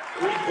it.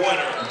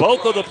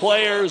 Both of the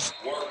players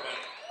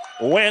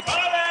went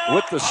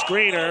with the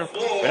screener,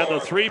 and the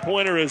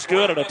 3-pointer is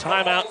good, and a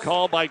timeout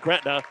called by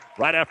Gretna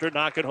right after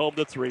knocking home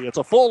the 3. It's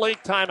a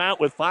full-length timeout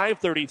with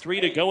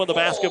 5:33 to go in the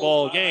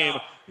basketball game.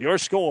 Your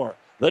score,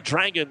 the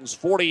Dragons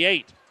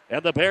 48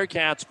 and the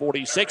Bearcats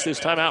 46. This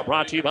timeout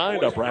brought to you by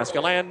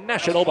Nebraska Land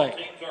National Bank.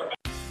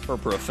 For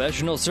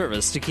professional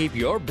service to keep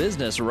your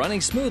business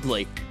running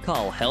smoothly,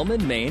 call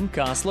Hellman, Maine,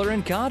 Kostler,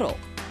 and Cottle.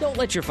 Don't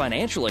let your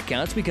financial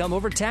accounts become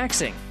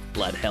overtaxing.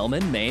 Let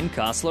Hellman, Maine,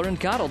 Kostler, and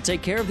Cottle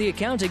take care of the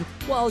accounting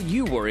while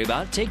you worry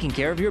about taking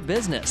care of your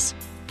business.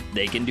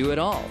 They can do it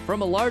all,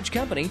 from a large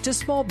company to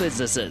small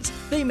businesses.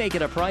 They make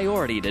it a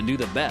priority to do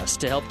the best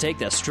to help take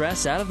the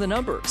stress out of the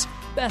numbers.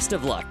 Best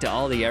of luck to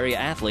all the area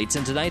athletes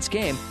in tonight's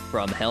game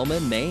from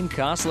Hellman, Maine,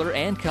 Kostler,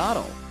 and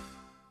Cottle.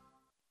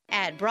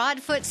 At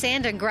Broadfoot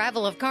Sand and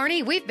Gravel of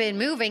Kearney, we've been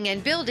moving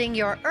and building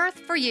your earth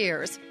for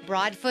years.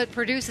 Broadfoot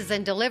produces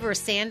and delivers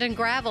sand and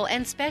gravel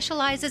and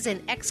specializes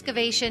in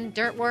excavation,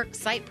 dirt work,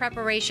 site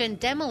preparation,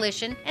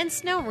 demolition, and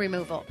snow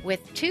removal,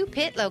 with 2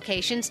 pit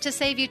locations to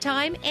save you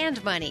time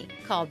and money.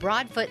 Call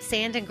Broadfoot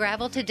Sand and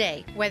Gravel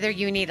today. Whether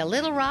you need a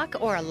little rock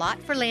or a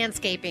lot for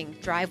landscaping,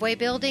 driveway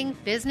building,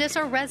 business,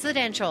 or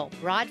residential,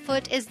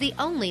 Broadfoot is the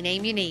only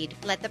name you need.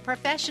 Let the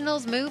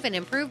professionals move and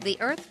improve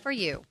the earth for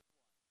you.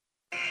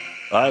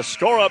 A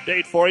score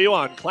update for you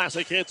on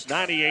Classic Hits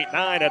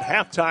 98.9 at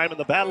halftime in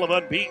the Battle of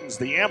Unbeatens.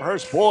 The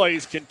Amherst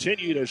boys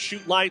continue to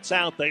shoot lights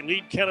out. They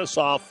lead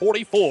Kennesaw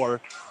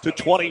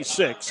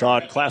 44-26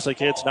 on Classic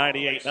Hits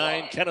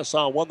 98.9.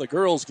 Kennesaw won the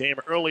girls' game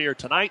earlier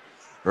tonight.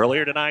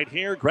 Earlier tonight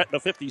here, Gretna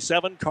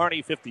 57,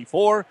 Kearney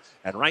 54.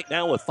 And right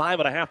now with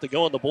 5.5 to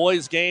go in the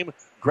boys' game,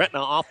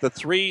 Gretna off the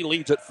 3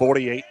 leads at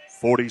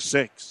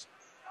 48-46.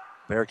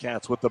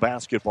 Bearcats with the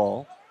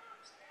basketball.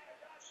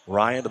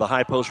 Ryan to the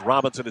high post.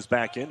 Robinson is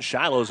back in.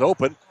 Shiloh's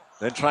open.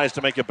 Then tries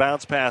to make a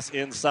bounce pass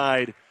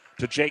inside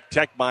to Jake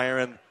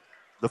Techmeyer. And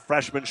the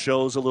freshman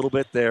shows a little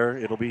bit there.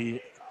 It'll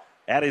be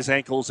at his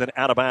ankles and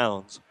out of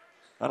bounds.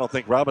 I don't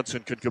think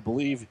Robinson could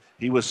believe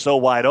he was so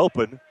wide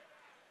open.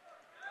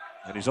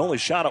 And he's only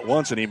shot it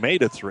once, and he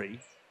made a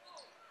 3.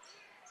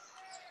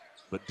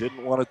 But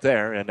didn't want it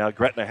there. And now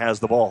Gretna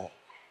has the ball.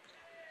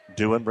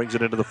 Dewan brings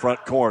it into the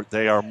front court.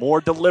 They are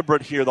more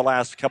deliberate here the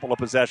last couple of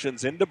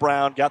possessions. Into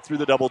Brown, got through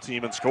the double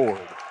team and scored.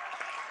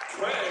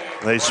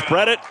 They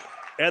spread it,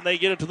 and they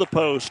get it to the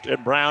post,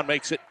 and Brown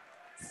makes it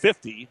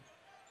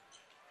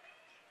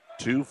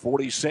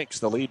 50-46.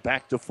 The lead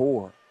back to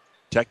 4.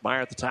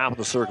 Techmeyer at the top of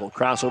the circle.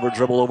 Crossover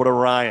dribble over to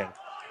Ryan.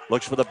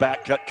 Looks for the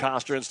back cut.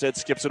 Coster instead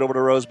skips it over to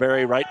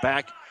Roseberry. Right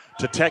back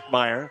to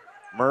Techmeyer.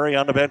 Murray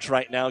on the bench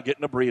right now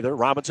getting a breather.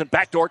 Robinson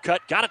backdoor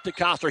cut. Got it to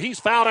Coster. He's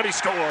fouled and he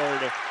scored.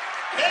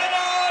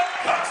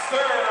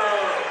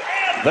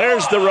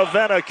 There's the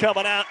Ravenna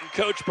coming out, and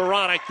Coach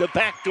Baranek, the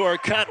backdoor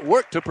cut,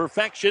 worked to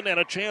perfection, and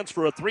a chance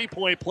for a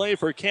three-point play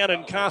for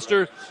Cannon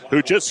Coster,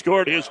 who just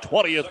scored his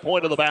 20th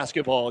point of the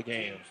basketball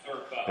game.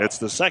 It's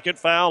the second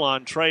foul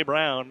on Trey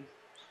Brown.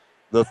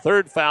 The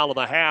third foul of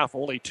the half.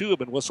 Only 2 have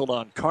been whistled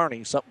on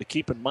Kearney. Something to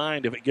keep in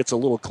mind if it gets a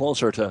little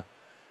closer to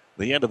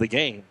the end of the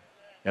game.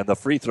 And the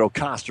free throw,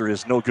 Coster,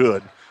 is no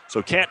good.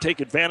 So can't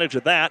take advantage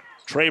of that.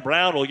 Trey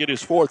Brown will get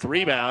his 4th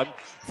rebound.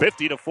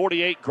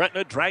 50-48,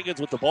 Gretna Dragons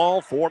with the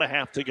ball.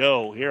 4.5 to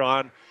go here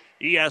on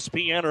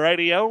ESPN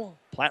Radio.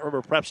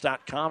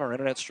 PlatteRiverPreps.com. Our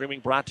internet streaming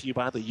brought to you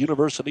by the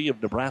University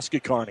of Nebraska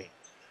Kearney.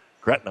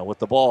 Gretna with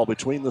the ball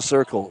between the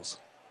circles.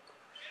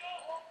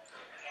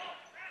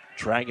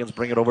 Dragons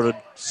bring it over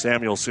to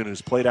Samuelson,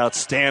 who's played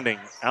outstanding.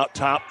 Out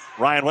top,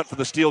 Ryan went for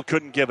the steal,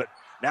 couldn't give it.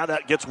 Now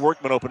that gets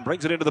Workman open,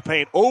 brings it into the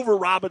paint. Over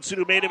Robinson,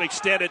 who made him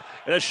extend it.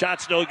 And the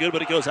shot's no good,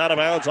 but it goes out of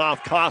bounds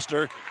off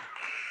Coster.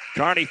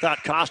 Kearney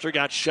thought Coster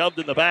got shoved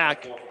in the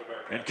back.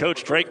 And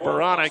Coach Drake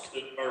Baranek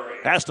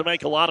has to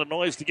make a lot of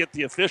noise to get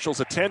the officials'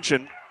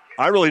 attention.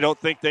 I really don't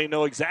think they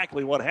know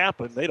exactly what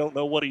happened. They don't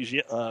know what he's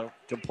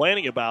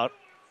complaining about.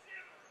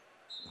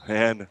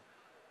 And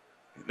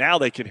now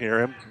they can hear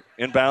him.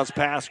 Inbounds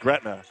pass,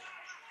 Gretna.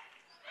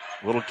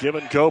 Little give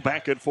and go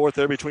back and forth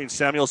there between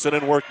Samuelson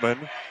and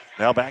Workman.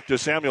 Now back to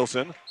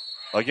Samuelson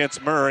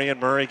against Murray, and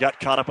Murray got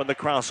caught up in the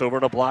crossover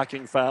and a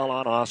blocking foul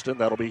on Austin.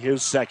 That'll be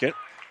his second.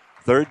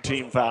 Third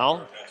team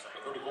foul.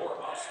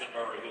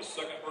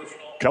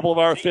 A couple of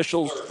our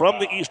officials from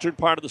the eastern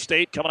part of the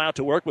state coming out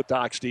to work with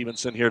Doc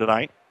Stevenson here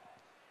tonight.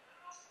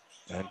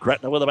 And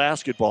Gretna with a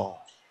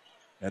basketball.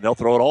 And they'll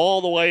throw it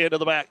all the way into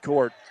the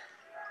backcourt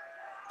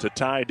to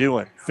Ty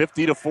Dewan.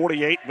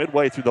 50-48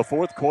 midway through the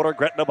fourth quarter.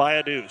 Gretna by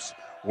a deuce.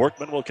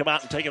 Workman will come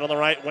out and take it on the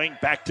right wing.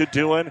 Back to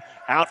Dewan.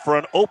 Out for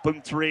an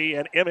open three,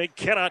 and Emig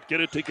cannot get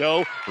it to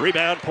go.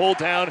 Rebound pulled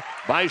down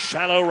by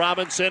Shiloh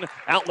Robinson.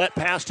 Outlet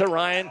pass to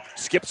Ryan.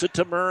 Skips it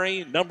to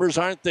Murray. Numbers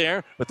aren't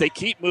there, but they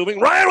keep moving.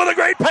 Ryan with a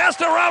great pass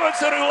to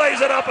Robinson, who lays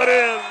it up and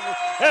in.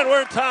 And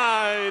we're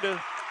tied.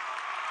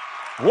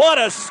 What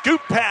a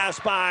scoop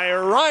pass by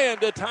Ryan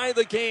to tie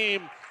the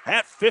game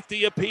at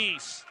 50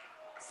 apiece.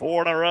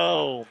 4 in a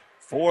row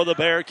for the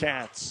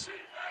Bearcats.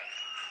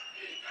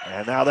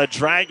 And now the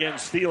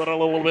Dragons feeling a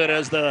little bit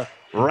as the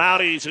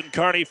Rowdies and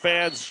Kearney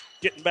fans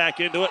getting back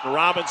into it. And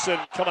Robinson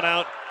coming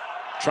out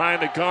trying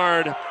to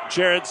guard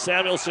Jared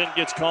Samuelson,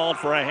 gets called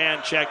for a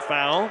hand check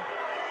foul.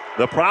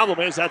 The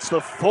problem is that's the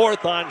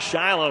 4th on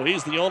Shiloh.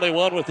 He's the only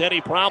one with any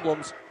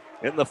problems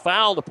in the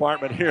foul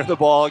department here in the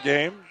ball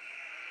game.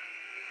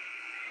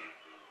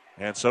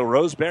 And so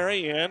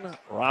Roseberry in,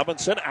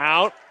 Robinson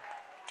out.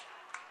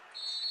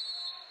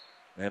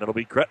 And it'll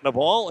be Gretna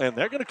ball, and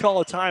they're going to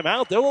call a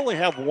timeout. They'll only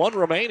have 1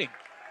 remaining.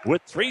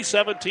 With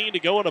 3:17 to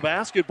go in a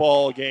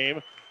basketball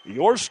game,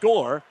 your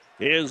score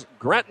is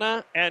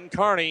Gretna and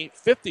Kearney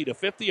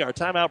 50-50. Our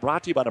timeout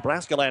brought to you by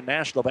Nebraska Land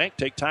National Bank.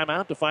 Take time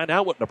out to find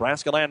out what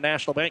Nebraska Land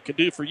National Bank can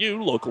do for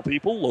you. Local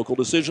people, local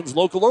decisions,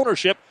 local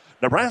ownership.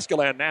 Nebraska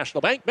Land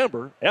National Bank,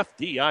 member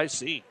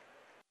FDIC.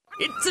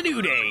 It's a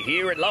new day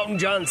here at Long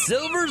John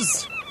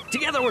Silver's.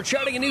 Together we're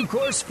charting a new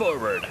course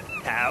forward.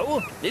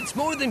 How? It's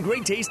more than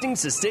great tasting,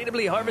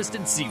 sustainably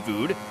harvested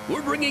seafood.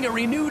 We're bringing a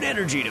renewed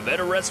energy to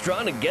better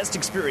restaurant and guest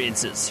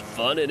experiences,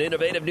 fun and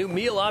innovative new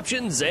meal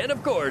options, and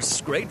of course,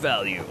 great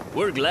value.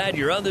 We're glad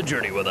you're on the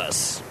journey with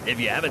us. If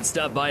you haven't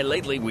stopped by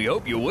lately, we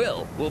hope you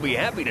will. We'll be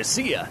happy to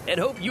see you and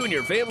hope you and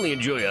your family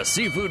enjoy a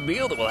seafood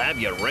meal that will have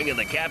you ringing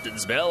the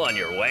captain's bell on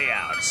your way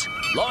out.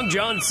 Long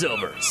John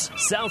Silver's,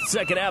 South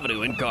 2nd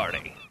Avenue in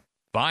Kearney.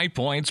 5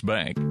 Points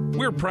Bank.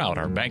 We're proud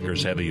our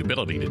bankers have the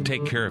ability to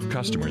take care of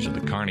customers in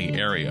the Kearney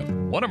area.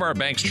 One of our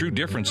bank's true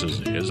differences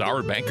is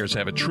our bankers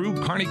have a true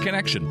Kearney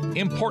connection,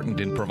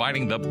 important in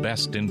providing the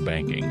best in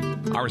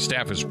banking. Our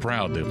staff is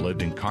proud they've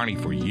lived in Kearney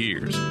for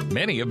years.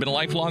 Many have been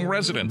lifelong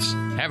residents.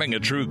 Having a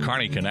true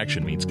Kearney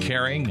connection means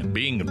caring and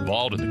being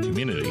involved in the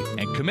community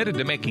and committed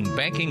to making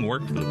banking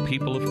work for the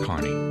people of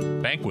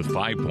Kearney. Bank with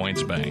 5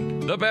 Points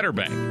Bank. The better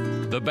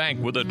bank. The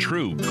bank with a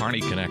true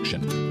Kearney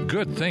connection.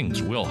 Good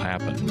things will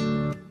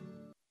happen.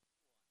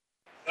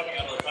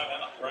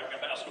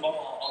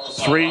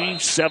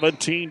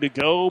 3:17 to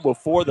go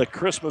before the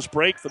Christmas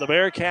break for the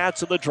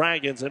Bearcats and the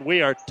Dragons, and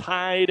we are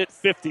tied at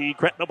 50.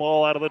 Gretna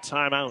ball out of the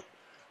timeout.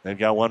 They've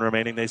got 1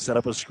 remaining. They set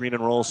up a screen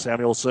and roll.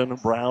 Samuelson.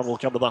 Brown will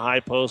come to the high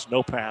post.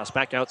 No pass.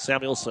 Back out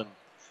Samuelson.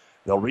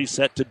 They'll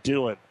reset to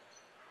Dewan.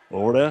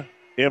 Over to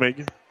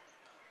Emig.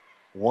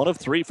 1 of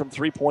 3 from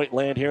three-point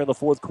land here in the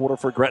fourth quarter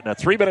for Gretna.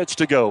 3 minutes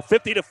to go,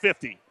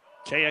 50-50.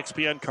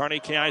 KXPN, Kearney,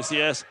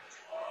 KICS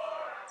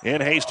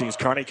in Hastings.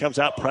 Kearney comes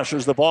out,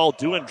 pressures the ball.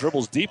 Dewan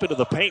dribbles deep into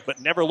the paint, but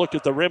never looked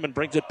at the rim and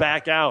brings it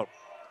back out.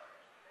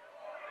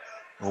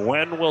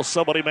 When will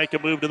somebody make a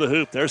move to the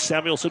hoop? There's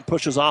Samuelson,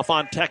 pushes off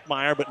on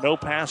Techmeyer, but no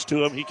pass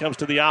to him. He comes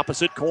to the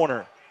opposite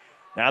corner.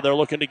 Now they're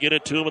looking to get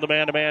it to him with a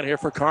man-to-man here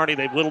for Kearney.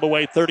 They've whittled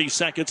away 30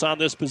 seconds on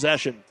this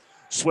possession.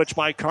 Switch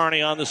by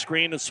Kearney on the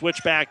screen and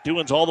switch back.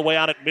 Dewan's all the way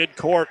out at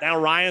midcourt. Now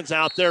Ryan's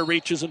out there,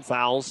 reaches and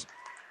fouls.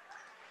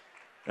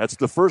 That's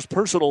the first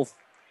personal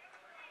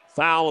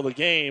foul of the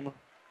game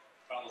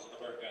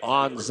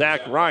on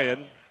Zach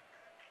Ryan.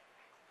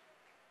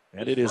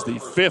 And it is the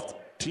 5th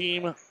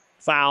team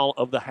foul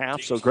of the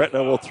half, so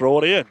Gretna will throw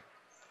it in.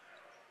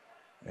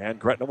 And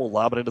Gretna will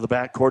lob it into the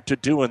backcourt to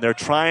Dewan. They're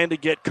trying to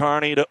get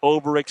Kearney to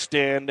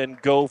overextend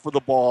and go for the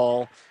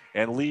ball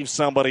and leave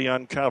somebody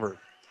uncovered.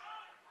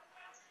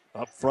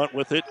 Up front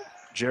with it,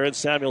 Jared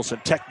Samuelson.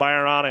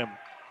 Techmeyer on him.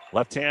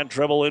 Left-hand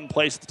dribble in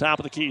place at the top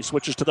of the key.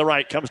 Switches to the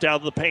right, comes down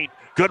to the paint.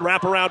 Good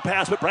wraparound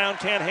pass, but Brown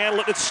can't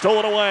handle it. It's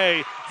stolen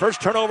away.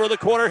 First turnover of the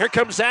quarter. Here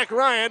comes Zach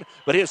Ryan,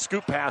 but his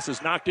scoop pass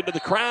is knocked into the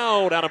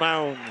crowd, out of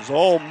bounds.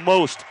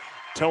 Almost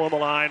toeing the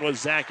line was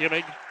Zach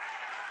Immig.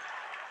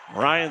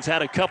 Ryan's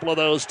had a couple of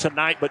those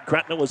tonight, but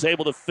Gretna was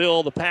able to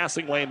fill the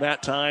passing lane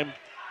that time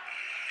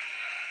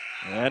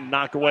and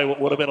knock away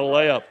what would have been a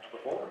layup.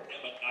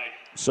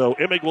 So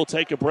Immig will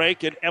take a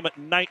break, and Emmett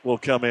Knight will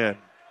come in.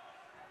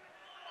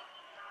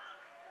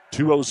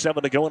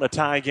 2:07 to go in a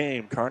tie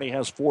game. Kearney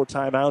has 4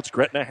 timeouts.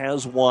 Gretna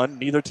has 1.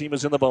 Neither team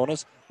is in the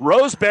bonus.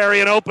 Roseberry,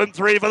 an open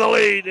 3 for the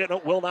lead, and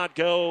it will not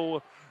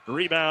go.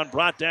 Rebound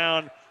brought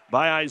down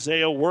by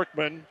Isaiah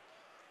Workman.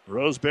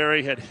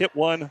 Roseberry had hit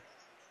one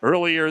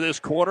earlier this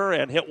quarter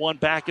and hit one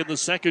back in the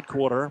second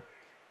quarter.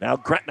 Now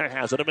Gretna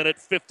has it.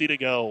 1:50 to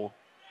go.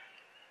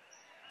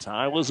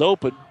 Tie was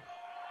open.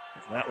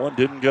 That one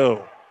didn't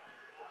go.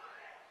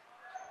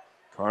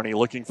 Kearney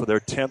looking for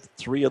their 10th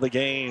 3 of the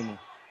game.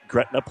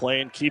 Gretna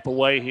playing keep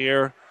away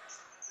here.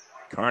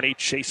 Kearney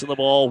chasing the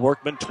ball.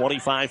 Workman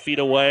 25 feet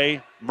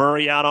away.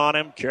 Murray out on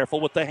him.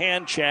 Careful with the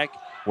hand check.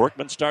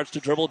 Workman starts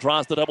to dribble,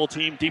 draws the double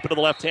team deep into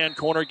the left-hand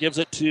corner, gives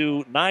it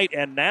to Knight,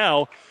 and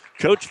now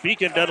Coach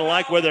Feakin doesn't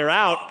like where they're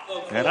out.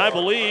 And I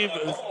believe,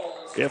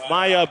 if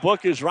my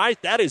book is right,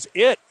 that is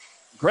it.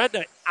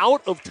 Gretna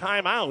out of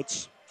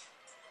timeouts,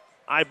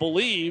 I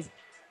believe.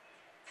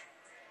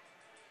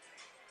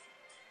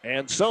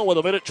 And so with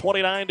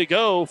 1:29 to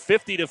go,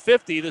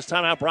 50-50. This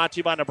timeout brought to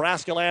you by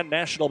Nebraska Land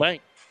National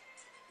Bank.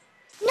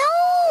 No,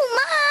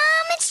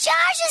 Mom, it's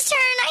Josh's turn.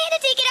 I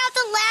had to take it out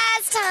the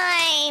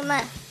last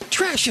time.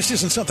 Trash just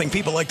isn't something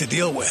people like to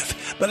deal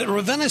with. But at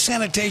Ravenna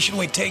Sanitation,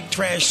 we take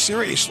trash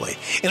seriously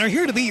and are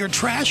here to be your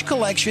trash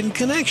collection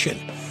connection.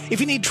 If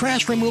you need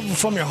trash removal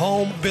from your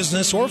home,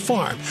 business, or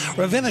farm,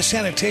 Ravenna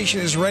Sanitation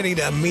is ready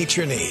to meet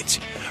your needs.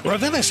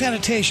 Ravenna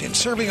Sanitation,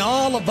 serving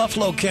all of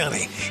Buffalo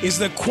County, is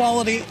the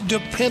quality,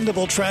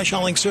 dependable trash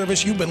hauling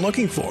service you've been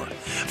looking for.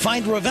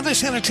 Find Ravenna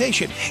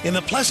Sanitation in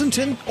the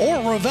Pleasanton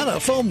or Ravenna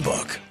phone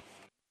book.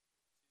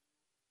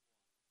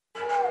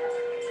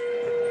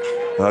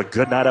 A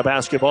good night of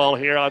basketball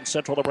here on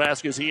Central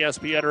Nebraska's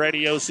ESPN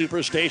Radio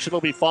Superstation.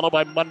 Will be followed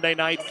by Monday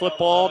Night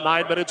Football.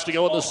 9 minutes to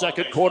go in the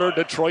second quarter.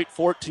 Detroit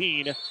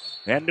 14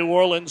 and New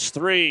Orleans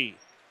 3.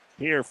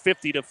 Here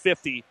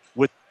 50-50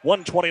 with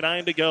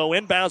 1:29 to go.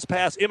 Inbounds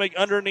pass. Immig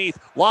underneath.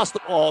 Lost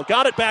the ball.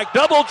 Got it back.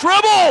 Double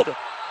dribbled.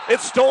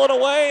 It's stolen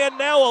away, and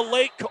now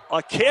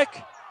a kick.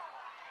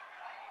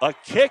 A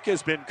kick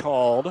has been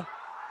called,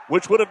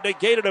 which would have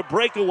negated a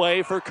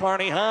breakaway for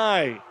Kearney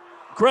High.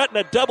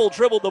 Gretna double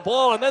dribbled the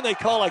ball, and then they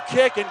call a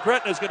kick, and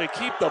Gretna's going to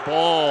keep the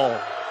ball.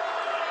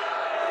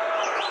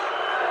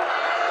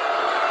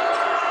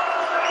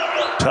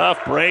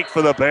 Tough break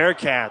for the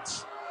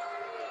Bearcats.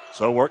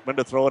 So Workman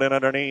to throw it in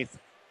underneath.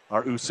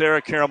 Our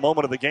Usera Care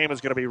moment of the game is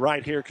going to be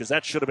right here because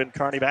that should have been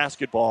Kearney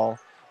basketball.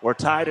 We're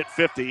tied at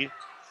 50.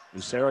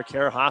 Usera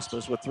Care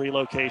Hospice with 3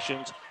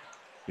 locations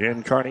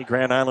in Kearney,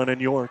 Grand Island,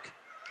 and York.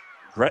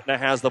 Gretna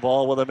has the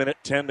ball with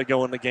 1:10 to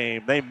go in the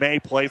game. They may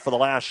play for the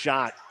last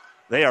shot.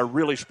 They are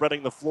really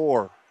spreading the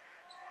floor.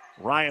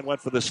 Ryan went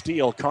for the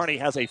steal. Kearney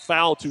has a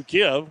foul to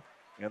give,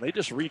 and they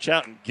just reach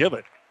out and give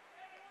it.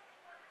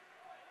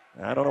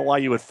 I don't know why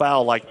you would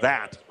foul like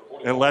that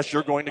unless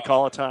you're going to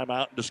call a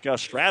timeout and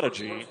discuss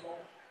strategy.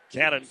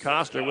 Cannon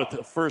Coster with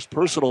the first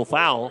personal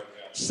foul,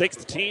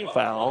 6th team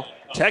foul.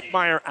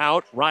 Techmeyer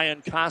out.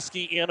 Ryan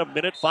Koski in.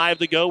 1:05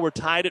 to go. We're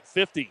tied at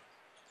 50.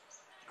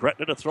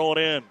 Gretna to throw it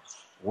in.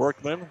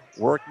 Workman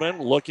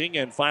looking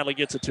and finally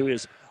gets it to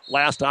his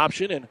last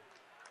option, and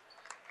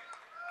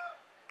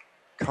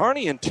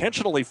Kearney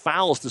intentionally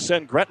fouls to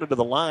send Gretna to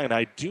the line.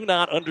 I do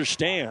not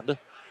understand.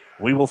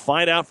 We will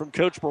find out from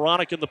Coach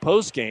Baranek in the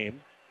postgame.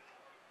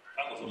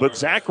 But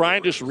Zach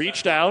Ryan just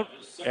reached out,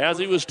 as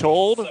he was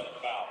told,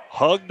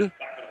 hugged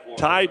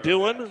Ty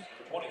Dewan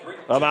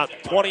about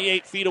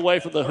 28 feet away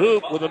from the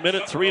hoop with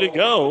 1:03 to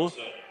go.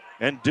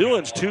 And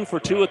Dewan's 2 for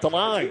 2 at the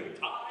line.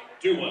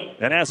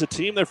 And as a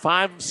team, they're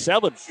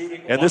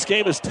 5-7. And this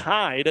game is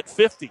tied at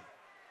 50.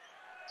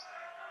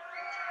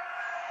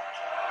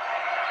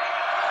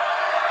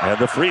 And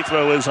the free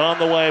throw is on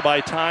the way by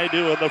Ty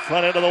Dew in the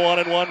front end of the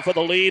 1-and-1 for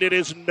the lead. It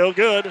is no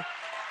good.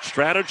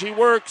 Strategy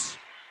works.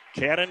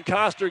 Cannon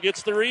Coster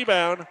gets the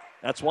rebound.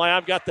 That's why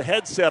I've got the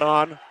headset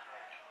on.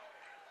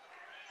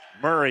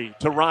 Murray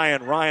to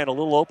Ryan. Ryan, a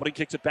little opening,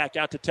 kicks it back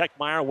out to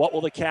Techmeyer. What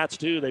will the Cats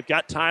do? They've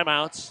got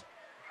timeouts.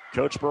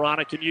 Coach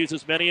Barana can use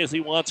as many as he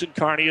wants, and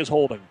Kearney is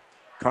holding.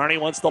 Kearney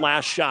wants the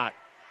last shot.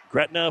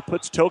 Gretna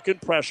puts token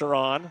pressure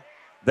on.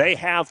 They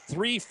have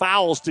 3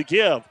 fouls to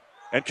give.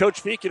 And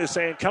Coach Feakin is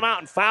saying, come out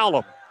and foul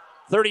them.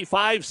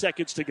 35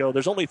 seconds to go.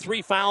 There's only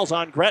 3 fouls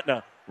on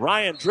Gretna.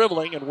 Ryan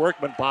dribbling, and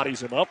Workman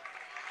bodies him up.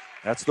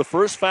 That's the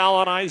first foul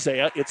on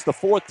Isaiah. It's the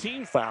 4th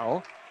team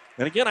foul.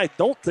 And again, I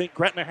don't think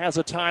Gretna has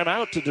a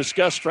timeout to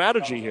discuss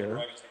strategy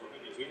here.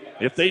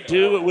 If they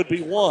do, it would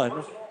be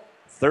 1.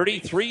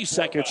 33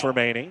 seconds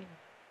remaining.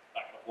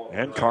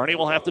 And Kearney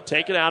will have to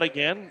take it out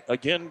again.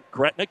 Again,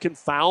 Gretna can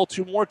foul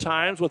 2 more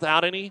times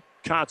without any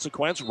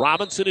consequence.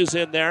 Robinson is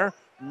in there.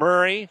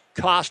 Murray,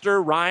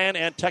 Coster, Ryan,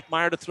 and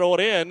Techmeyer to throw it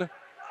in.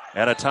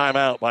 And a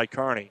timeout by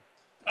Kearney.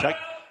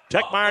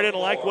 Techmeyer didn't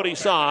like what he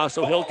saw,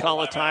 so he'll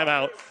call a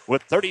timeout.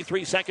 With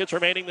 33 seconds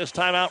remaining, this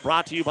timeout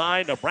brought to you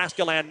by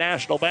Nebraska Land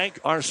National Bank.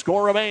 Our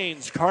score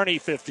remains Kearney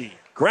 50,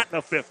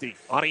 Gretna 50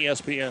 on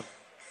ESPN.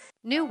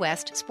 New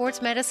West Sports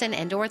Medicine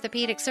and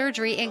Orthopedic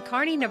Surgery in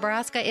Kearney,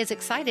 Nebraska is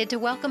excited to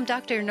welcome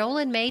Dr.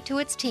 Nolan May to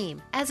its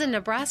team. As a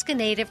Nebraska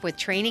native with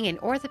training in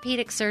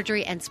orthopedic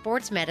surgery and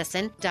sports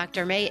medicine,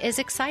 Dr. May is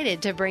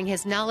excited to bring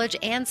his knowledge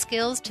and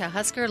skills to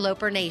Husker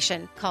Loper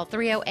Nation. Call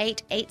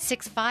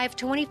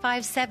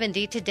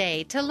 308-865-2570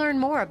 today to learn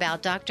more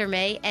about Dr.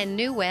 May and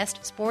New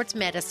West Sports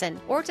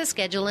Medicine or to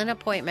schedule an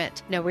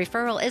appointment. No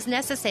referral is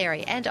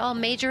necessary and all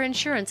major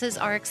insurances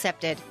are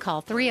accepted.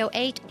 Call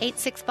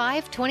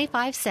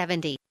 308-865-2570.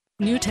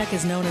 New Tech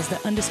is known as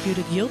the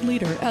undisputed yield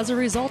leader as a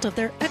result of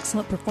their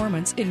excellent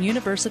performance in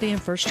university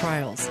and first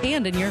trials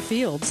and in your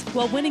fields.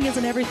 While winning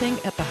isn't everything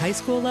at the high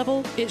school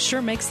level, it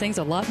sure makes things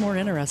a lot more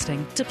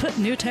interesting. To put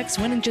New Tech's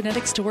winning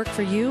genetics to work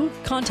for you,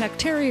 contact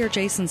Terry or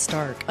Jason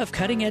Stark of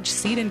Cutting Edge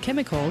Seed and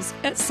Chemicals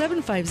at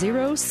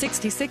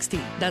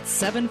 750-6060.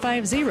 That's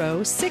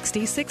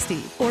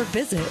 750-6060. Or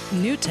visit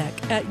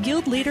newtech at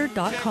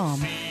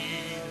yieldleader.com.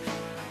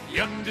 The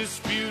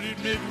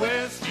undisputed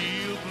Midwest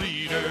yield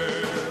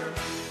leader.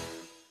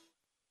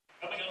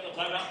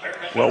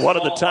 Well, one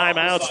of the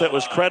timeouts that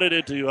was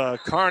credited to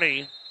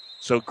Kearney.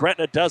 So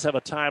Gretna does have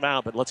a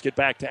timeout, but let's get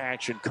back to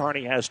action.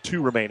 Kearney has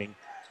 2 remaining.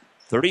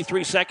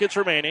 33 seconds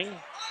remaining.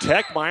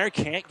 Techmeyer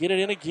can't get it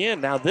in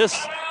again. Now this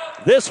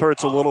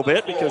hurts a little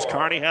bit because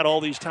Kearney had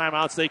all these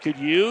timeouts they could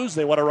use.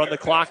 They want to run the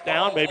clock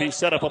down, maybe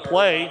set up a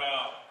play.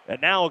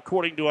 And now,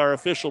 according to our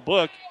official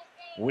book,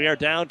 we are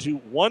down to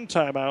 1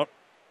 timeout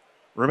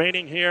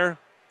remaining here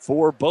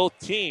for both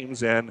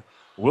teams, and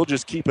we'll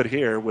just keep it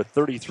here with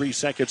 33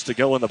 seconds to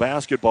go in the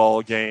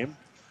basketball game.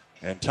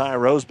 And Ty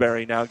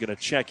Roseberry now going to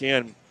check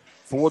in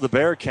for the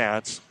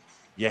Bearcats.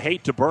 You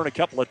hate to burn a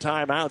couple of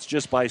timeouts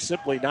just by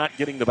simply not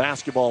getting the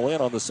basketball in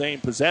on the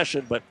same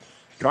possession, but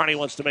Kearney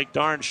wants to make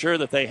darn sure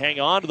that they hang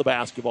on to the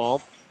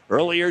basketball.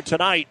 Earlier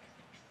tonight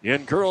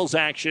in girls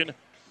action,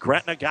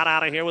 Gretna got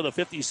out of here with a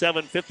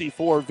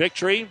 57-54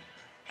 victory.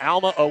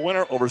 Alma a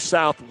winner over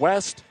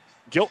Southwest.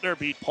 Giltner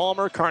beat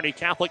Palmer. Kearney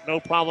Catholic, no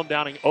problem,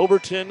 downing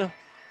Overton.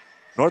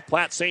 North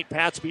Platte St.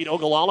 Pat's beat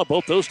Ogallala.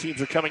 Both those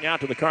teams are coming out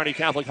to the Kearney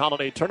Catholic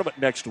Holiday Tournament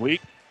next week.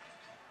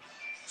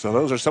 So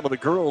those are some of the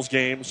girls'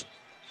 games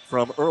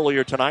from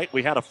earlier tonight.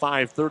 We had a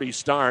 5:30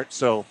 start,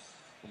 so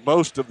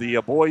most of the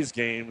boys'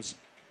 games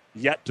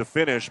yet to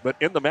finish. But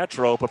in the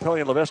Metro,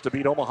 Papillion La Vista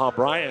beat Omaha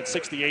Bryan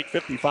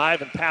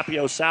 68-55, and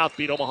Papio South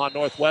beat Omaha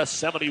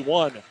Northwest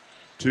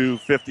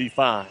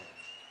 71-55.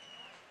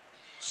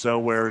 So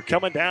we're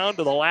coming down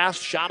to the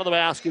last shot of the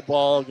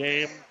basketball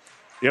game.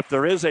 If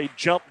there is a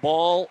jump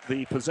ball,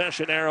 the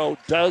possession arrow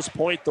does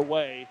point the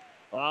way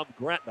of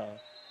Gretna.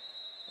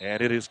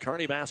 And it is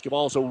Kearney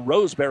basketball, so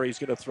Roseberry's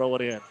going to throw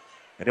it in.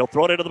 And he'll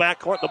throw it into the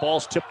backcourt. The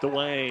ball's tipped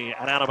away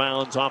and out of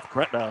bounds off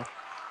Gretna.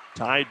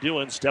 Ty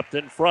Dewan stepped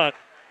in front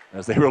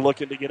as they were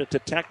looking to get it to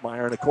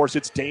Techmeyer. And, of course,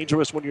 it's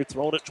dangerous when you're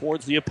throwing it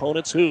towards the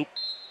opponent's hoop.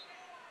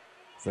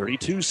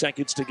 32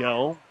 seconds to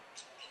go.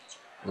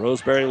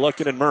 Roseberry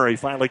looking, and Murray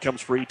finally comes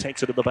free,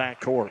 takes it to the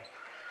backcourt.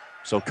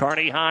 So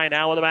Kearney high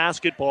now with the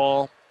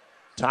basketball.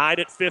 Tied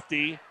at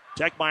 50.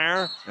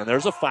 Techmeyer, and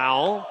there's a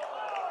foul.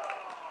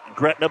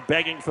 Gretna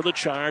begging for the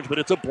charge, but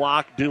it's a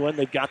block. Dewan,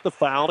 they've got the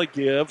foul to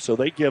give, so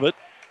they give it.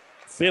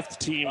 5th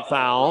team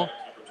foul.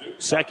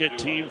 2nd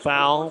team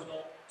foul.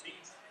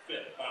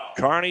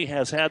 Kearney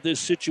has had this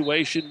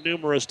situation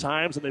numerous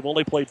times, and they've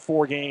only played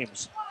 4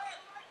 games.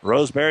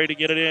 Roseberry to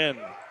get it in.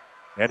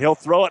 And he'll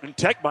throw it, and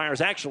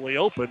Techmeyer's actually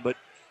open, but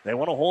they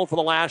want to hold for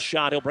the last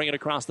shot. He'll bring it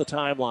across the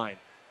timeline.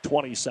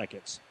 20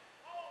 seconds.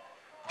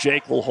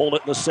 Jake will hold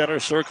it in the center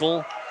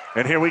circle,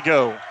 and here we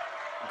go.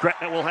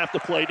 Gretna will have to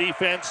play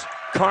defense.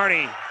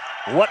 Kearney,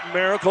 what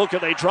miracle can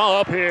they draw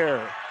up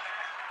here?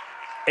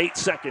 8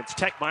 seconds.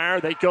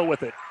 Techmeyer, they go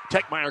with it.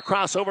 Techmeyer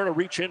crossover to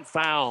reach in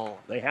foul.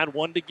 They had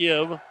one to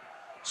give.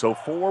 So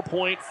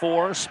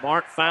 4.4.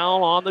 Smart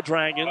foul on the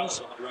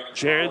Dragons.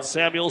 Jared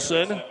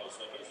Samuelson.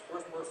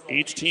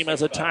 Each team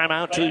has a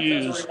timeout to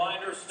use.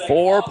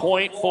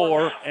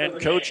 4.4. And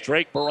Coach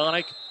Drake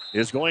Baronic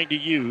is going to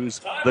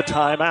use the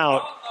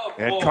timeout.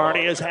 And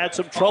Kearney has had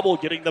some trouble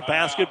getting the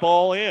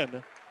basketball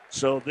in.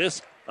 So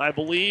this, I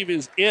believe,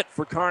 is it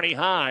for Kearney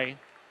High.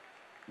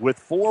 With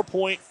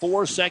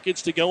 4.4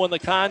 seconds to go in the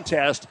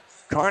contest,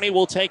 Kearney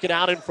will take it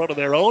out in front of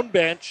their own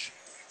bench.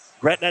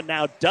 Gretna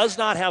now does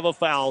not have a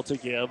foul to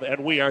give,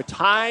 and we are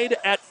tied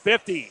at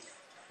 50.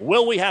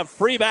 Will we have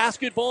free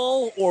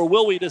basketball, or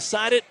will we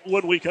decide it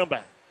when we come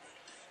back?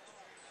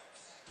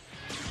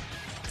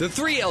 The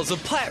 3 L's of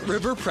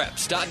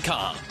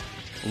PlatteRiverPreps.com.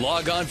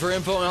 Log on for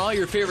info on all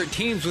your favorite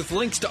teams with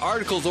links to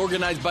articles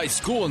organized by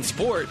school and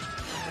sport.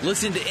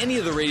 Listen to any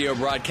of the radio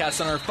broadcasts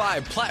on our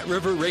 5 Platte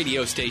River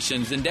radio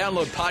stations and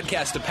download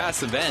podcasts to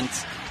past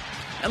events.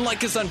 And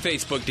like us on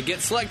Facebook to get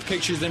select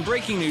pictures and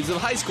breaking news of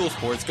high school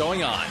sports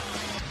going on.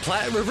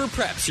 Platte River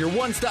Preps, your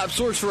one-stop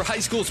source for high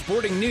school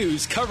sporting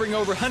news, covering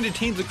over 100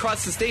 teams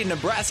across the state of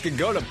Nebraska.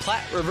 Go to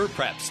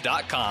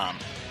PlatteRiverPreps.com.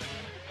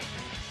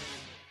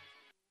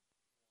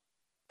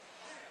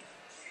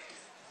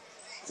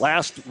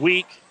 Last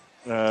week,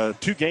 2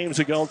 games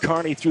ago,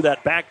 Kearney threw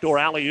that backdoor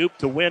alley-oop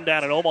to win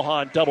down in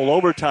Omaha in double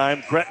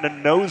overtime. Gretna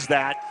knows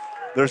that.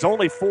 There's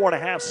only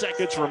 4.5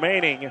 seconds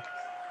remaining.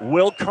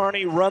 Will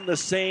Kearney run the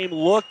same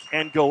look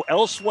and go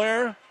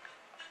elsewhere?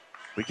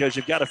 Because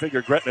you've got to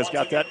figure Gretna's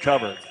got that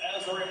covered.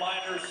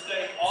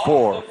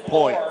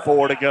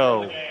 4.4 to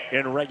go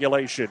in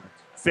regulation.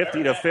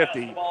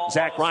 50-50.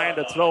 Zach Ryan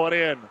to throw it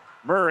in.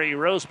 Murray,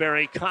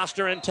 Roseberry,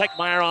 Costner, and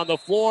Techmeyer on the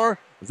floor.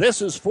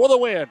 This is for the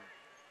win.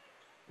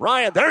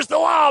 Ryan, there's the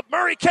lob.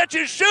 Murray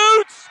catches,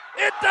 shoots.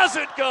 It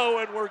doesn't go,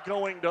 and we're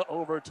going to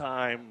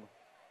overtime.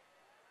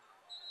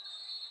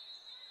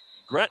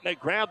 Gretna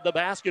grabbed the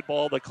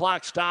basketball. The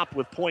clock stopped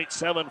with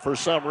 0.7 for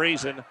some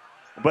reason,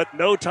 but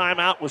no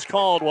timeout was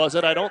called, was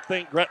it? I don't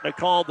think Gretna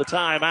called the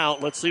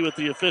timeout. Let's see what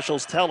the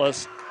officials tell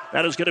us.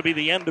 That is going to be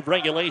the end of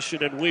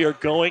regulation, and we are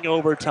going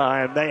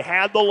overtime. They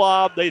had the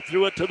lob. They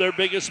threw it to their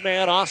biggest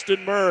man,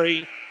 Austin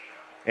Murray.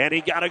 And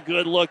he got a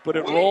good look, but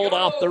it rolled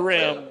off the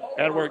rim.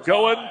 And we're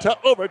going to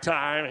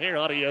overtime here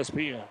on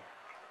ESPN.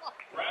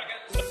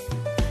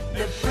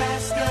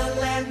 Nebraska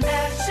Land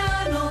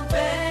National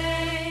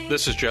Bank.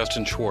 This is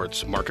Justin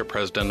Schwartz, Market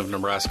President of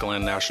Nebraska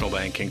Land National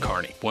Bank in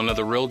Kearney. One of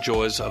the real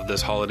joys of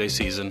this holiday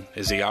season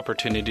is the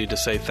opportunity to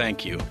say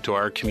thank you to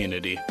our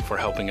community for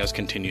helping us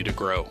continue to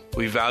grow.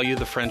 We value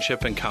the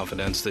friendship and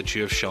confidence that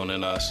you have shown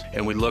in us,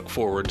 and we look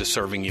forward to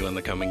serving you in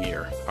the coming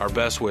year. Our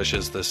best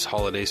wishes this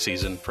holiday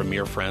season from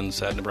your friends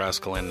at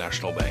Nebraska Land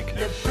National Bank.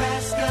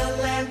 Nebraska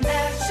Land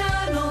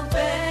National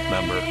Bank.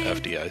 Member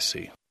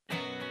FDIC.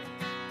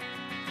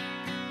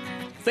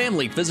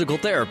 Family Physical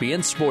Therapy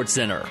and Sports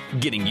Center,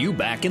 getting you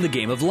back in the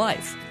game of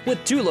life.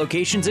 With 2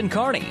 locations in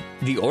Kearney,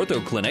 the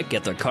Ortho Clinic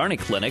at the Kearney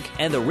Clinic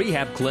and the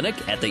Rehab Clinic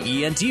at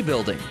the ENT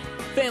Building.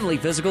 Family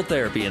Physical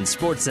Therapy and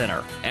Sports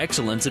Center,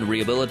 excellence in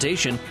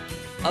rehabilitation.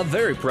 A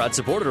very proud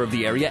supporter of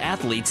the area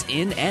athletes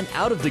in and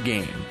out of the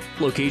game.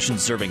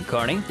 Locations serving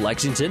Kearney,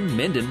 Lexington,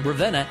 Minden,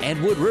 Ravenna,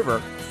 and Wood River.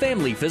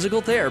 Family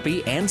Physical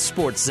Therapy and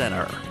Sports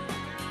Center.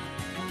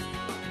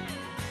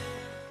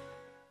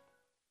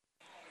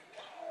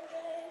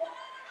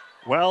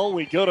 Well,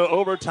 we go to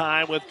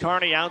overtime with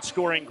Kearney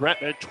outscoring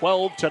Gretna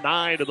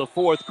 12-9 to the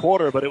fourth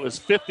quarter, but it was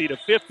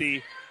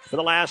 50-50 for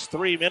the last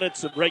 3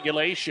 minutes of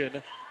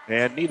regulation,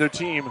 and neither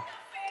team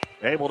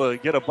able to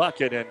get a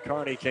bucket, and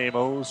Kearney came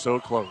so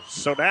close.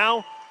 So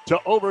now to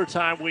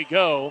overtime we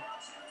go.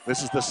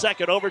 This is the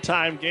second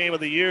overtime game of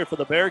the year for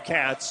the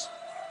Bearcats,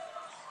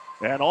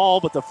 and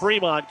all but the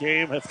Fremont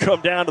game have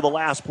come down to the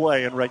last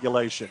play in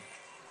regulation.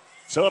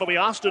 So it'll be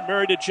Austin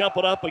Murray to jump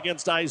it up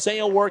against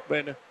Isaiah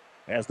Workman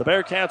as the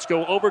Bearcats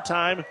go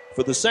overtime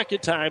for the second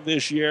time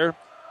this year.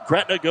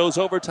 Gretna goes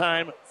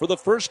overtime for the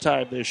first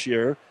time this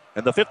year.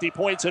 And the 50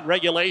 points in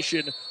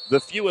regulation, the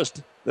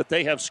fewest that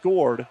they have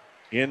scored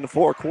in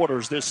 4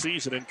 quarters this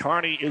season. And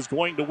Kearney is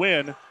going to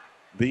win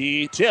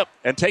the tip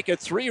and take a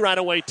 3 right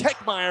away.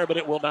 Techmeyer, but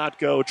it will not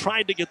go.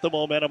 Tried to get the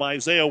momentum.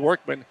 Isaiah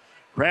Workman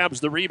grabs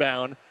the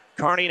rebound.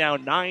 Kearney now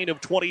 9 of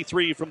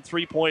 23 from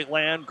three-point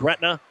land.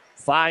 Gretna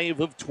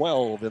 5 of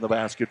 12 in the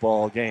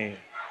basketball game.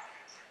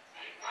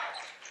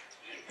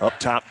 Up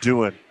top,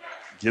 Dewan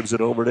gives it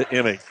over to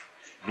Emig.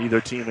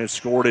 Neither team has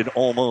scored in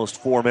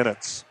almost 4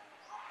 minutes.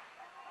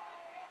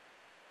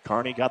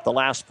 Kearney got the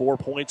last 4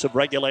 points of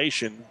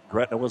regulation.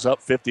 Gretna was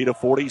up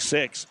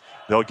 50-46.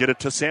 They'll get it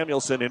to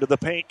Samuelson into the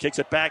paint. Kicks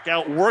it back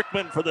out.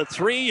 Workman for the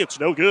 3. It's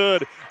no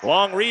good.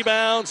 Long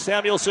rebound.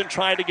 Samuelson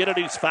tried to get it.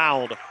 He's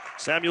fouled.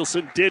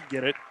 Samuelson did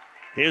get it.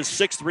 His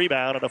 6th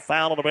rebound and a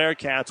foul on the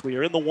Bearcats. We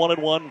are in the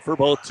 1-1 for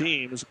both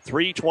teams.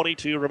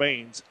 3:22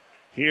 remains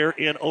here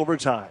in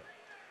overtime.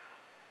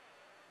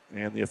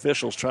 And the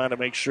officials trying to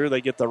make sure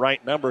they get the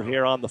right number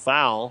here on the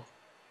foul.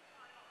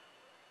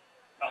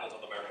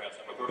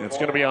 It's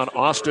going to be on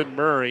Austin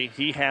Murray.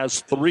 He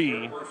has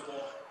 3.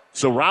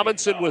 So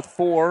Robinson with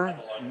 4,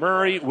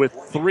 Murray with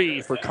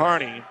 3 for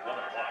Kearney.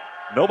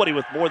 Nobody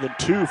with more than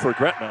 2 for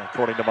Gretna,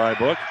 according to my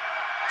book.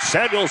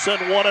 Samuelson,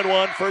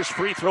 1-1. First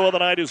free throw of the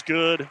night is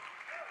good.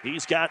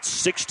 He's got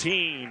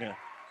 16.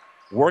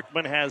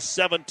 Workman has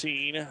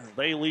 17.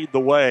 They lead the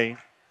way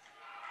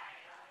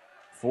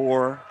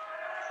for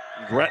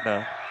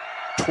Gretna.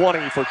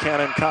 20 for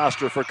Cannon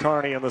Coster for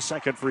Kearney, and the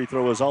second free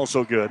throw is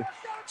also good.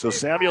 So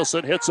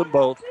Samuelson hits them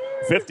both.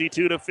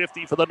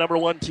 52-50 for the number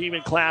 1 team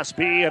in Class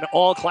B, and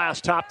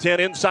all-class top 10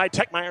 inside.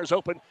 Techmeyer's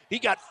open. He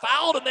got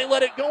fouled, and they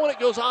let it go, and it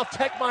goes off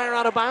Techmeyer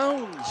out of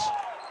bounds.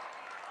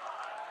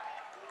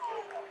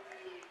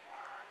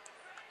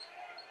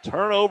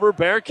 Turnover,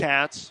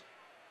 Bearcats.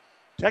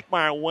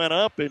 Techmeyer went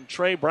up, and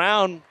Trey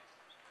Brown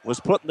was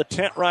putting the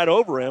tent right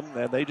over him,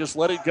 and they just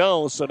let it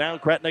go. So now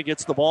Gretna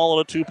gets the ball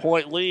at a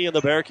 2-point lead, and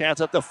the Bearcats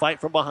have to fight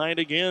from behind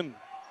again.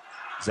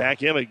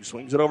 Zach Emming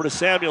swings it over to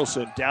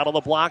Samuelson. Down on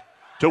the block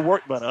to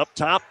Workman. Up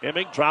top,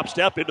 Emming drop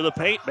step into the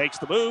paint, makes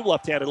the move,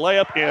 left-handed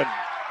layup in.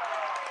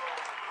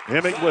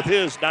 Emming with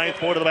his 9th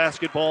point of the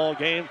basketball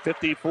game,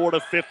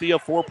 54-50, a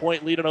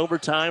 4-point lead in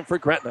overtime for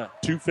Gretna.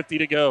 2:50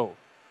 to go.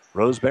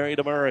 Roseberry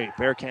to Murray.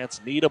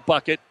 Bearcats need a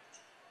bucket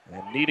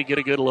and need to get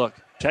a good look.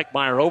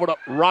 Techmeyer over to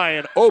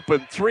Ryan,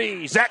 open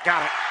 3. Zach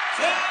got it.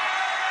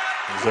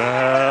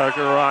 Zach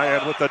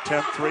Ryan with the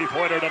 10th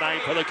three-pointer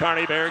tonight for the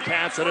Kearney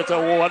Bearcats, and it's a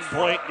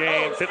 1-point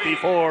game,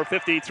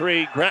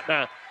 54-53.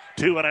 Gretna,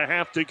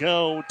 2.5 to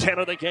go, 10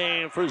 of the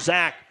game for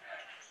Zach.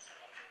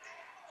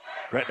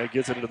 Gretna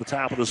gets it into the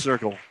top of the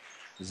circle.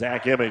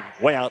 Zach Emming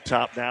way out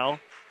top now,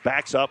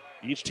 backs up.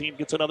 Each team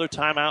gets another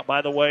timeout,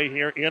 by the way,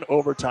 here in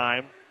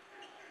overtime.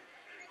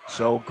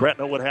 So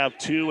Gretna would have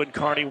 2 and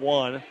Kearney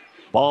 1.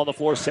 Ball on the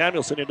floor,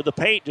 Samuelson into the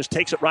paint, just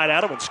takes it right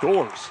at him and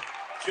scores.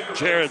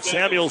 Jared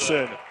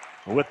Samuelson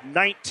with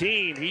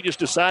 19. He just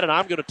decided,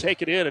 I'm going to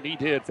take it in, and he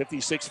did.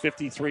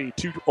 56-53,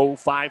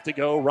 2:05 to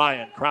go.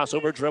 Ryan,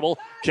 crossover dribble,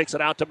 kicks it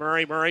out to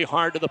Murray. Murray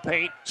hard to the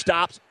paint,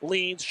 stops,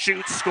 leans,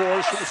 shoots,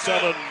 scores from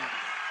 7.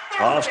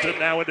 Austin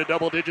now into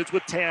double digits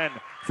with 10.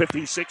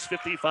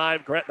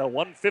 56-55, Gretna,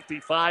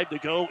 1:55 to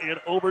go in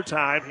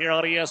overtime here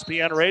on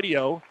ESPN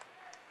Radio.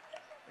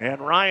 And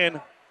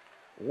Ryan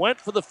went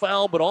for the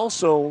foul, but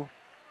also,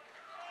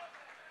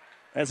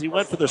 as he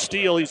went for the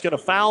steal, he's going to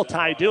foul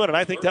Ty Doohan, and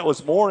I think that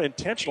was more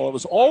intentional. It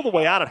was all the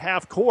way out at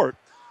half court.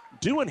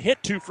 Doohan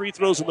hit 2 free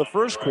throws in the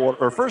first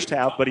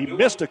half, but he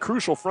missed a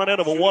crucial front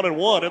end of a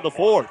 1-and-1 in the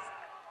fourth.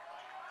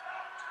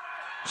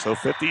 So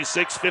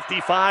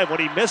 56-55. When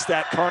he missed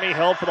that, Kearney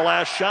held for the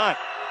last shot.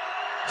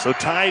 So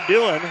Ty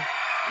Doohan,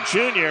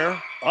 Jr.,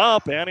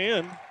 up and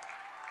in.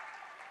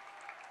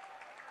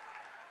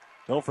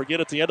 Don't forget,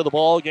 at the end of the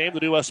ball game,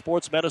 the new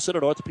sports medicine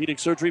and orthopedic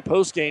surgery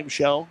post-game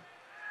show.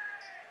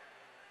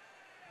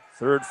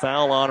 Third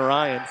foul on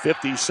Ryan,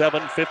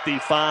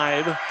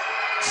 57-55.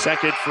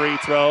 Second free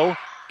throw.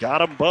 Got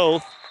them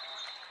both.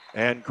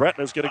 And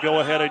Gretna's going to go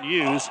ahead and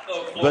use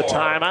the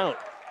timeout.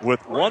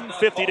 With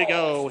 1:50 to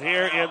go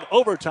here in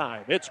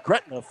overtime, it's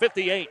Gretna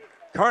 58,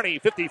 Kearney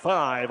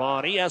 55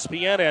 on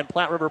ESPN and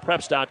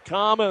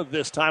PlatteRiverPreps.com.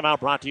 This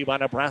timeout brought to you by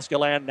Nebraska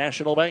Land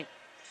National Bank.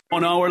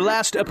 On our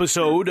last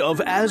episode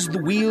of As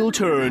the Wheel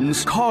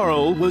Turns,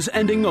 Carl was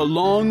ending a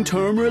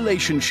long-term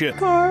relationship.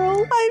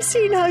 Carl, I've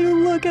seen how you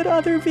look at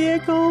other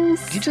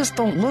vehicles. You just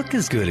don't look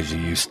as good as you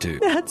used to.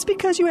 That's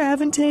because you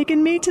haven't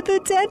taken me to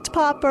the Dent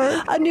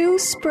Popper. A new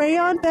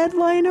spray-on bed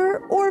liner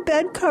or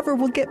bed cover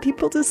will get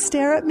people to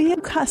stare at me,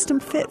 and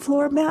custom-fit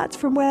floor mats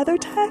from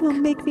WeatherTech will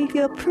make me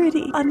feel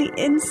pretty on the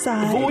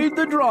inside. Avoid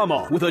the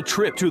drama with a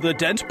trip to the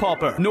Dent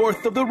Popper,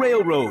 north of the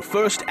railroad,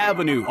 1st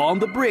Avenue, on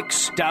the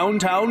Bricks,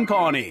 downtown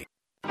Kearney.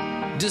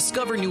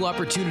 Discover new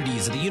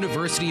opportunities at the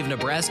University of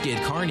Nebraska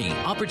at Kearney.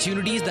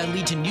 Opportunities that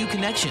lead to new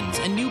connections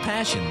and new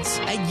passions.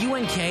 At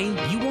UNK,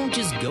 you won't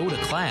just go to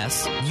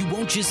class. You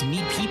won't just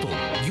meet people.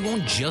 You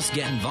won't just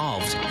get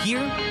involved.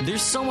 Here,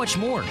 there's so much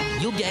more.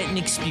 You'll get an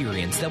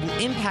experience that will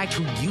impact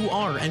who you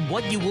are and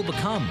what you will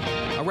become.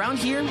 Around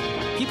here,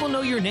 people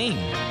know your name.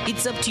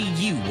 It's up to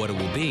you what it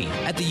will be.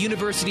 At the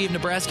University of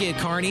Nebraska at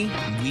Kearney,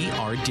 we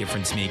are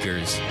difference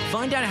makers.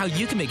 Find out how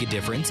you can make a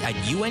difference at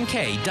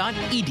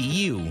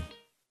unk.edu.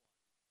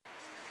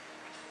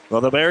 Well,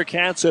 the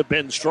Bearcats have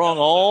been strong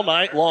all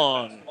night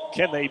long.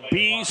 Can they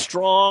be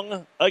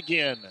strong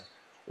again?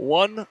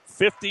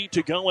 1:50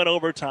 to go in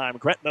overtime.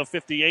 Gretna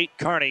 58,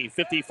 Kearney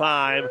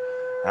 55.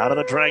 Out of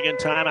the Dragon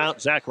timeout,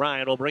 Zach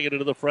Ryan will bring it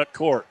into the front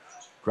court.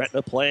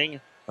 Gretna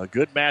playing a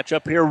good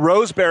matchup here.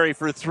 Roseberry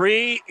for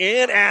 3,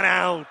 in and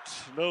out.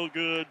 No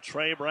good.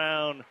 Trey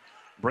Brown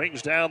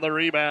brings down the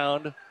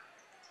rebound.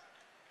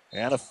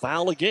 And a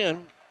foul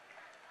again.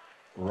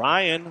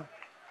 Ryan.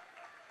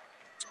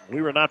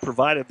 We were not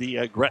provided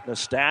the Gretna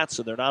stats,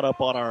 and they're not up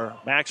on our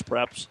max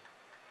preps.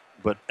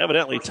 But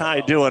evidently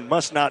Ty Doohan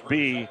must not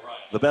be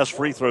the best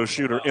free throw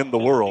shooter in the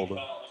world.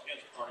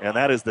 And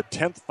that is the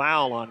 10th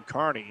foul on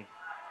Kearney.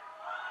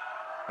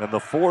 And the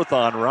 4th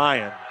on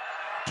Ryan.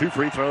 2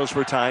 free throws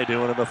for Ty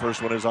Doohan, and the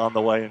first one is on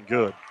the way and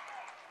good.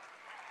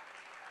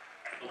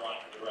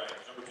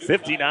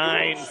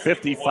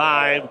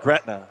 59-55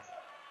 Gretna.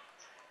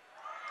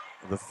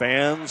 The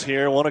fans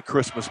here want a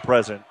Christmas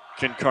present.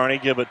 Can Kearney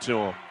give it to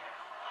them?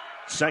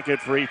 Second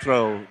free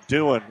throw.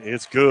 Doing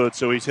is good,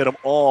 so he's hit them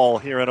all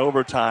here in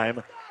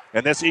overtime.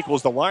 And this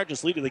equals the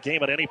largest lead of the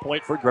game at any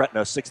point for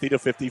Gretna,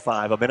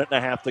 60-55. A minute and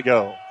a half to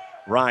go.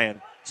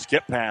 Ryan,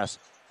 skip pass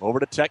over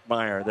to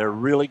Techmeyer. They're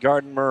really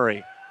guarding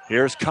Murray.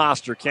 Here's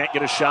Koster, can't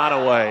get a shot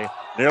away.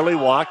 Nearly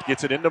walked,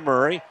 gets it into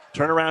Murray.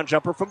 Turnaround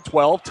jumper from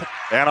 12,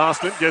 and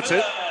Austin gets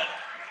it.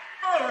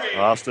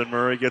 Austin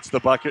Murray gets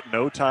the bucket,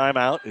 no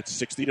timeout. It's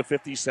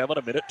 60-57,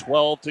 a minute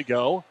 12 to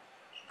go.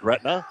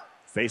 Gretna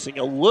facing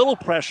a little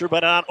pressure,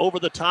 but not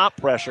over-the-top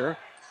pressure.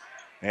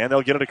 And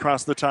they'll get it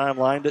across the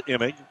timeline to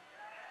Immig.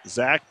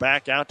 Zach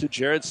back out to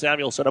Jared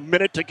Samuelson. A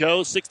minute to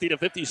go,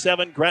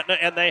 60-57 Gretna,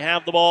 and they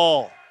have the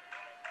ball.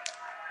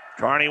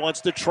 Kearney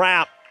wants to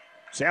trap.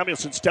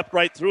 Samuelson stepped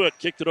right through it,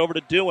 kicked it over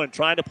to Dewan,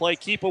 trying to play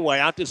keep away.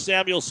 Out to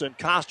Samuelson.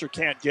 Koster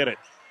can't get it.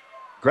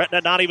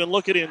 Gretna not even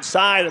looking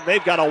inside, and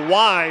they've got a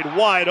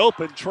wide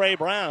open Trey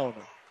Brown.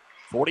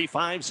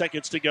 45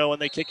 seconds to go,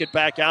 and they kick it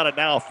back out, and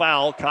now a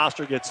foul.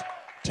 Koster gets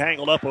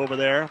tangled up over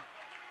there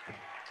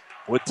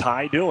with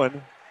Ty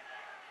Dewan.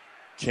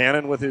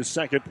 Cannon with his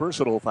second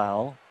personal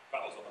foul.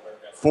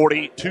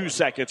 42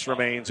 seconds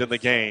remains in the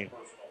game.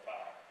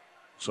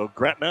 So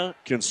Gretna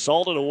can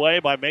salt it away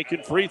by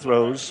making free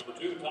throws.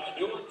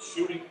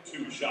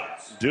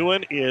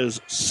 Dewan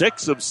is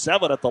 6 of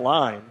 7 at the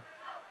line.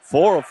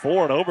 4 of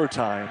 4 in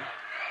overtime.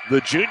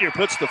 The junior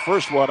puts the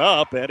first one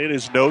up, and it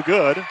is no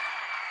good.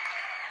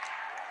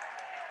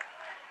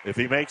 If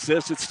he makes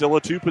this, it's still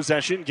a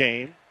 2-possession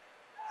game.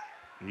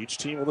 Each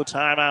team with a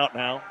timeout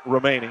now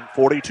remaining.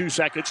 42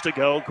 seconds to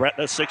go.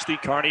 Gretna 60,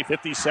 Kearney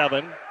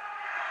 57.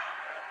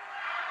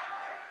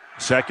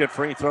 Second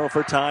free throw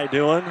for Ty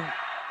Dewan.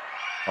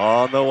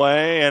 On the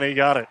way, and he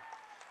got it.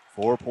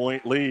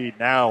 4-point lead.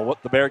 Now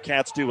what the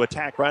Bearcats do,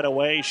 attack right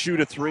away, shoot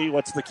a three.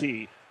 What's the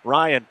key?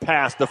 Ryan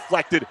pass,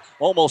 deflected,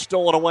 almost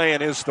stolen away,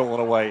 and is stolen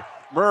away.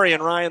 Murray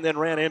and Ryan then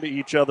ran into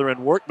each other,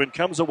 and Workman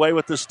comes away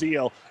with the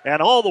steal.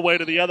 And all the way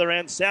to the other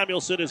end,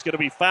 Samuelson is going to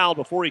be fouled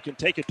before he can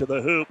take it to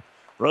the hoop.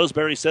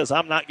 Roseberry says,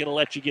 I'm not going to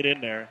let you get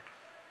in there.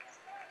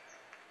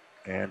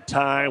 And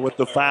Ty with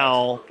the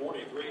foul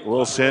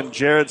will send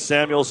Jared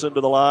Samuelson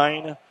to the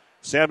line.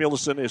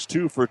 Samuelson is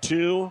 2 for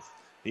 2.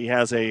 He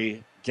has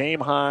a team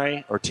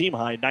high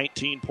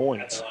 19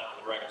 points.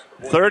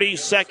 30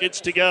 seconds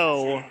to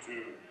go.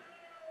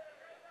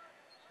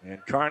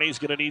 And Kearney's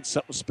going to need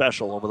something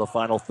special over the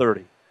final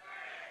 30.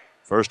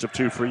 First of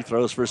 2 free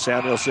throws for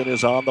Samuelson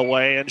is on the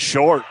way and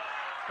short.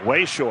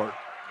 Way short.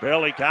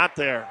 Barely got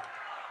there.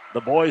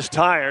 The boy's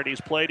tired.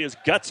 He's played his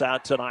guts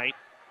out tonight.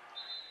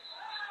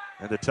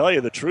 And to tell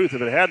you the truth,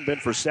 if it hadn't been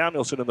for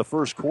Samuelson in the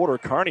first quarter,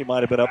 Kearney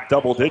might have been up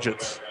double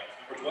digits.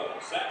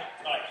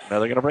 Now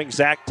they're going to bring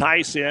Zach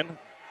Tice in.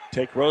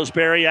 Take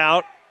Roseberry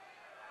out.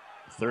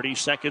 30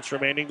 seconds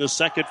remaining. The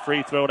second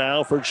free throw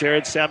now for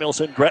Jared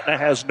Samuelson. Gretna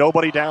has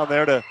nobody down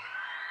there to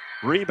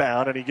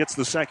rebound, and he gets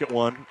the second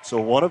one. So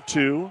 1 of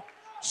 2,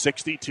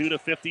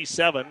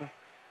 62-57.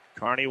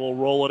 Kearney will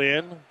roll it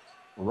in.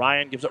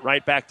 Ryan gives it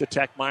right back to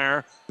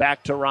Techmeyer.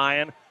 Back to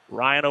Ryan.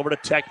 Ryan over to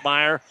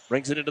Techmeyer.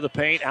 Brings it into the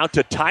paint. Out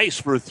to Tice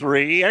for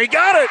 3, and he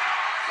got it!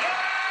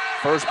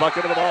 First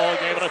bucket of the ball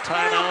game and a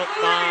timeout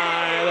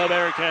by the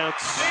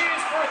Bearcats.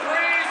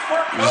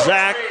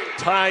 Zach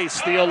Tice,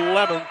 the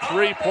 11th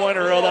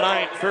three-pointer of the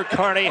night for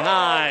Kearney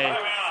High.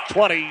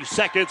 20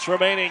 seconds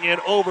remaining in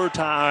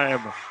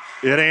overtime.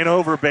 It ain't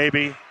over,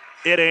 baby.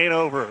 It ain't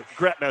over.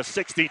 Gretna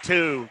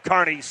 62,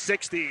 Kearney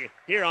 60.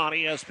 Here on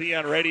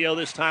ESPN Radio,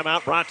 this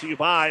timeout brought to you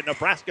by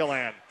Nebraska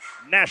Land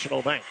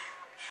National Bank.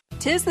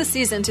 'Tis the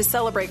season to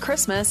celebrate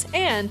Christmas,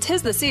 and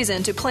 'tis the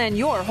season to plan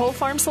your whole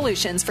farm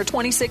solutions for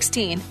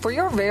 2016. For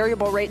your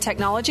variable rate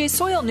technology,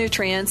 soil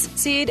nutrients,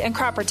 seed, and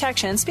crop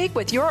protection, speak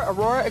with your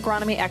Aurora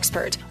agronomy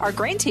expert. Our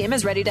grain team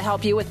is ready to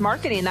help you with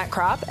marketing that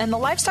crop, and the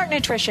livestock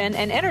nutrition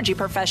and energy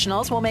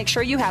professionals will make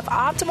sure you have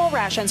optimal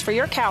rations for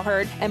your cow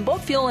herd and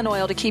bulk fuel and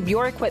oil to keep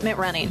your equipment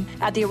running.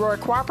 At the Aurora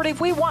Cooperative,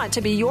 we want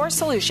to be your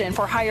solution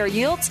for higher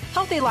yields,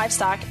 healthy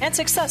livestock, and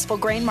successful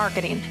grain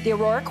marketing. The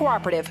Aurora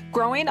Cooperative,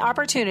 growing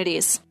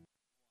opportunities.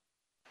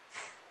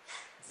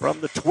 From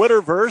the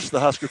Twitterverse, the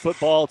Husker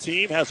football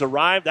team has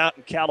arrived out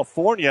in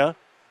California.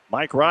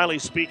 Mike Riley,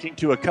 speaking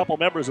to a couple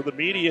members of the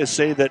media,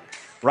 say that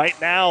right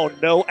now,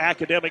 no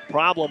academic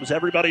problems.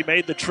 Everybody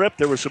made the trip.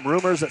 There were some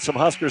rumors that some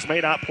Huskers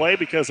may not play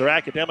because they're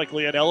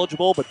academically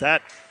ineligible, but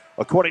that,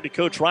 according to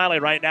Coach Riley,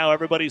 right now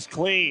everybody's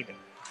clean.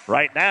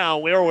 Right now,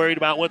 we're worried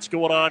about what's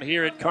going on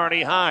here at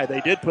Kearney High. They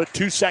did put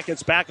 2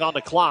 seconds back on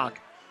the clock.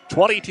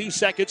 22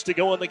 seconds to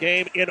go in the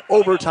game in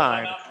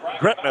overtime.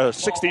 Gretna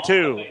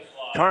 62.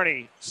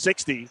 Kearney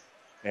 60,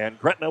 and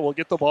Gretna will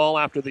get the ball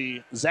after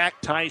the Zach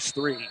Tice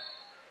 3.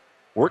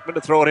 Workman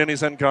to throw it in,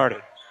 he's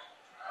unguarded.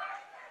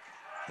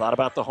 Thought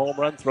about the home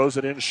run, throws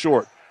it in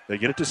short. They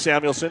get it to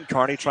Samuelson.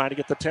 Kearney trying to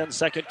get the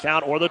 10-second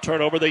count or the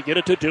turnover. They get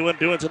it to Dewan.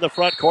 Dewan's in the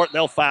front court, and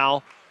they'll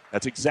foul.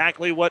 That's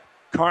exactly what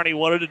Kearney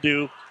wanted to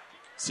do.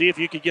 See if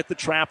you could get the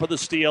trap of the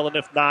steal, and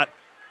if not,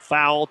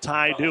 foul.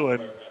 Ty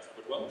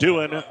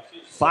Dewan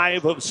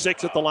 5 of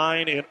 6 at the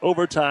line in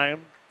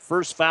overtime.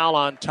 First foul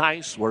on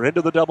Tice. We're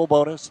into the double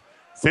bonus.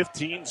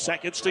 15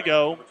 seconds to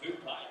go.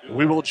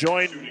 We will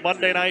join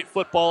Monday Night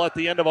Football at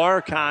the end of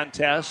our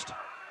contest.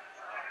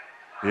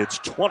 It's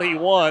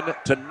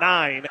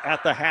 21-9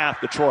 at the half,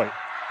 Detroit.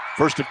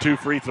 First of 2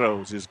 free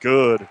throws is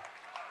good.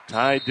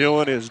 Ty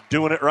Dewan is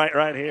doing it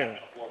right here.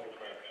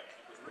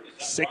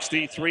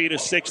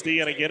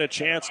 63-60, and again a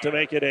chance to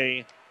make it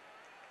a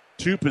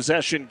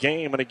 2-possession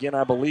game. And again,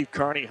 I believe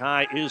Kearney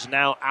High is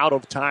now out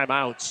of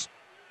timeouts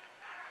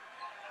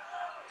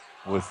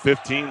with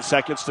 15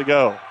 seconds to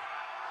go.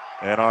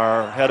 And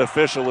our head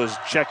official is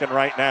checking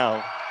right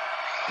now.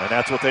 And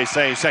that's what they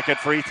say. Second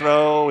free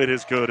throw. It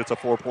is good. It's a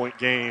 4-point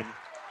game.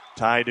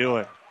 Ty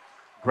Dewan.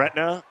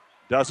 Gretna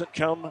doesn't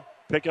come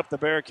pick up the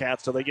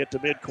Bearcats till they get to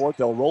midcourt.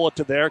 They'll roll it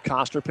to there.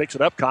 Coster picks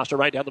it up. Coster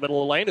right down the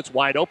middle of the lane. It's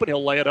wide open.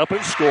 He'll lay it up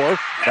and score.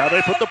 Now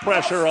they put the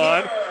pressure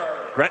on.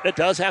 Gretna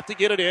does have to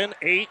get it in.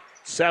 8,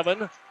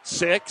 7,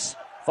 6,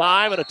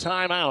 5, and a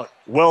timeout.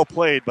 Well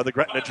played by the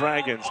Gretna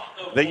Dragons.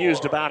 They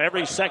used about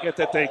every second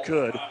that they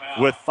could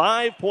with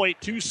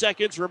 5.2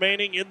 seconds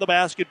remaining in the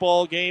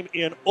basketball game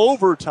in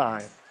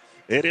overtime.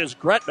 It is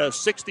Gretna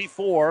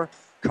 64,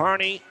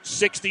 Kearney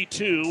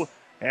 62,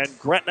 and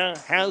Gretna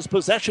has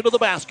possession of the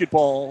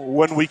basketball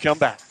when we come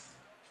back.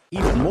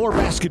 Even more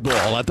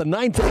basketball at the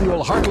 9th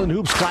Annual Heartland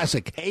Hoops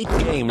Classic. 8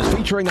 games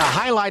featuring a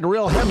highlight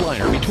reel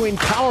headliner between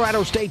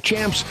Colorado State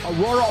champs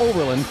Aurora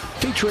Overland,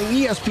 featuring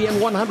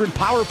ESPN 100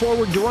 power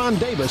forward Deron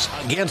Davis,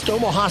 against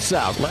Omaha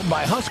South, led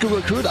by Husker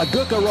recruit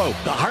Aguka Rope.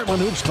 The Heartland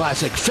Hoops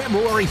Classic,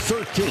 February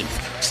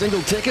 13th.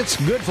 Single tickets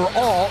good for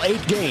all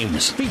 8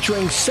 games,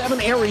 featuring 7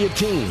 area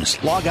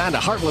teams. Log on to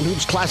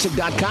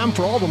heartlandhoopsclassic.com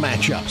for all the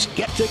matchups.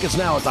 Get tickets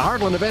now at the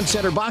Heartland Event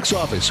Center box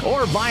office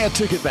or via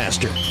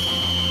Ticketmaster.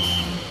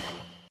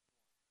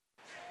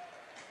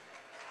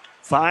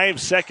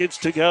 5 seconds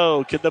to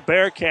go. Can the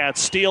Bearcats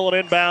steal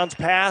an inbounds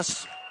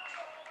pass?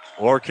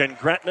 Or can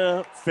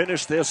Gretna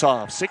finish this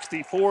off?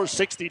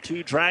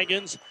 64-62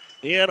 Dragons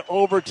in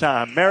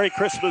overtime. Merry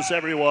Christmas,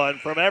 everyone,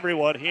 from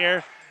everyone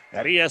here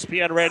at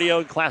ESPN Radio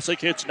and Classic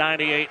Hits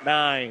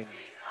 98.9.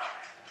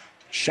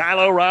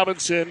 Shiloh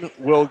Robinson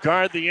will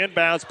guard the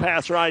inbounds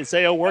pass for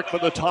Isaiah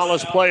Workman, the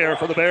tallest player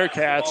for the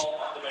Bearcats.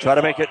 Try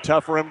to make it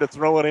tough for him to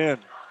throw it in.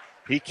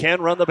 He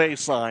can run the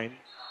baseline.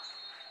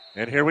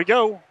 And here we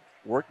go.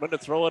 Workman to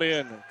throw it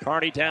in.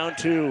 Kearney down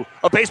 2.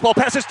 A baseball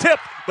pass is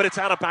tipped, but it's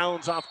out of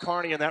bounds off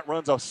Kearney, and that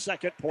runs a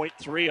second point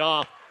 3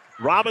 off.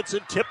 Robinson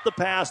tipped the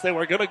pass. They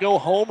were going to go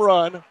home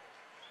run,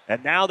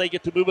 and now they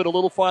get to move it a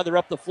little farther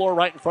up the floor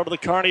right in front of the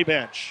Kearney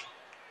bench.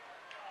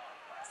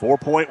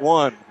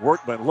 4.1.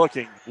 Workman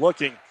looking,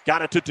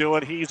 got it to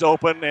Dewan. He's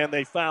open, and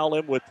they foul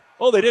him with,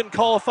 they didn't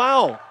call a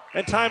foul,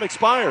 and time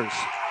expires.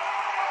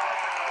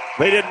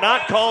 They did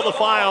not call the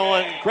foul,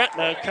 and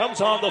Gretna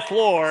comes on the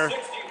floor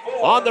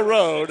on the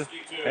road,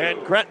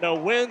 and Gretna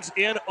wins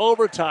in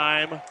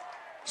overtime,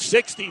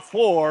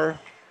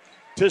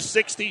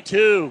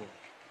 64-62.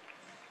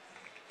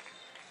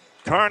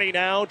 Kearney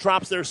now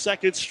drops their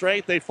second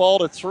straight. They fall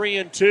to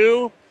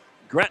 3-2.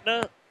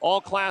 Gretna,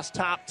 all-class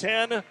top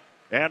 10,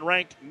 and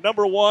ranked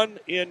number 1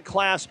 in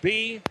Class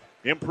B,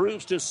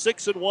 improves to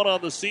 6-1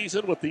 on the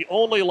season, with the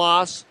only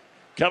loss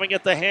coming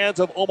at the hands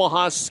of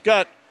Omaha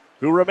Skutt,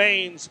 who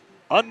remains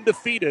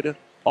undefeated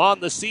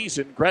on the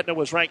season. Gretna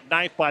was ranked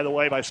 9th, by the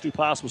way, by Stu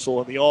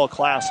Pospisil in the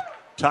all-class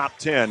top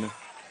 10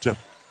 to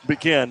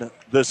begin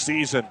the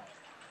season.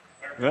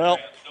 Well,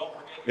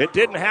 it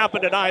didn't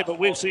happen tonight, but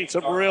we've seen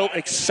some real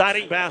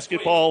exciting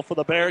basketball for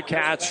the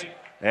Bearcats.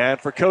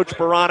 And for Coach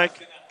Baranek,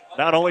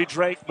 not only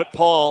Drake, but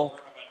Paul,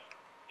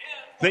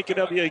 thinking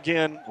of you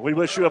again. We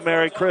wish you a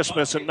Merry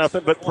Christmas and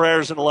nothing but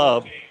prayers and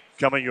love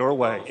coming your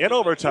way. In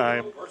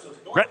overtime,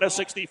 Gretna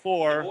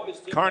 64,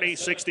 Kearney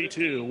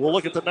 62. We'll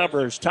look at the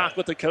numbers, talk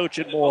with the coach,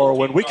 and more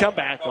when we come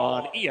back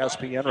on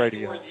ESPN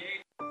Radio.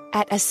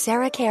 At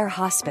AseraCare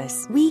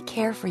Hospice, we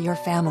care for your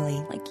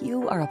family like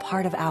you are a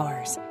part of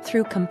ours.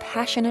 Through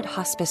compassionate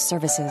hospice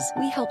services,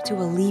 we help to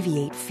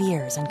alleviate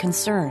fears and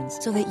concerns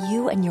so that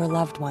you and your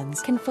loved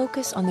ones can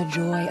focus on the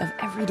joy of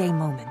everyday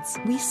moments.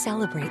 We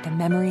celebrate the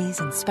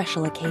memories and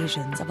special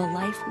occasions of a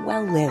life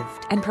well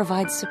lived and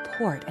provide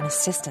support and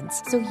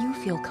assistance so you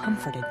feel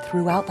comforted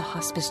throughout the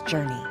hospice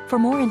journey. For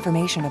more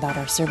information about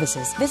our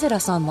services, visit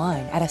us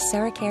online at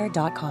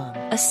aseracare.com.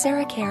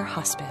 AseraCare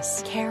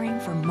Hospice, caring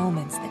for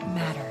moments that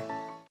matter.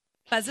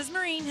 Buzz's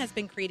Marine has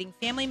been creating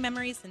family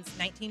memories since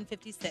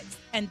 1956,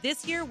 and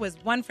this year was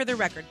one for the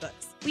record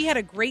books. We had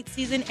a great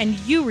season, and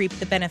you reaped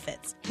the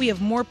benefits. We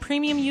have more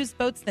premium used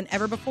boats than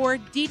ever before,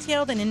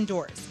 detailed and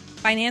indoors.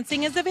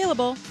 Financing is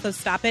available, so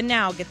stop in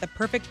now. Get the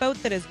perfect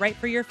boat that is right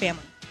for your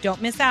family.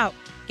 Don't miss out.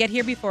 Get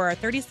here before our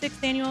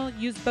 36th annual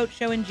used boat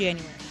show in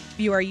January.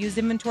 View our used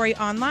inventory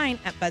online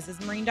at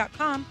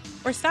buzzesmarine.com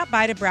or stop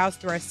by to browse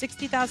through our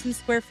 60,000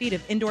 square feet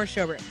of indoor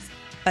showrooms.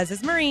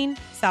 Buzz's Marine,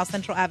 South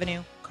Central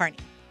Avenue, Kearney.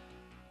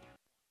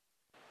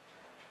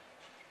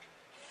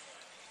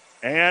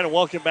 And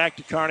welcome back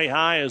to Kearney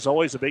High. As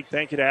always, a big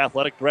thank you to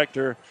Athletic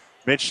Director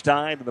Mitch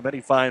Stein and the many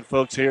fine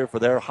folks here for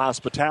their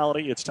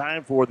hospitality. It's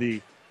time for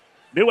the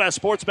New West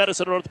Sports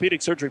Medicine and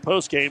Orthopedic Surgery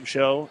postgame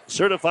show.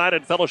 Certified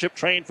and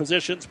fellowship-trained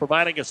physicians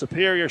providing a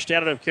superior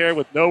standard of care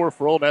with no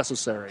referral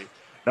necessary.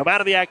 No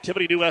matter the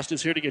activity, New West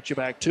is here to get you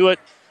back to it.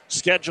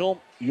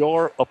 Schedule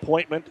your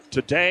appointment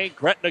today.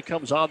 Gretna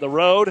comes on the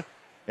road,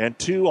 and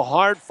two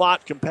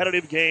hard-fought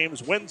competitive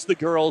games, wins the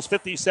girls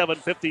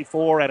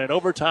 57-54, and in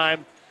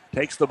overtime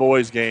takes the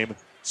boys game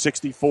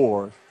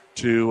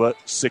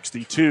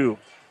 64-62.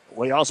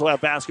 We also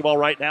have basketball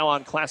right now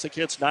on Classic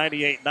Hits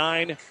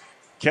 98.9.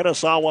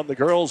 Kennesaw won the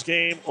girls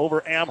game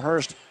over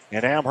Amherst,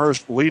 and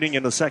Amherst leading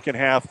in the second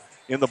half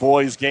in the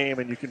boys game,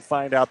 and you can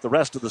find out the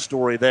rest of the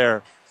story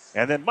there.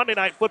 And then Monday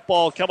Night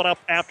Football coming up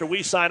after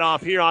we sign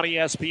off here on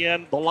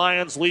ESPN. The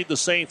Lions lead the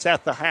Saints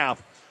at the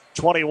half,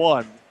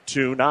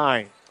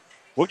 21-9.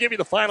 We'll give you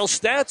the final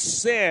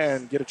stats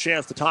and get a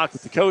chance to talk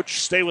with the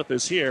coach. Stay with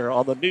us here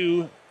on the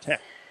New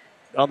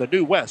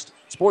West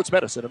Sports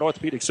Medicine and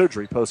Orthopedic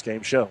Surgery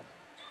postgame show.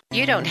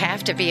 You don't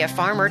have to be a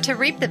farmer to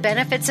reap the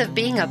benefits of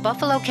being a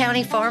Buffalo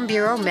County Farm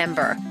Bureau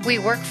member. We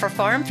work for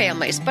farm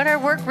families, but our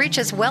work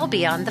reaches well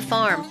beyond the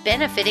farm,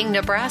 benefiting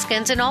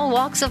Nebraskans in all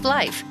walks of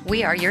life.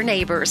 We are your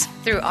neighbors.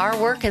 Through our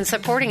work in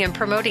supporting and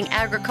promoting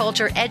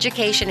agriculture,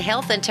 education,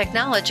 health, and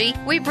technology,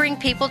 we bring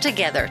people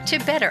together to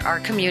better our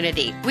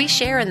community. We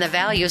share in the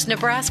values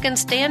Nebraskans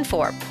stand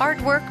for: hard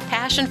work,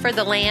 passion for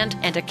the land,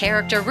 and a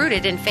character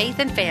rooted in faith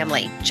and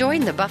family.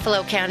 Join the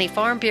Buffalo County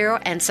Farm Bureau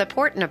and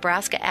support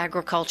Nebraska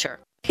agriculture.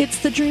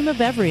 It's the dream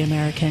of every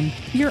American,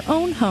 your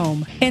own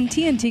home. And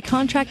TNT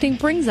Contracting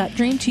brings that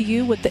dream to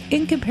you with the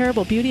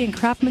incomparable beauty and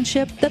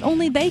craftsmanship that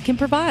only they can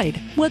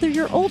provide. Whether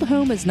your old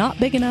home is not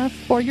big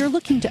enough or you're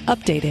looking to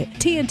update it,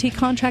 TNT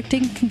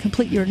Contracting can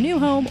complete your new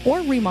home or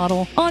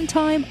remodel on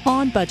time,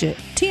 on budget.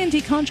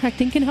 TNT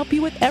Contracting can help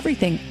you with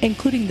everything,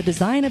 including the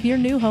design of your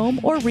new home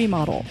or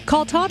remodel.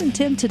 Call Todd and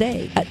Tim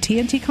today at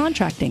TNT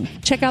Contracting.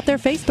 Check out their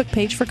Facebook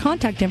page for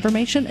contact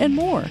information and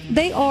more.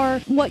 They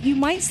are what you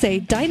might say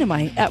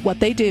dynamite at what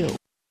they do.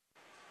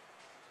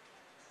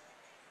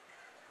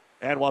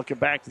 And welcome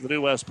back to the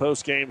New West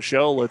postgame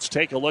show. Let's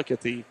take a look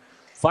at the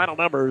final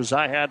numbers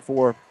I had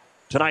for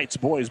tonight's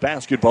boys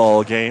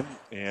basketball game.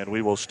 And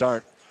we will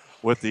start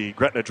with the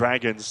Gretna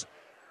Dragons.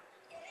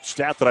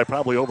 Stat that I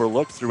probably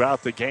overlooked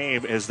throughout the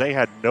game is they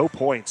had no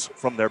points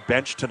from their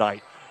bench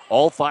tonight.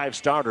 All five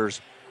starters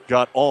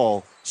got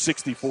all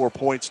 64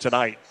 points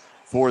tonight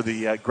for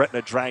the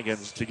Gretna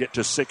Dragons to get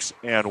to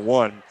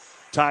 6-1.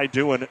 Ty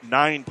doing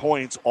 9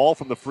 points, all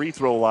from the free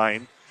throw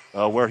line,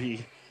 where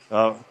he,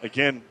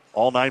 again,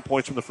 all 9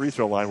 points from the free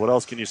throw line. What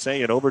else can you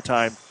say? In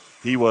overtime,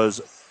 he was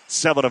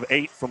 7 of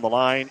 8 from the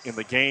line in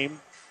the game.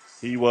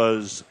 He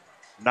was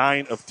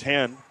 9 of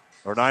 10,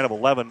 or 9 of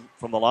 11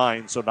 from the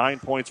line. So 9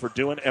 points for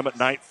Dewan. Emmett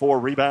Knight, 4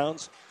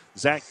 rebounds.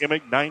 Zach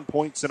Emig, 9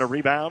 points and a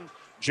rebound.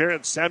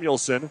 Jared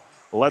Samuelson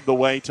led the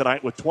way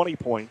tonight with 20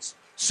 points,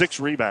 6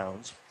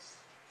 rebounds.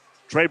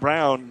 Trey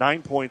Brown,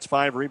 9 points,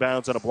 5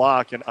 rebounds, and a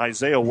block. And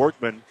Isaiah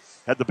Workman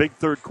had the big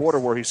third quarter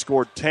where he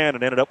scored 10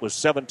 and ended up with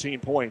 17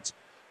 points,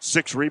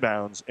 6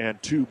 rebounds,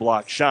 and 2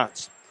 blocked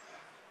shots.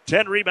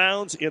 10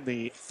 rebounds in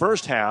the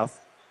first half,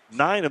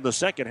 9 in the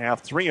second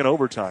half, 3 in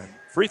overtime.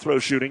 Free throw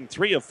shooting,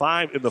 3 of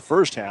 5 in the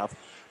first half,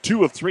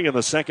 2 of 3 in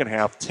the second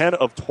half, 10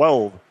 of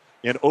 12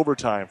 in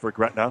overtime for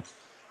Gretna.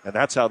 And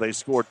that's how they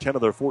scored 10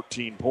 of their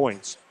 14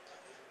 points.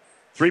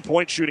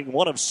 3-point shooting,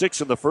 1 of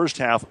 6 in the first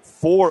half,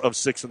 4 of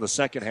 6 in the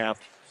second half,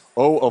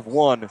 0 of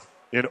 1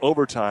 in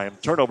overtime.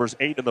 Turnovers,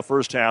 8 in the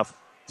first half,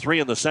 3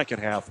 in the second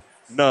half,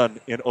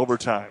 none in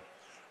overtime.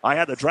 I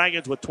had the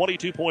Dragons with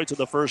 22 points in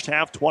the first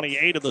half,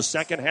 28 in the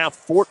second half,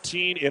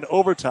 14 in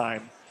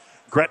overtime.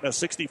 Gretna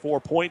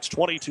 64 points,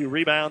 22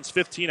 rebounds,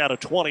 15 out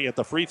of 20 at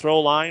the free throw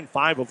line,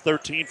 5 of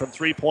 13 from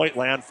three-point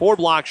land, 4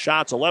 block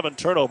shots, 11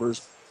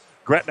 turnovers.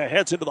 Gretna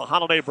heads into the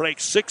holiday break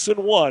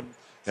 6-1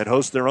 and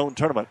hosts their own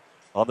tournament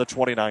on the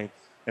 29th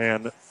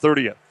and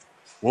 30th.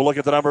 We'll look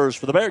at the numbers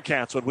for the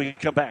Bearcats when we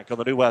come back on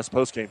the New West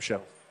postgame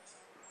show.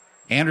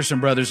 Anderson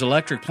Brothers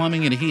Electric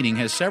Plumbing and Heating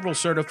has several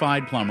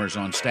certified plumbers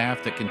on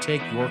staff that can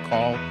take your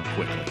call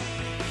quickly.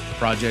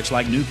 Projects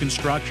like new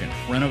construction,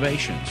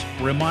 renovations,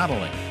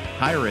 remodeling,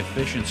 higher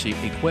efficiency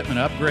equipment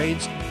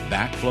upgrades,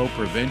 backflow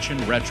prevention,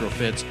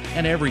 retrofits,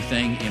 and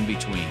everything in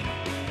between.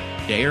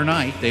 Day or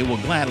night, they will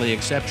gladly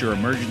accept your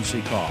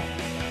emergency call.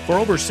 For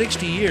over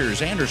 60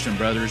 years, Anderson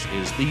Brothers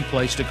is the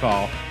place to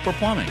call for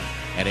plumbing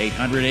at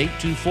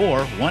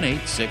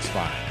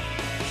 800-824-1865.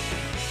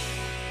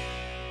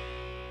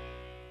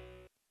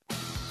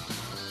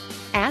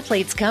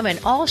 Athletes come in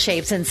all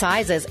shapes and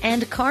sizes,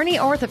 and Kearney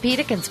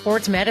Orthopedic and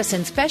Sports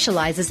Medicine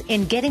specializes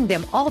in getting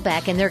them all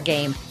back in their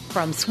game.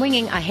 From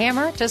swinging a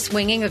hammer to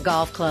swinging a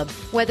golf club,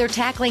 whether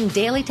tackling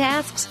daily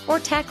tasks or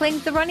tackling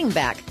the running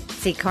back.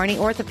 See Kearney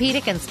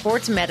Orthopedic and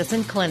Sports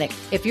Medicine Clinic.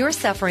 If you're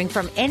suffering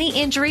from any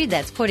injury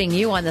that's putting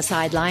you on the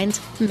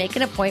sidelines, make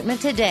an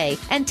appointment today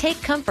and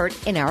take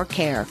comfort in our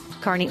care.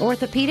 Kearney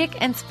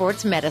Orthopedic and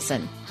Sports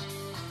Medicine.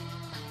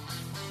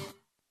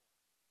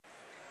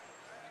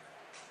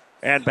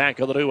 And back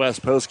on the New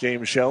West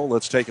postgame show,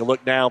 let's take a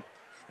look now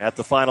at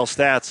the final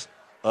stats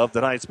of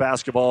tonight's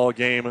basketball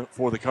game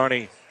for the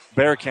Kearney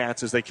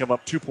Bearcats as they come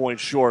up 2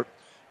 points short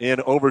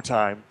in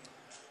overtime.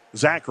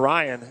 Zach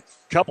Ryan,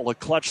 couple of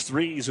clutch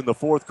threes in the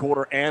fourth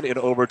quarter and in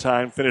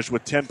overtime, finished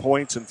with 10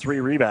 points and 3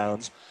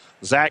 rebounds.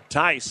 Zach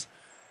Tice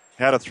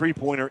had a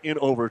three-pointer in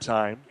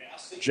overtime.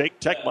 Jake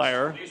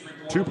Techmeyer,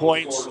 2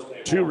 points,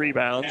 2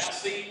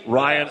 rebounds.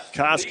 Ryan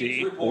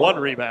Koski, 1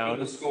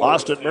 rebound.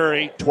 Austin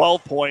Murray,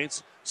 12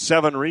 points,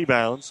 7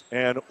 rebounds,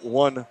 and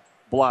 1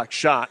 block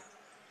shot.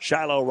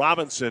 Shiloh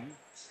Robinson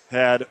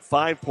had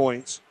 5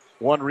 points,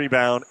 1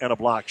 rebound, and a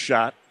block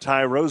shot.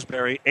 Ty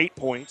Roseberry, 8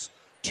 points,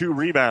 2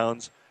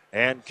 rebounds,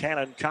 and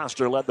Cannon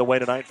Coster led the way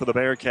tonight for the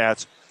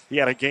Bearcats. He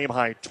had a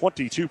game-high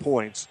 22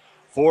 points,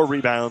 4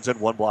 rebounds, and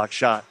 1 block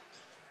shot.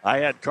 I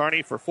had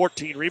Kearney for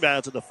 14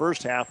 rebounds in the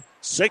first half,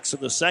 6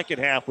 in the second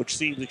half, which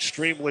seemed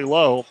extremely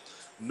low.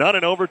 None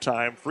in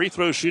overtime. Free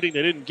throw shooting,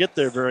 they didn't get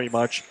there very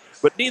much,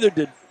 but neither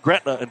did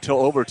Gretna until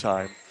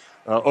overtime.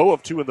 0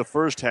 of 2 in the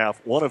first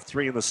half, 1 of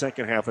 3 in the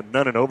second half, and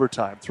none in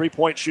overtime.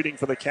 3-point shooting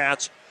for the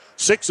Cats,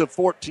 6 of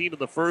 14 in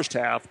the first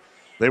half.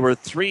 They were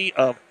 3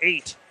 of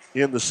 8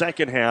 in the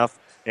second half,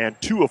 and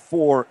 2 of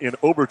 4 in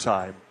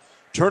overtime.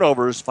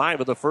 Turnovers, 5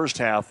 in the first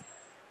half,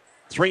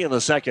 3 in the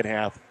second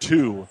half,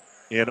 2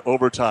 in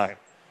overtime.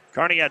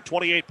 Kearney had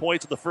 28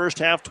 points in the first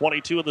half,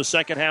 22 in the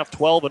second half,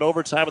 12 in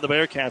overtime, and the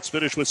Bearcats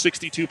finished with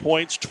 62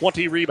 points,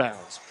 20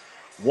 rebounds.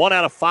 1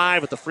 out of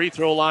 5 at the free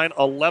throw line,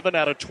 11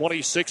 out of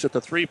 26 at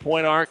the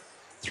three-point arc,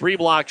 3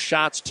 block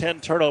shots, 10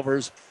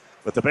 turnovers.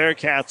 But the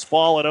Bearcats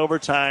fall in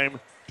overtime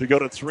to go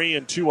to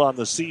 3-2 on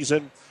the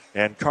season,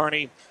 and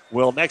Kearney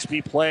will next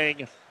be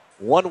playing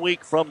 1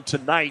 week from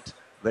tonight.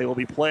 They will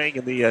be playing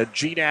in the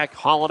GNAC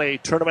Holiday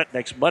Tournament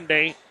next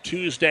Monday,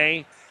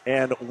 Tuesday,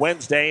 and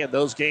Wednesday, and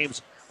those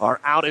games are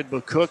out in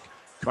McCook.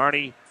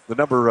 Kearney, the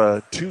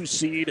number 2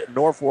 seed,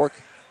 Norfolk,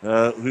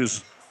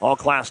 who's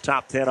all-class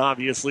top 10,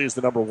 obviously, is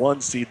the number 1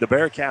 seed. The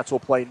Bearcats will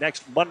play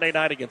next Monday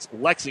night against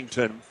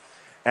Lexington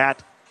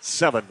at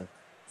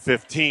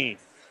 7:15.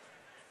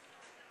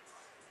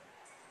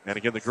 And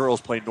again, the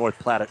girls play North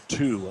Platte at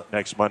 2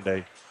 next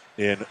Monday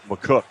in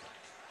McCook.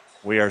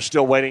 We are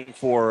still waiting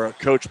for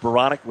Coach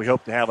Baranek. We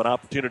hope to have an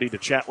opportunity to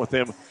chat with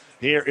him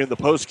here in the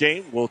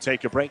postgame. We'll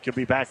take a break and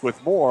be back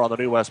with more on the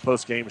New West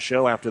postgame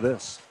show after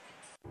this.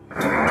 Oh,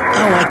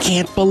 I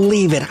can't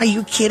believe it. Are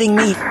you kidding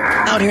me?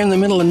 Out here in the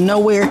middle of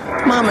nowhere,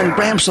 Mom and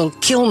Gramps will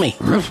kill me.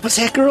 What's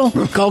that, girl?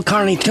 Call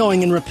Kearney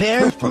Towing and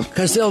Repair?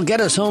 Because they'll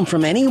get us home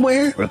from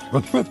anywhere?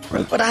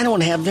 But I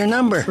don't have their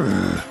number.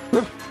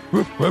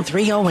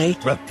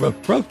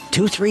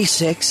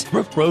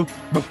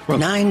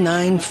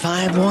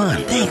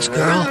 308-236-9951. Thanks,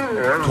 girl.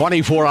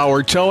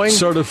 24-hour towing,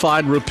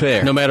 certified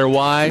repair. No matter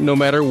why, no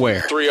matter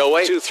where.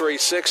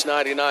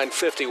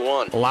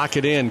 308-236-9951. Lock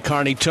it in,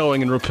 Kearney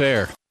Towing and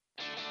Repair.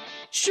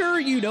 Sure,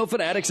 you know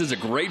Fanatics is a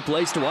great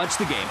place to watch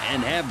the game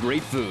and have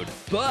great food.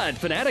 But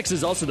Fanatics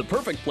is also the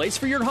perfect place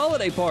for your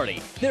holiday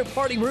party. Their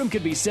party room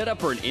can be set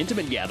up for an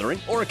intimate gathering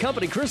or a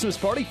company Christmas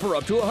party for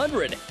up to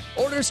 100.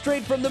 Order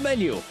straight from the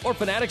menu, or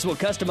Fanatics will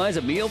customize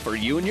a meal for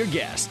you and your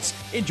guests.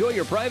 Enjoy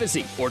your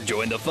privacy or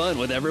join the fun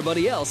with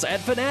everybody else at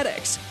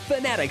Fanatics.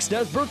 Fanatics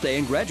does birthday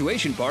and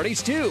graduation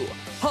parties too.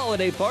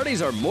 Holiday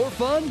parties are more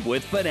fun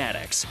with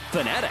Fanatics.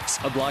 Fanatics,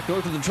 a block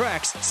north of the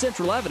tracks,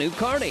 Central Avenue,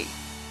 Kearney.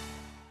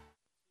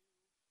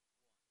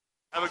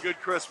 Have a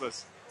good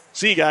Christmas.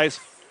 See you guys.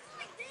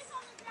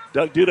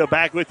 Doug Duda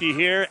back with you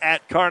here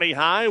at Kearney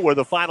High, where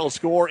the final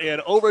score in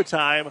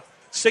overtime,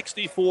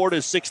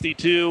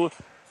 64-62.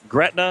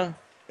 Gretna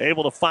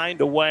able to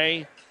find a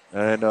way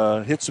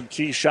and hit some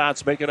key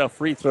shots, make enough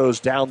free throws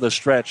down the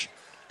stretch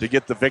to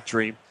get the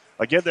victory.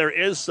 Again, there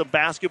is some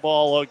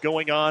basketball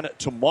going on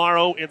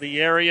tomorrow in the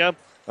area.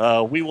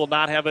 We will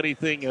not have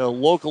anything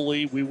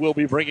locally. We will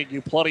be bringing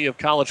you plenty of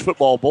college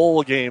football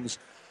bowl games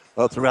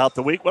throughout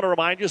the week. Want to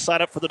remind you,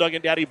 sign up for the Doug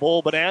and Daddy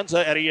Bowl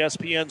Bonanza at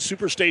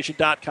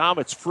ESPNSuperstation.com.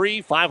 It's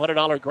free,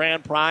 $500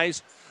 grand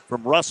prize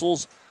from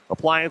Russell's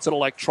Appliance and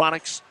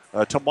Electronics.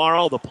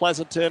 Tomorrow, the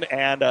Pleasanton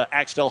and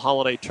Axtell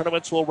Holiday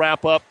Tournaments will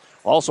wrap up.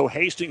 Also,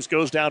 Hastings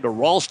goes down to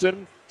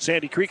Ralston.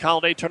 Sandy Creek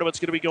Holiday Tournament's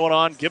going to be going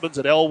on. Gibbons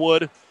at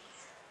Elwood.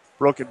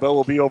 Broken Bow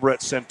will be over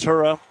at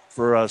Centura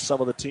for some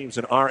of the teams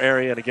in our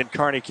area. And again,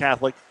 Kearney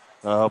Catholic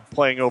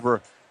playing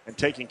over and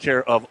taking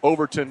care of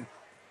Overton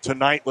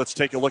tonight. Let's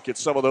take a look at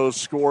some of those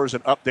scores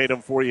and update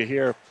them for you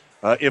here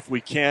if we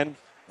can.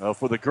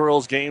 For the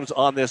girls' games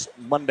on this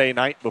Monday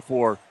night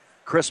before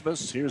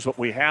Christmas, here's what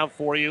we have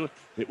for you.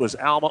 It was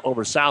Alma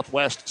over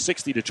Southwest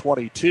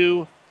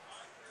 60-22.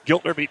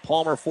 Giltner beat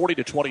Palmer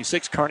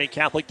 40-26. Kearney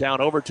Catholic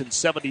down Overton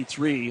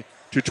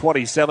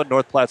 73-27.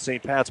 North Platte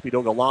St. Pat's beat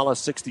Ogallala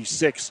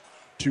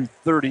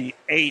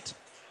 66-38.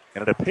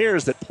 And it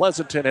appears that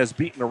Pleasanton has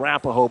beaten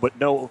Arapahoe, but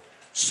no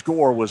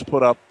score was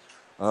put up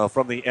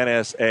from the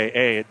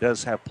NSAA. It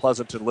does have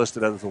Pleasanton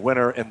listed as the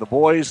winner. And the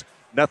boys,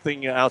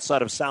 nothing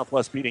outside of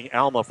Southwest beating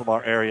Alma from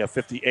our area,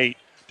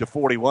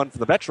 58-41. For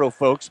the Metro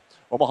folks,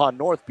 Omaha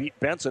North beat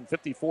Benson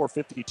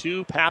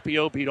 54-52.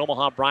 Papio beat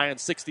Omaha Bryan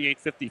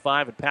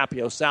 68-55. And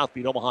Papio South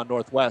beat Omaha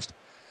Northwest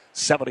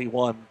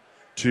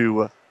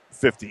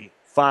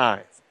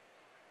 71-55.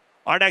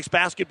 Our next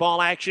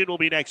basketball action will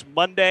be next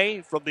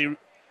Monday from the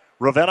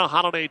Ravenna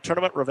Holiday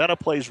Tournament. Ravenna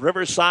plays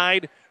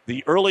Riverside.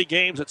 The early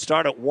games that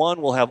start at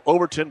 1 will have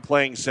Overton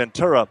playing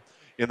Centura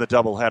in the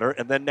doubleheader.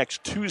 And then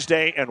next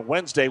Tuesday and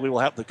Wednesday, we will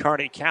have the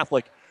Kearney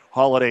Catholic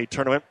Holiday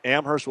Tournament.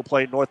 Amherst will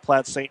play North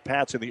Platte St.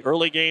 Pat's in the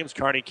early games.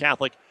 Kearney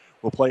Catholic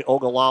will play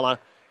Ogallala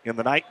in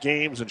the night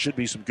games, and should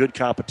be some good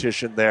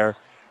competition there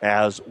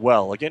as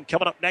well. Again,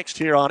 coming up next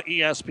here on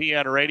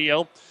ESPN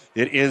Radio,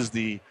 it is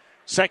the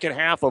second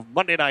half of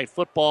Monday Night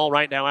Football.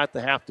 Right now at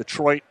the half,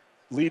 Detroit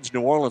leads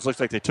New Orleans. Looks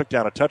like they took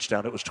down a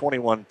touchdown. It was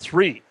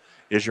 21-3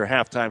 is your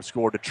halftime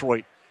score.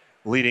 Detroit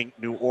leading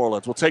New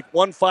Orleans. We'll take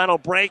one final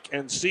break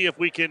and see if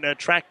we can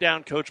track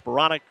down Coach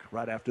Baranek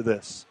right after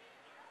this.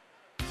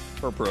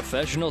 For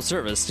professional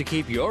service to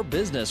keep your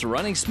business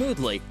running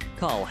smoothly,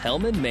 call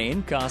Hellman,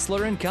 Maine,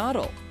 Kostler, and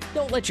Cottle.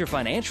 Don't let your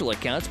financial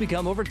accounts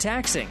become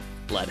overtaxing.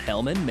 Let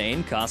Hellman,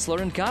 Maine,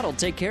 Kostler, and Cottle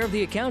take care of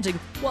the accounting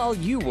while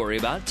you worry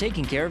about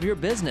taking care of your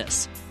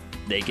business.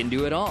 They can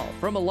do it all,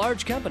 from a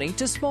large company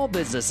to small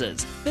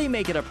businesses. They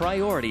make it a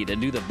priority to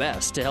do the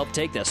best to help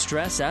take the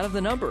stress out of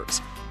the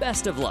numbers.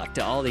 Best of luck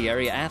to all the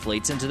area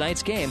athletes in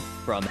tonight's game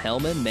from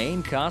Hellman,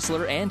 Maine,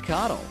 Kostler, and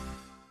Cottle.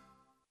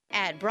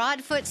 At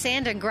Broadfoot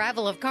Sand and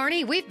Gravel of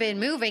Kearney, we've been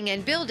moving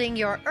and building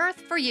your earth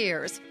for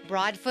years.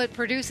 Broadfoot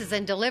produces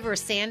and delivers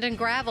sand and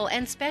gravel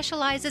and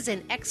specializes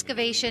in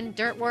excavation,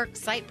 dirt work,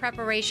 site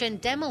preparation,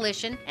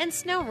 demolition, and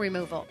snow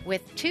removal,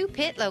 with 2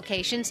 pit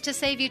locations to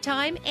save you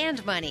time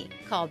and money.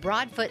 Call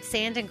Broadfoot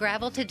Sand and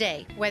Gravel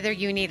today. Whether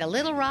you need a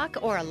little rock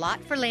or a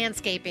lot for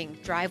landscaping,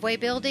 driveway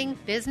building,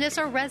 business,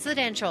 or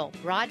residential,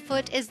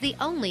 Broadfoot is the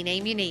only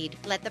name you need.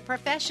 Let the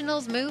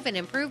professionals move and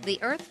improve the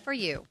earth for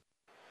you.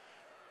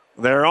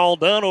 They're all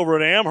done over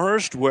at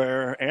Amherst,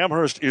 where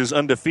Amherst is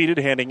undefeated,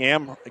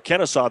 handing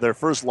Kennesaw their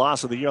first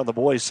loss of the year on the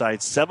boys'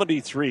 side,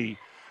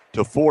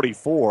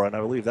 73-44. And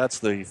I believe that's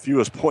the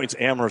fewest points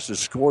Amherst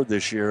has scored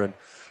this year, and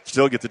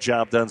still get the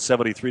job done,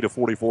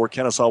 73-44.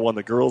 Kennesaw won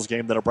the girls'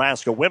 game. The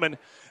Nebraska women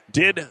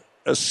did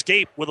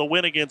escape with a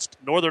win against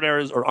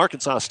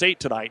Arkansas State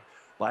tonight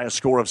by a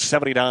score of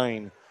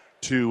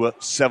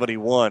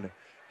 79-71,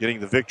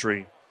 getting the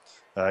victory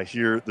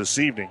here this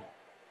evening.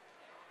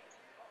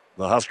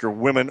 The Husker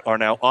women are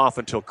now off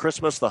until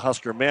Christmas. The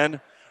Husker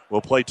men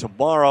will play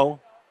tomorrow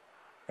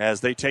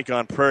as they take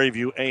on Prairie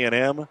View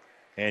A&M.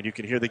 And you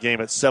can hear the game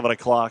at 7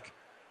 o'clock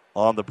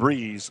on the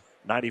Breeze,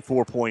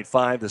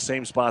 94.5, the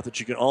same spot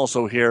that you can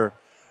also hear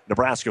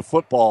Nebraska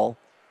football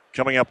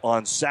coming up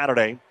on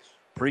Saturday.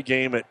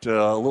 Pre-game at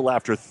a little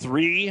after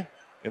 3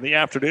 in the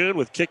afternoon,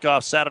 with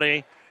kickoff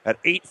Saturday at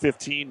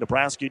 8:15,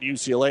 Nebraska and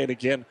UCLA. And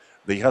again,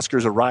 the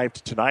Huskers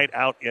arrived tonight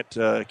out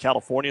at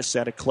California,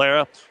 Santa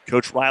Clara.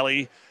 Coach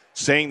Riley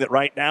saying that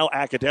right now,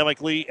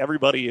 academically,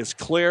 everybody is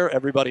clear.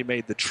 Everybody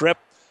made the trip.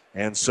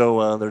 And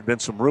so there have been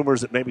some rumors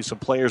that maybe some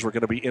players were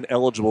going to be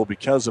ineligible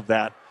because of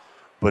that.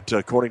 But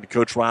according to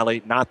Coach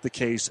Riley, not the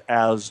case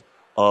as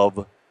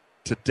of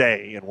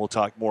today. And we'll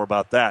talk more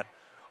about that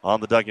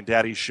on the Doug and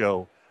Daddy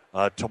Show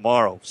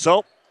tomorrow.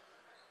 So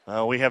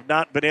we have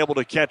not been able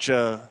to catch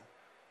a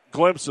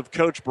glimpse of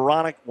Coach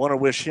Baranek. Want to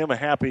wish him a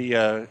happy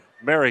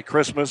Merry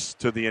Christmas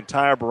to the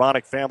entire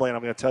Baranek family. And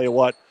I'm going to tell you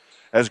what,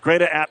 as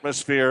great an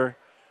atmosphere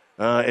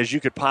as you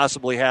could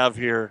possibly have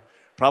here,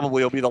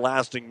 probably will be the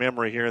lasting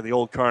memory here in the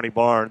old Kearney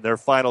barn. Their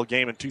final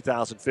game in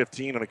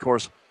 2015, and of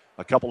course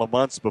a couple of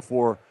months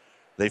before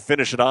they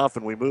finish it off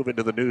and we move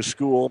into the new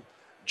school.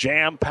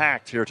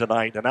 Jam-packed here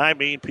tonight, and I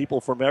mean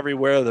people from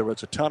everywhere. There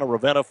was a ton of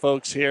Ravenna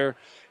folks here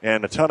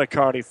and a ton of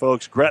Kearney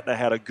folks. Gretna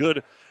had a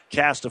good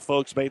cast of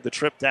folks, made the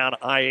trip down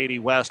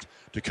I-80 West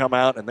to come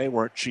out, and they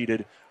weren't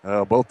cheated.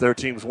 Both their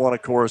teams won,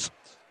 of course,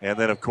 and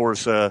then, of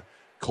course,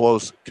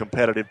 close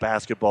competitive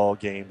basketball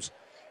games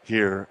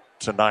here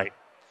tonight.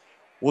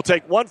 We'll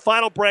take one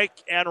final break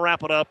and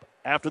wrap it up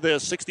after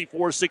this.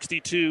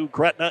 64-62,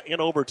 Gretna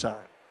in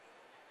overtime.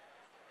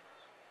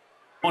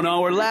 On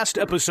our last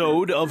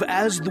episode of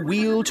As the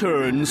Wheel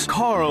Turns,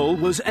 Carl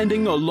was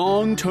ending a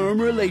long-term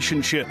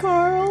relationship.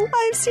 Carl,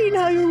 I've seen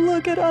how you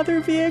look at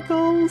other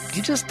vehicles.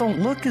 You just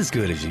don't look as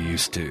good as you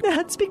used to.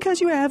 That's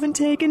because you haven't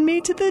taken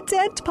me to the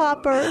Dent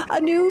Popper.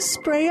 A new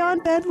spray-on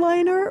bed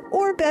liner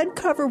or bed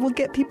cover will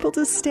get people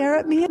to stare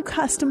at me, and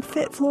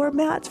custom-fit floor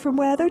mats from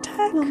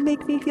WeatherTech will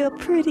make me feel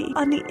pretty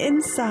on the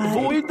inside.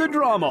 Avoid the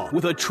drama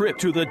with a trip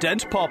to the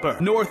Dent Popper,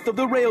 north of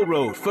the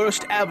railroad,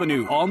 1st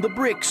Avenue, on the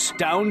Bricks,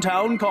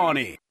 downtown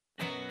Kearney.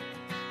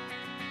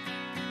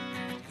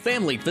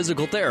 Family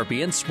Physical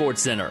Therapy and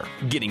Sports Center,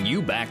 getting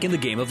you back in the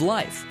game of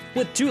life.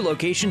 With 2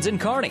 locations in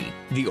Kearney,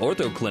 the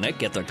Ortho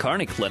Clinic at the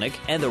Kearney Clinic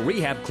and the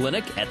Rehab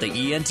Clinic at the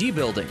ENT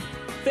Building.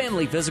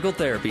 Family Physical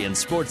Therapy and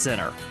Sports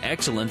Center,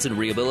 excellence in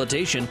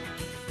rehabilitation.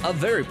 A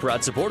very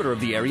proud supporter of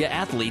the area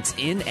athletes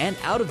in and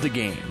out of the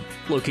game.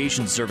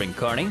 Locations serving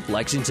Kearney,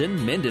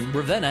 Lexington, Minden,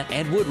 Ravenna,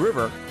 and Wood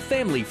River.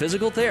 Family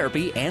Physical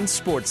Therapy and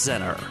Sports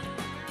Center.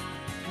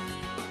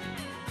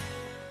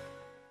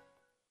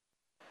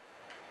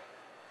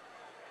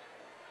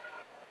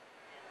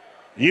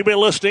 You've been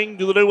listening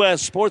to the New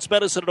West Sports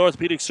Medicine and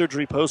Orthopedic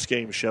Surgery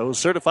postgame show.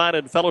 Certified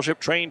and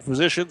fellowship-trained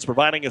physicians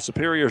providing a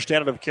superior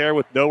standard of care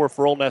with no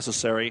referral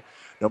necessary.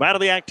 No matter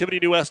the activity,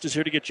 New West is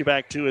here to get you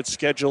back to it.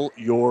 Schedule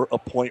your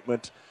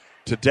appointment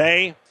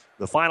today.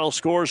 The final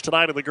scores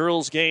tonight in the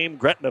girls' game,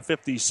 Gretna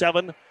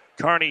 57,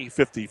 Kearney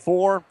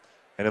 54.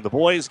 And in the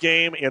boys'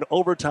 game, in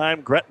overtime,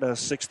 Gretna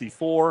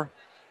 64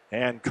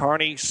 and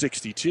Kearney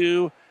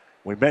 62.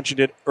 We mentioned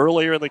it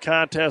earlier in the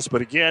contest,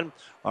 but again,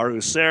 our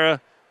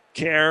USERRA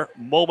Care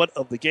moment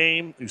of the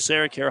game.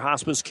 USERRA Care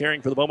Hospice,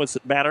 caring for the moments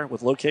that matter,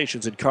 with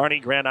locations in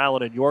Kearney, Grand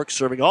Island, and York,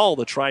 serving all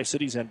the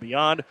Tri-Cities and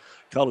beyond.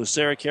 Call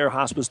USERRA Care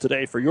Hospice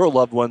today for your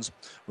loved ones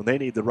when they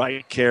need the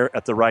right care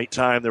at the right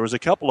time. There was a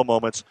couple of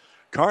moments.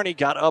 Kearney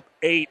got up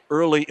 8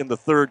 early in the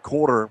third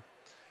quarter,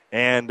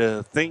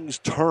 and things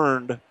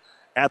turned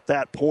at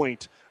that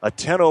point. A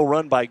 10-0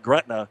 run by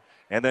Gretna,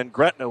 and then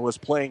Gretna was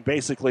playing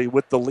basically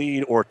with the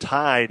lead or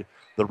tied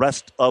the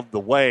rest of the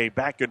way.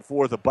 Back and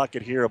forth, a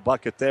bucket here, a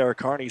bucket there.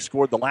 Kearney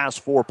scored the last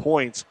 4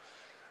 points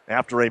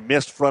after a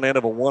missed front end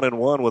of a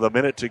 1-and-1 with a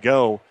minute to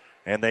go,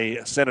 and they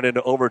sent it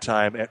into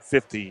overtime at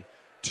 50-50,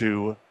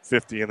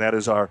 and that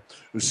is our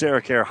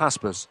USERRA Care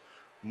Hospice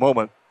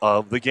moment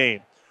of the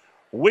game.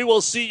 We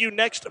will see you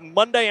next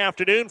Monday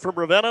afternoon from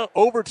Ravenna.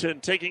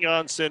 Overton taking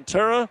on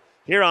Centura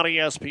here on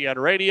ESPN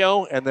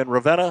Radio, and then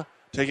Ravenna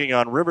taking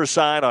on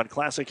Riverside on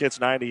Classic Hits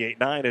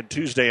 98.9. And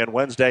Tuesday and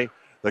Wednesday,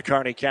 the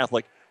Kearney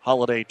Catholic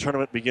Holiday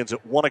Tournament begins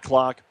at 1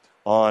 o'clock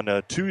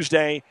on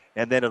Tuesday,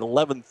 and then at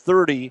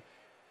 11:30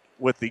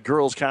 with the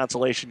girls'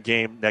 consolation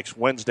game next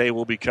Wednesday.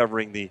 We'll be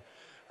covering the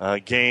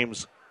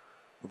games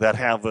that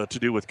have to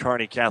do with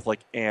Kearney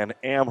Catholic and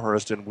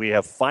Amherst, and we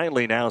have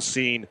finally now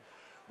seen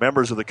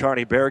members of the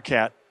Kearney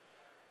Bearcat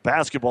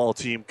basketball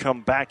team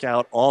come back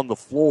out on the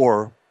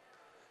floor,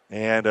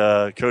 and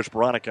Coach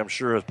Boronik, I'm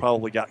sure, has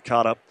probably got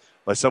caught up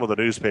by some of the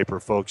newspaper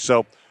folks.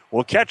 So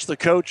we'll catch the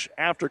coach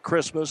after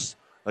Christmas.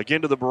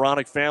 Again, to the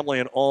Boronik family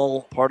and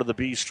all part of the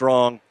Be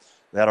Strong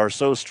that are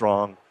so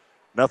strong.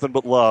 Nothing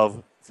but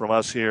love from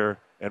us here.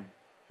 And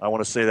I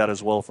want to say that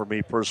as well for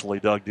me personally,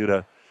 Doug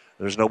Duda.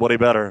 There's nobody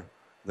better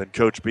than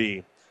Coach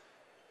B.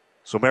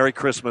 So Merry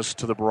Christmas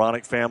to the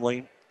Boronik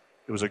family.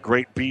 It was a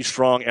great Be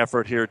Strong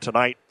effort here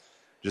tonight.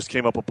 Just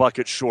came up a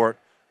bucket short,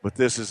 but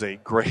this is a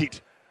great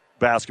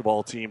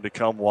basketball team to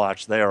come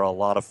watch. They are a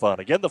lot of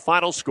fun. Again, the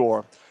final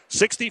score,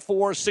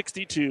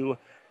 64-62.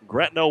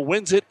 Gretna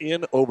wins it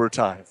in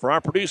overtime. For our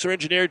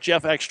producer-engineer,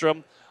 Jeff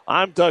Ekstrom,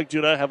 I'm Doug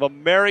Duda. Have a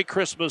Merry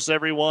Christmas,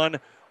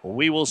 everyone.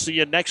 We will see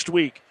you next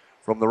week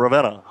from the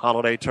Ravenna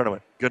Holiday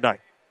Tournament. Good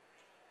night.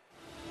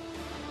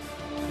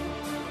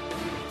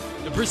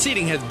 The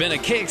proceeding has been a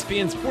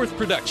KXPN Sports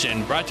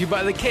production brought to you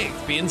by the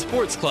KXPN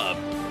Sports Club.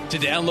 To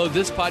download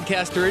this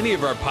podcast or any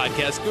of our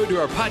podcasts, go to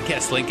our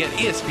podcast link at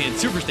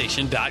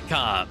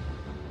ESPNSuperstation.com.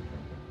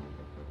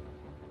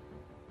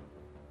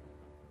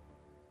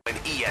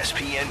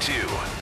 ESPN2.